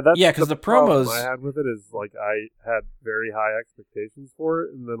 Yeah, that's because the promos I had with it is like I had very high expectations for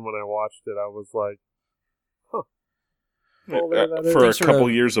it, and then when I watched it, I was like, "Huh." For a couple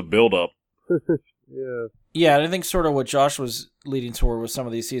years of build-up. Yeah. Yeah, and I think sort of what Josh was leading toward with some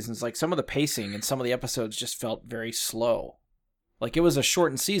of these seasons, like some of the pacing and some of the episodes just felt very slow. Like it was a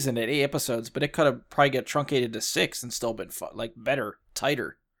shortened season at 8 episodes, but it could have probably got truncated to 6 and still been better,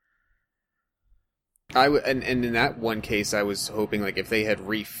 tighter. And in that one case, I was hoping like if they had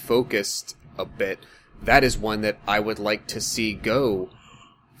refocused a bit, that is one that I would like to see go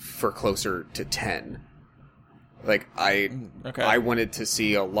for closer to 10. Like I wanted to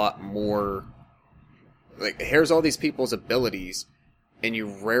see a lot more. Like here's all these people's abilities, and you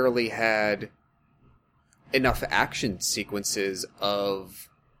rarely had enough action sequences of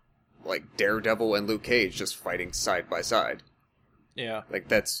like Daredevil and Luke Cage just fighting side by side. Yeah, like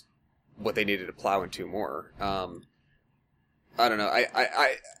that's what they needed to plow into more. I don't know.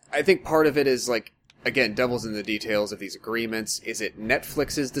 I think part of it is like, again, devil's in the details of these agreements. Is it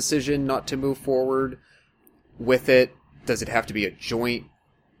Netflix's decision not to move forward with it? Does it have to be a joint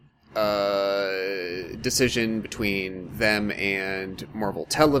decision between them and Marvel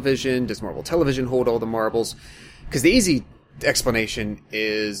Television? Does Marvel Television hold all the marbles? Because the easy explanation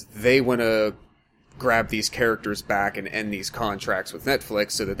is they want to grab these characters back and end these contracts with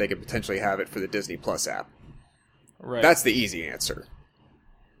Netflix so that they could potentially have it for the Disney Plus app. Right. That's the easy answer.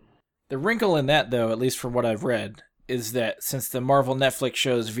 The wrinkle in that, though, at least from what I've read, is that since the Marvel Netflix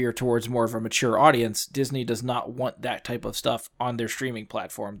shows veer towards more of a mature audience, Disney does not want that type of stuff on their streaming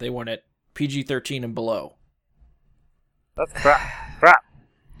platform. They want it PG-13 and below. That's crap.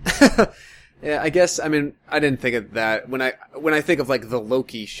 Yeah, I guess, I mean, I didn't think of that. When I think of, like, the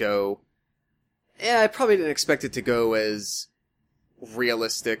Loki show, I probably didn't expect it to go as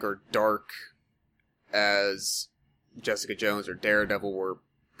realistic or dark as Jessica Jones or Daredevil were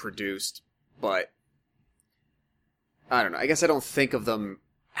produced, but I don't know. I guess I don't think of them.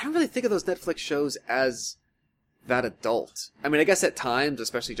 I don't really think of those Netflix shows as that adult. I mean, I guess at times,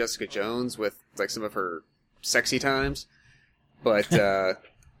 especially Jessica Jones with like some of her sexy times, but I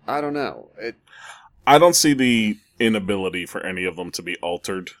don't know. I don't see the inability for any of them to be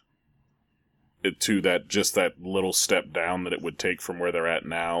altered to that little step down that it would take from where they're at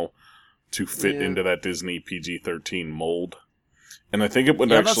now to fit into that Disney PG-13 mold. And I think it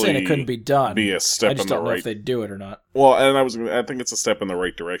would I'm not saying actually it couldn't be done. be a step I just in the don't know right. if they'd do it or not. Well, and I think it's a step in the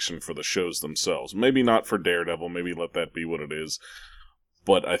right direction for the shows themselves. Maybe not for Daredevil. Maybe let that be what it is.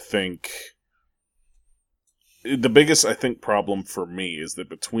 But I think the biggest, problem for me is that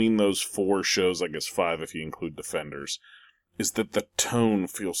between those 4 shows, I guess 5 if you include Defenders, is that the tone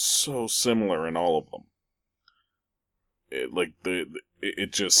feels so similar in all of them.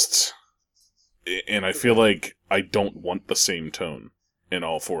 And I feel like I don't want the same tone in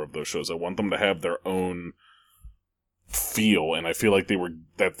all 4 of those shows. I want them to have their own feel, and I feel like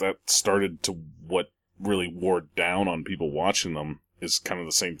that started to what really wore down on people watching them is kind of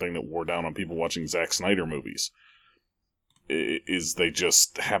the same thing that wore down on people watching Zack Snyder movies. Is they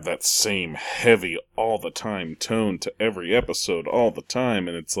just have that same heavy all the time tone to every episode all the time,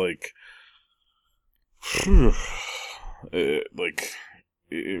 and it's like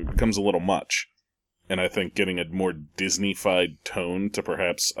it becomes a little much. And I think getting a more Disney-fied tone to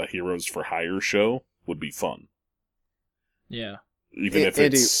perhaps a Heroes for Hire show would be fun. Yeah. Even if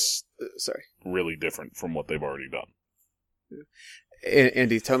Andy, it's sorry, really different from what they've already done.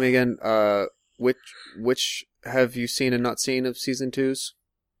 Andy, tell me again, which have you seen and not seen of season 2's?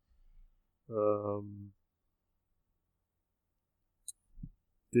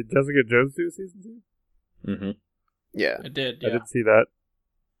 Did Jessica Jones do season 2? Mm-hmm. Yeah. It did, I yeah. didn't see that.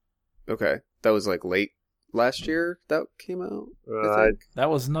 Okay. That was like late last year that came out, I think. That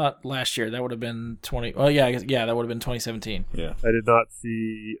was not last year. That would have been 20... Well, yeah, that would have been 2017. Yeah. I did not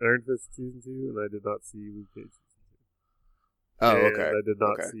see Iron Fist season 2, and I did not see Luke Cage season 2. Oh, And okay. I did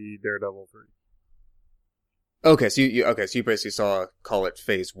not see Daredevil 3. Okay, so you basically saw, call it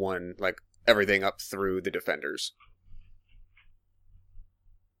phase 1, like everything up through the Defenders.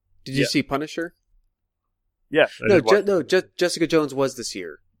 Did you see Punisher? Yeah. Jessica Jones was this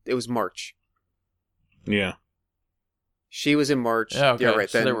year. It was March. Yeah. She was in March. Yeah, okay. Yeah, right.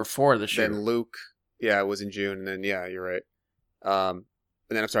 So Then there were 4 this year. Then Luke, was in June. And then, yeah, you're right. And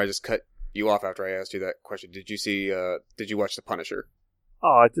then, I'm sorry, I just cut you off after I asked you that question. Did you watch The Punisher?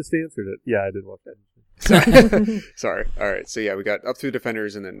 Oh, I just answered it. Yeah, I did watch that. Sorry. Sorry. All right. So, yeah, we got up through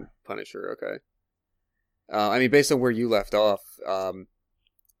Defenders and then Punisher. Okay. I mean, based on where you left off,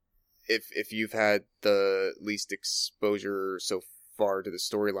 if you've had the least exposure so far to the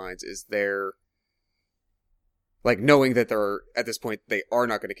storylines, is there, like, knowing that at this point they are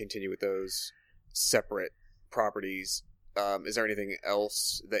not going to continue with those separate properties, is there anything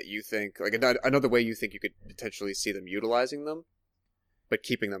else that you think, like another way you think you could potentially see them utilizing them, but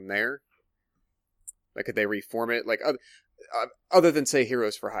keeping them there? Like, could they reform it? Like, other than, say,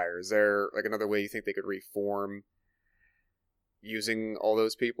 Heroes for Hire, is there, like, another way you think they could reform using all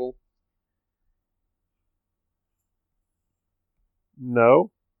those people?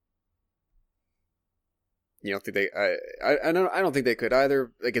 No. You don't think they? I don't think they could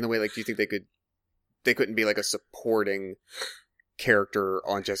either. Like, in the way, like, do you think they couldn't be like a supporting character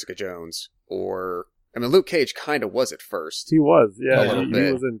on Jessica Jones? Or, I mean, Luke Cage kind of was at first. He was, yeah. A little He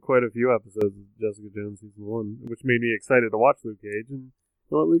bit. was in quite a few episodes of Jessica Jones season 1, which made me excited to watch Luke Cage. And you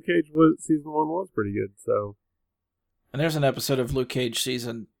know what, Luke Cage season 1 was pretty good. So, And there's an episode of Luke Cage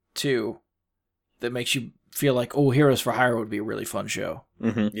season 2 that makes you feel like, oh, Heroes for Hire would be a really fun show.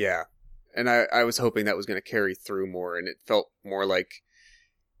 Mm-hmm. Yeah, and I was hoping that was going to carry through more, and it felt more like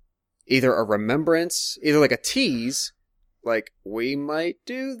either a remembrance, either like a tease, like, we might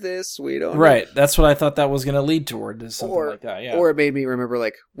do this, we don't know. Right, that's what I thought that was going to lead toward, is something like that, yeah. Or it made me remember,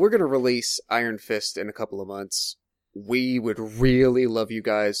 like, we're going to release Iron Fist in a couple of months. We would really love you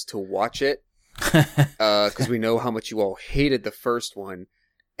guys to watch it, because we know how much you all hated the first one,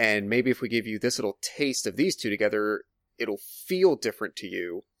 and maybe if we give you this little taste of these two together, it'll feel different to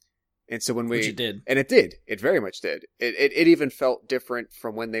you. And so when Which it did. And it did. It very much did. It even felt different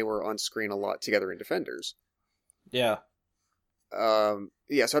from when they were on screen a lot together in Defenders. Yeah. So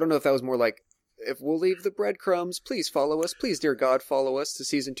I don't know if that was more like, if we'll leave the breadcrumbs, please follow us. Please, dear God, follow us to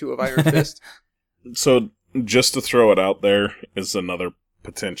season 2 of Iron Fist. So, just to throw it out there is another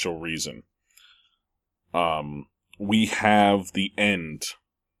potential reason. We have the end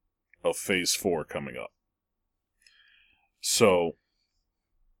of Phase 4 coming up. So,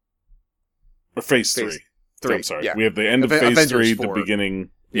 or Phase 3. I'm sorry. Yeah. We have the end of Phase Avengers 3, 4. the beginning.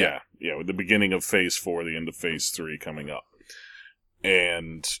 Yeah. the beginning of Phase 4, the end of Phase 3 coming up.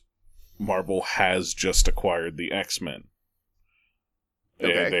 And Marvel has just acquired the X-Men.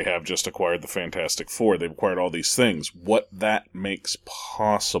 Okay. And they have just acquired the Fantastic Four. They've acquired all these things. What that makes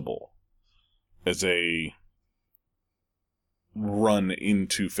possible as a run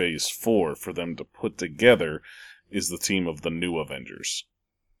into Phase 4 for them to put together is the team of the New Avengers.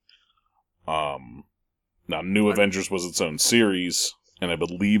 Now, New Avengers was its own series, and I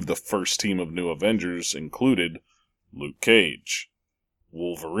believe the first team of New Avengers included Luke Cage,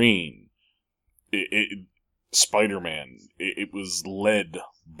 Wolverine, Spider-Man. It was led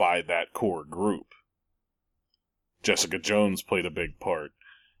by that core group. Jessica Jones played a big part.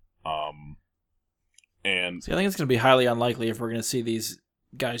 And See, I think it's going to be highly unlikely if we're going to see these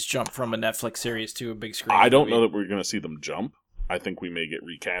guys jump from a Netflix series to a big screen. I don't know that we're going to see them jump. I think we may get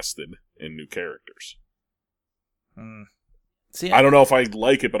recasted in new characters. See, I don't know if I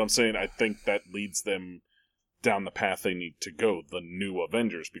like it, but I'm saying I think that leads them down the path they need to go, the New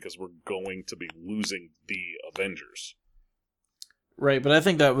Avengers, because we're going to be losing the Avengers. Right, but I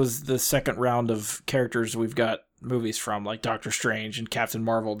think that was the second round of characters we've got movies from, like Doctor Strange and Captain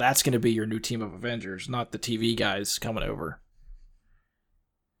Marvel. That's going to be your new team of Avengers, not the TV guys coming over.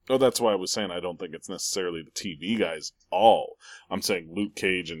 Oh, that's why I was saying I don't think it's necessarily the TV guys all. I'm saying Luke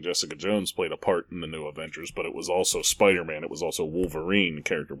Cage and Jessica Jones played a part in the New Avengers, but it was also Spider-Man, it was also Wolverine, a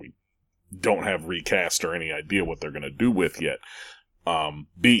character we don't have recast or any idea what they're going to do with yet.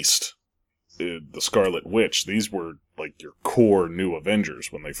 Beast, the Scarlet Witch, these were like your core New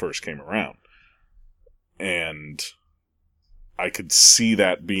Avengers when they first came around. And I could see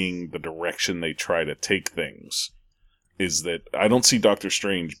that being the direction they try to take things, is that I don't see Doctor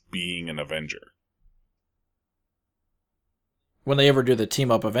Strange being an Avenger. When they ever do the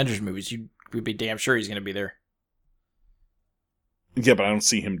team-up Avengers movies, you'd be damn sure he's going to be there. Yeah, but I don't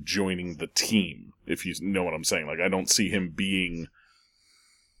see him joining the team, if you know what I'm saying. Like, I don't see him being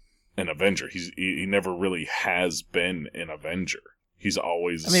an Avenger. He never really has been an Avenger. He's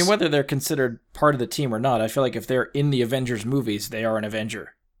always... I mean, whether they're considered part of the team or not, I feel like if they're in the Avengers movies, they are an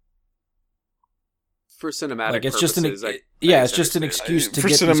Avenger. For cinematic like, it's purposes, it's just an excuse to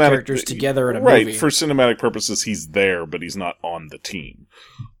get these characters together in a movie. Right, for cinematic purposes, he's there, but he's not on the team.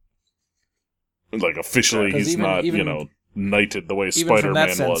 Like, officially, he's not, knighted the way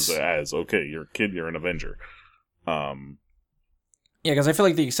Spider-Man was as, okay, you're a kid, you're an Avenger. Yeah, because I feel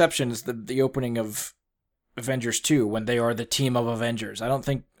like the exception is the opening of Avengers 2 when they are the team of Avengers. I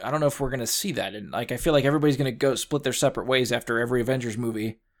don't know if we're going to see that. And like, I feel like everybody's going to go split their separate ways after every Avengers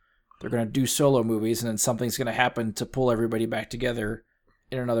movie. They're going to do solo movies, and then something's going to happen to pull everybody back together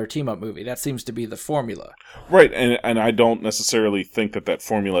in another team-up movie. That seems to be the formula. Right, and I don't necessarily think that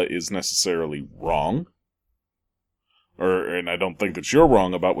formula is necessarily wrong. And I don't think that you're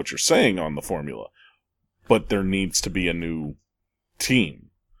wrong about what you're saying on the formula. But there needs to be a new team.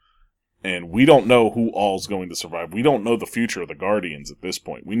 And we don't know who all's going to survive. We don't know the future of the Guardians at this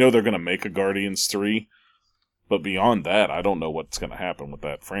point. We know they're going to make a Guardians 3. But beyond that, I don't know what's going to happen with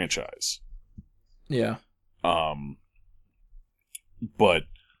that franchise. Yeah. But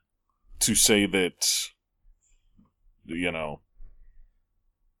to say that,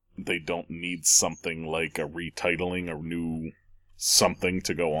 they don't need something like a retitling, a new something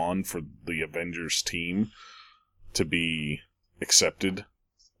to go on for the Avengers team to be accepted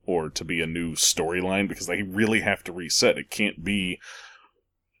or to be a new storyline, because they really have to reset. It can't be,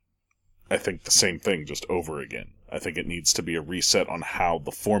 I think, the same thing just over again. I think it needs to be a reset on how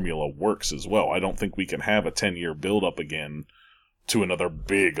the formula works as well. I don't think we can have a 10-year build-up again to another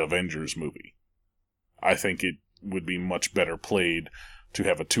big Avengers movie. I think it would be much better played to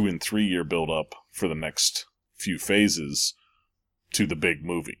have a 2 and 3 year build-up for the next few phases to the big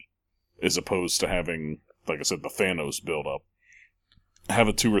movie, as opposed to having, like I said, the Thanos build-up. Have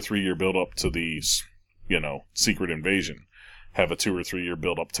a 2 or 3 year build-up to the, Secret Invasion. Have a 2 or 3 year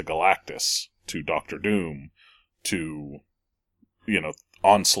build-up to Galactus, to Doctor Doom, to,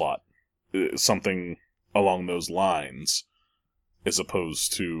 Onslaught. Something along those lines, as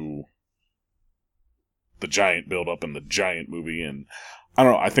opposed to the giant build-up in the giant movie. And I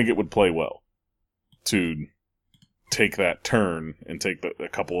don't know, I think it would play well to take that turn and take a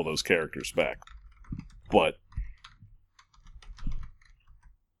couple of those characters back. But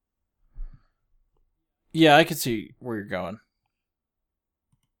yeah, I can see where you're going.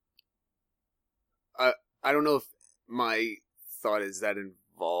 I don't know if my thought is that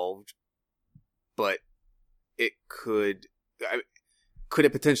involved, but it could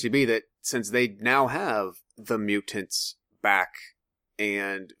it potentially be that since they now have the mutants back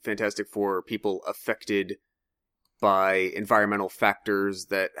and Fantastic Four people affected by environmental factors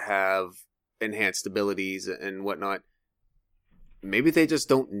that have enhanced abilities and whatnot. Maybe they just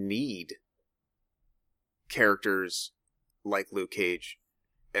don't need characters like Luke Cage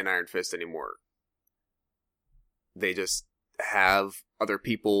and Iron Fist anymore. They just have other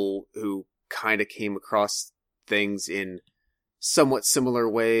people who kind of came across things in somewhat similar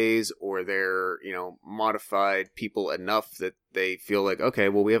ways, or they're, modified people enough that they feel like, okay,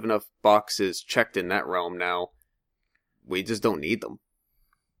 well, we have enough boxes checked in that realm now. We just don't need them.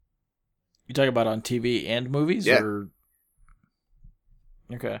 You talk about on TV and movies? Yeah. Or...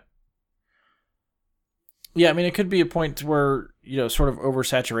 Okay. Yeah, I mean, it could be a point where, sort of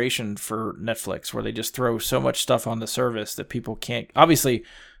oversaturation for Netflix, where they just throw so much stuff on the service that people can't... Obviously,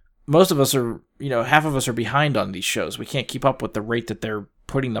 most of us are, half of us are behind on these shows. We can't keep up with the rate that they're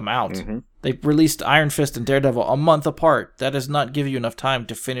putting them out. Mm-hmm. They released Iron Fist and Daredevil a month apart. That does not give you enough time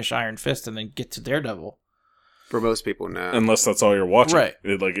to finish Iron Fist and then get to Daredevil. For most people, no. Unless that's all you're watching. Right.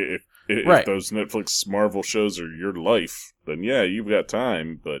 If those Netflix Marvel shows are your life, then yeah, you've got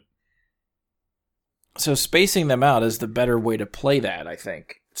time, but... So spacing them out is the better way to play that, I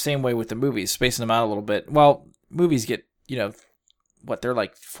think. Same way with the movies, spacing them out a little bit. Well, movies get, they're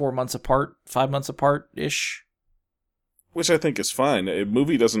like 4 months apart, 5 months apart-ish? Which I think is fine. A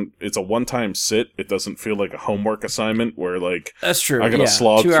movie doesn't... It's a one-time sit. It doesn't feel like a homework assignment where, like... That's true, I gotta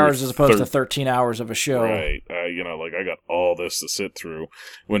slog 2 through hours as opposed to 13 hours of a show. Right. I got all this to sit through.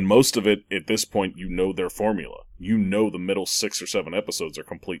 When most of it, at this point, their formula. The middle 6 or 7 episodes are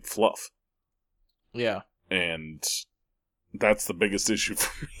complete fluff. Yeah. And that's the biggest issue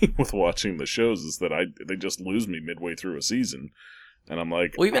for me with watching the shows, is that they just lose me midway through a season. And I'm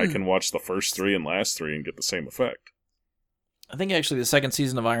like, I can watch the first 3 and last 3 and get the same effect. I think actually the second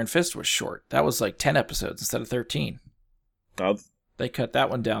season of Iron Fist was short. That was like 10 episodes instead of 13. They cut that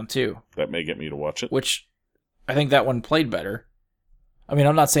one down too. That may get me to watch it. Which I think that one played better. I mean,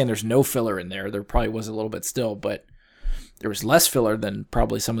 I'm not saying there's no filler in there. There probably was a little bit still, but there was less filler than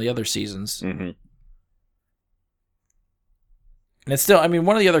probably some of the other seasons. Mm-hmm. And it's still, I mean,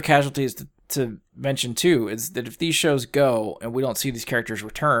 one of the other casualties to mention too is that if these shows go and we don't see these characters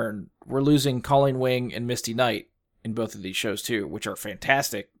return, we're losing Colleen Wing and Misty Knight in both of these shows too, which are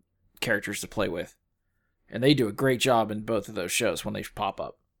fantastic characters to play with. And they do a great job in both of those shows when they pop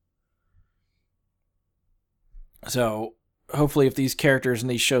up. So hopefully if these characters in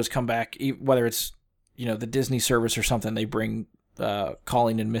these shows come back, whether it's, the Disney service or something, they bring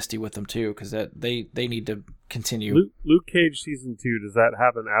Colleen and Misty with them too, because they need to continue. Luke Cage season 2, does that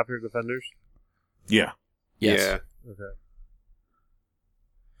happen after Defenders? Yeah. Yes. Yeah. Okay.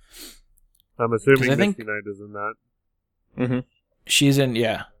 I'm assuming I Misty think Knight is in that. Mm-hmm. She's in,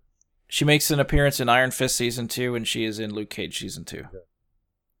 yeah. She makes an appearance in Iron Fist season 2, and she is in Luke Cage season 2. Okay.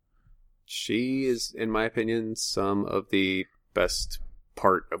 She is, in my opinion, some of the best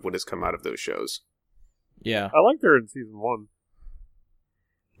part of what has come out of those shows. Yeah. I liked her in season 1.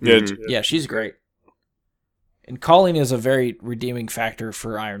 Yeah, Mhm. Yeah, she's great. And Colleen is a very redeeming factor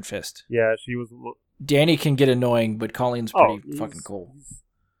for Iron Fist. Yeah, she was... Danny can get annoying, but Colleen's pretty fucking cool.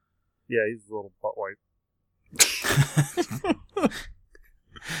 He's a little butt wipe.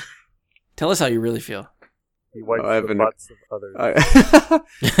 Tell us how you really feel. He wipes I the haven't- butts of others.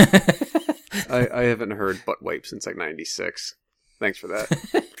 I haven't heard butt wipe since like 96. Thanks for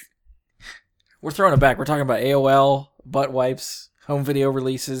that. We're throwing it back. We're talking about AOL, butt wipes, home video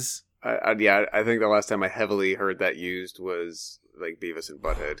releases. I think the last time I heavily heard that used was like Beavis and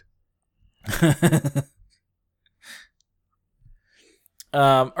Butthead.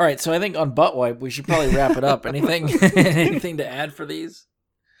 All right, so I think on butt wipe we should probably wrap it up. Anything to add for these?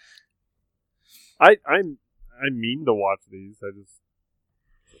 I mean to watch these. I just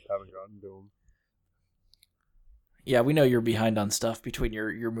haven't gotten to them. Yeah, we know you're behind on stuff between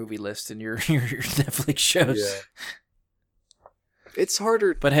your movie list and your Netflix shows. Yeah. It's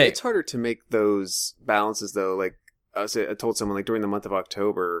harder, But hey. it's harder to make those balances though. Like I told someone, like during the month of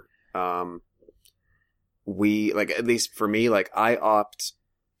October, we, like, at least for me, like I opt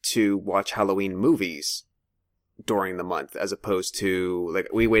to watch Halloween movies during the month as opposed to, like,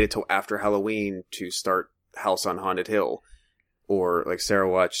 we waited till after Halloween to start House on Haunted Hill, or like Sarah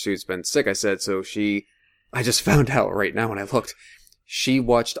watched She's Been Sick. I said, so I just found out right now when I looked, she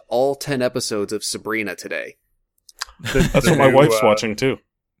watched all 10 episodes of Sabrina today. That's what my wife's watching too.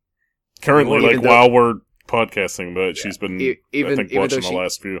 Currently, Even like though- while we're podcasting, but she's been even I think though watching the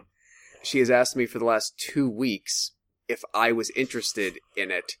last few. She has asked me for the last 2 weeks if I was interested in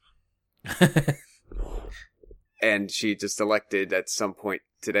it, and she just elected at some point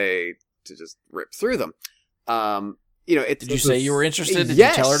today to just rip through them. it's. Did you say you were interested? Did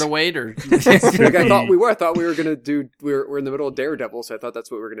Yes. you tell her to wait, or? Like, I thought we were. I thought we were gonna do. We're in the middle of Daredevil, so I thought that's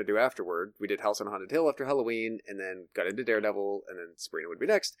what we were gonna do afterward. We did House on Haunted Hill after Halloween, and then got into Daredevil, and then Sabrina would be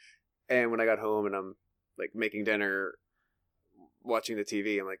next. And when I got home and I'm like making dinner, watching the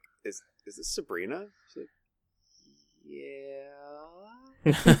TV, I'm like, "Is this Sabrina?" She's like, "Yeah."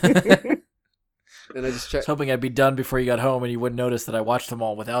 And I just I checked. was hoping I'd be done before you got home, and you wouldn't notice that I watched them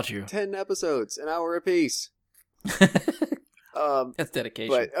all without you. 10 episodes, an hour apiece. That's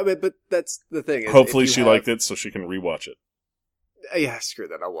dedication. But that's the thing. Is Hopefully if you she have- liked it so she can rewatch it. Yeah, screw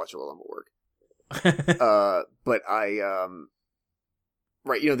that. I'll watch it while I'm at work. But I,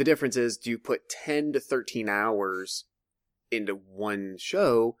 right, the difference is, do you put 10 to 13 hours into one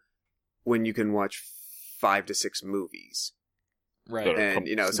show when you can watch 5 to 6 movies? Right. Better. And,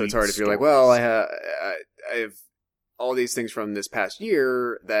 so it's Complete hard if you're like, stories. well, I have all these things from this past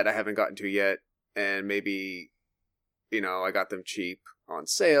year that I haven't gotten to yet, and maybe, I got them cheap on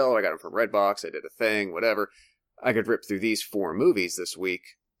sale, I got them from Redbox, I did a thing, whatever. I could rip through these 4 movies this week,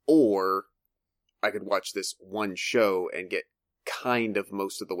 or I could watch this one show and get kind of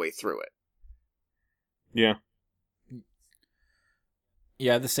most of the way through it. Yeah.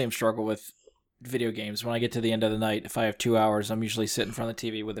 Yeah, I have the same struggle with video games. When I get to the end of the night, if I have 2 hours, I'm usually sitting in front of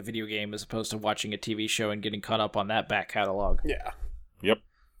the TV with a video game as opposed to watching a TV show and getting caught up on that back catalog. Yeah. Yep.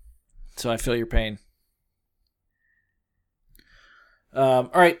 So I feel your pain. All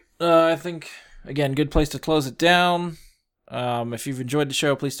right. I think, again, good place to close it down. If you've enjoyed the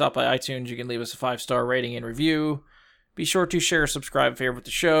show, please stop by iTunes. You can leave us a 5-star rating and review. Be sure to share, subscribe, favorite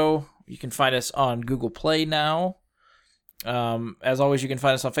the show. You can find us on Google Play now. As always, you can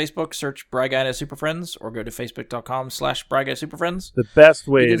find us on Facebook. Search Bry Guy and Super Friends, or go to facebook.com/Bry Guy Super Friends. The best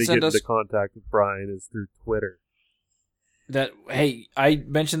way You to can get send us- into contact with Brian is through Twitter. Hey, I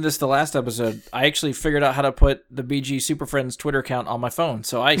mentioned this the last episode. I actually figured out how to put the BG Super Friends Twitter account on my phone,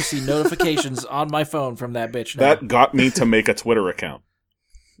 so I see notifications on my phone from that bitch now. That got me to make a Twitter account.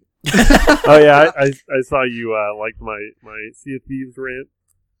 Oh yeah, I saw you liked my Sea of Thieves rant.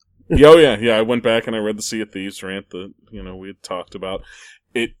 Yeah. I went back and I read the Sea of Thieves rant that, we had talked about.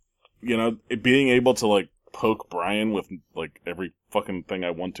 It being able to, like, poke Brian with, like, every fucking thing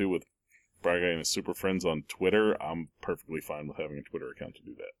I want to with Brian and his Super Friends on Twitter, I'm perfectly fine with having a Twitter account to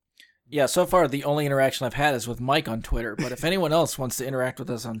do that. Yeah, so far the only interaction I've had is with Mike on Twitter, but if anyone else wants to interact with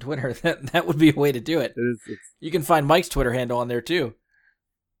us on Twitter, that would be a way to do it. It's You can find Mike's Twitter handle on there too,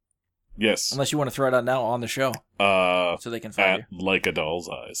 Yes. unless you want to throw it out now on the show so they can find At Like a Doll's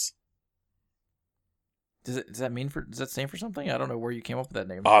Eyes. you. Does that stand for something? I don't know where you came up with that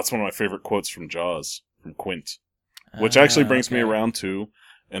name. Oh, it's one of my favorite quotes from Jaws, from Quint. Which actually brings me okay. around to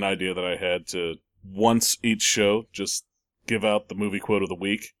an idea that I had to, once each show, just give out the movie quote of the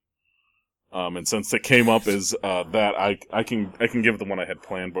week. And since it came up as that, I can give the one I had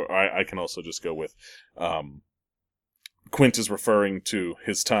planned, but I can also just go with Quint is referring to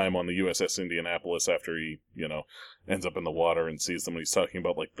his time on the USS Indianapolis after he, ends up in the water and sees them. And he's talking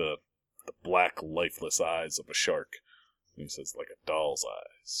about, like, the black, lifeless eyes of a shark. And he says, like a doll's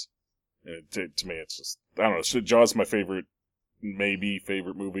eyes. And to me, it's just, I don't know, so Jaws is my favorite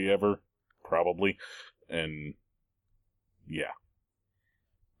movie ever. Probably. And, yeah.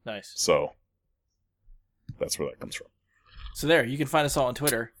 Nice. So, that's where that comes from. So there, you can find us all on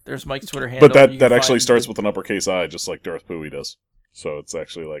Twitter. There's Mike's Twitter handle. But You that can actually find starts the- with an uppercase I, just like Darth Bowie does. So it's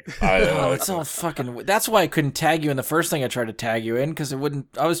actually like Oh, it's all fucking. That's why I couldn't tag you in the first thing I tried to tag you in, because it wouldn't.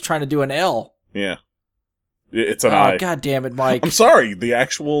 I was trying to do an L. yeah, it's an Oh, I. God damn it, Mike. I'm sorry, the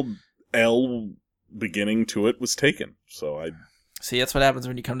actual L beginning to it was taken. So I, See, that's what happens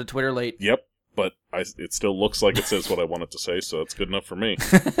when you come to Twitter late. yep, but it still looks like it says what I want it to say, so that's good enough for me.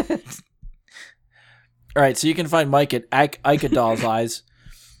 All right, so you can find Mike at Ike Doll's Eyes,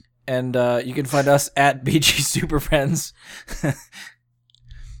 and you can find us at BG Super Friends.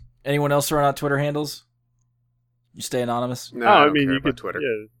 Anyone else throwing out Twitter handles? You stay anonymous. No, Oh, I I don't mean, care you about could Twitter.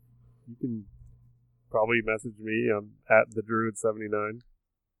 Yeah, you can probably message me. I'm at the Druid79.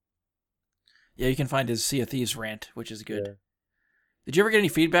 Yeah, you can find his Sea of Thieves rant, which is good. Yeah. Did you ever get any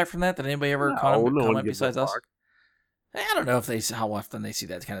feedback from that? Did anybody ever comment no one gives besides a us? fuck. I don't know if how often they see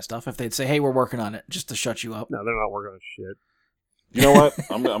that kind of stuff. If they'd say, "Hey, we're working on it," just to shut you up. No, they're not working on shit. You know what?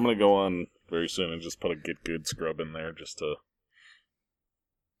 I'm gonna go on very soon and just put a Get Good scrub in there just to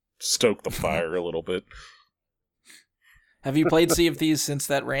stoke the fire a little bit. Have you played Sea of Thieves since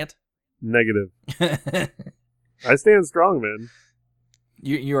that rant? Negative. I stand strong, man.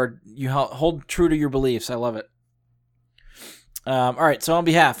 You hold true to your beliefs. I love it. All right, so on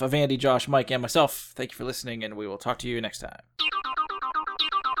behalf of Andy, Josh, Mike, and myself, thank you for listening, and we will talk to you next time.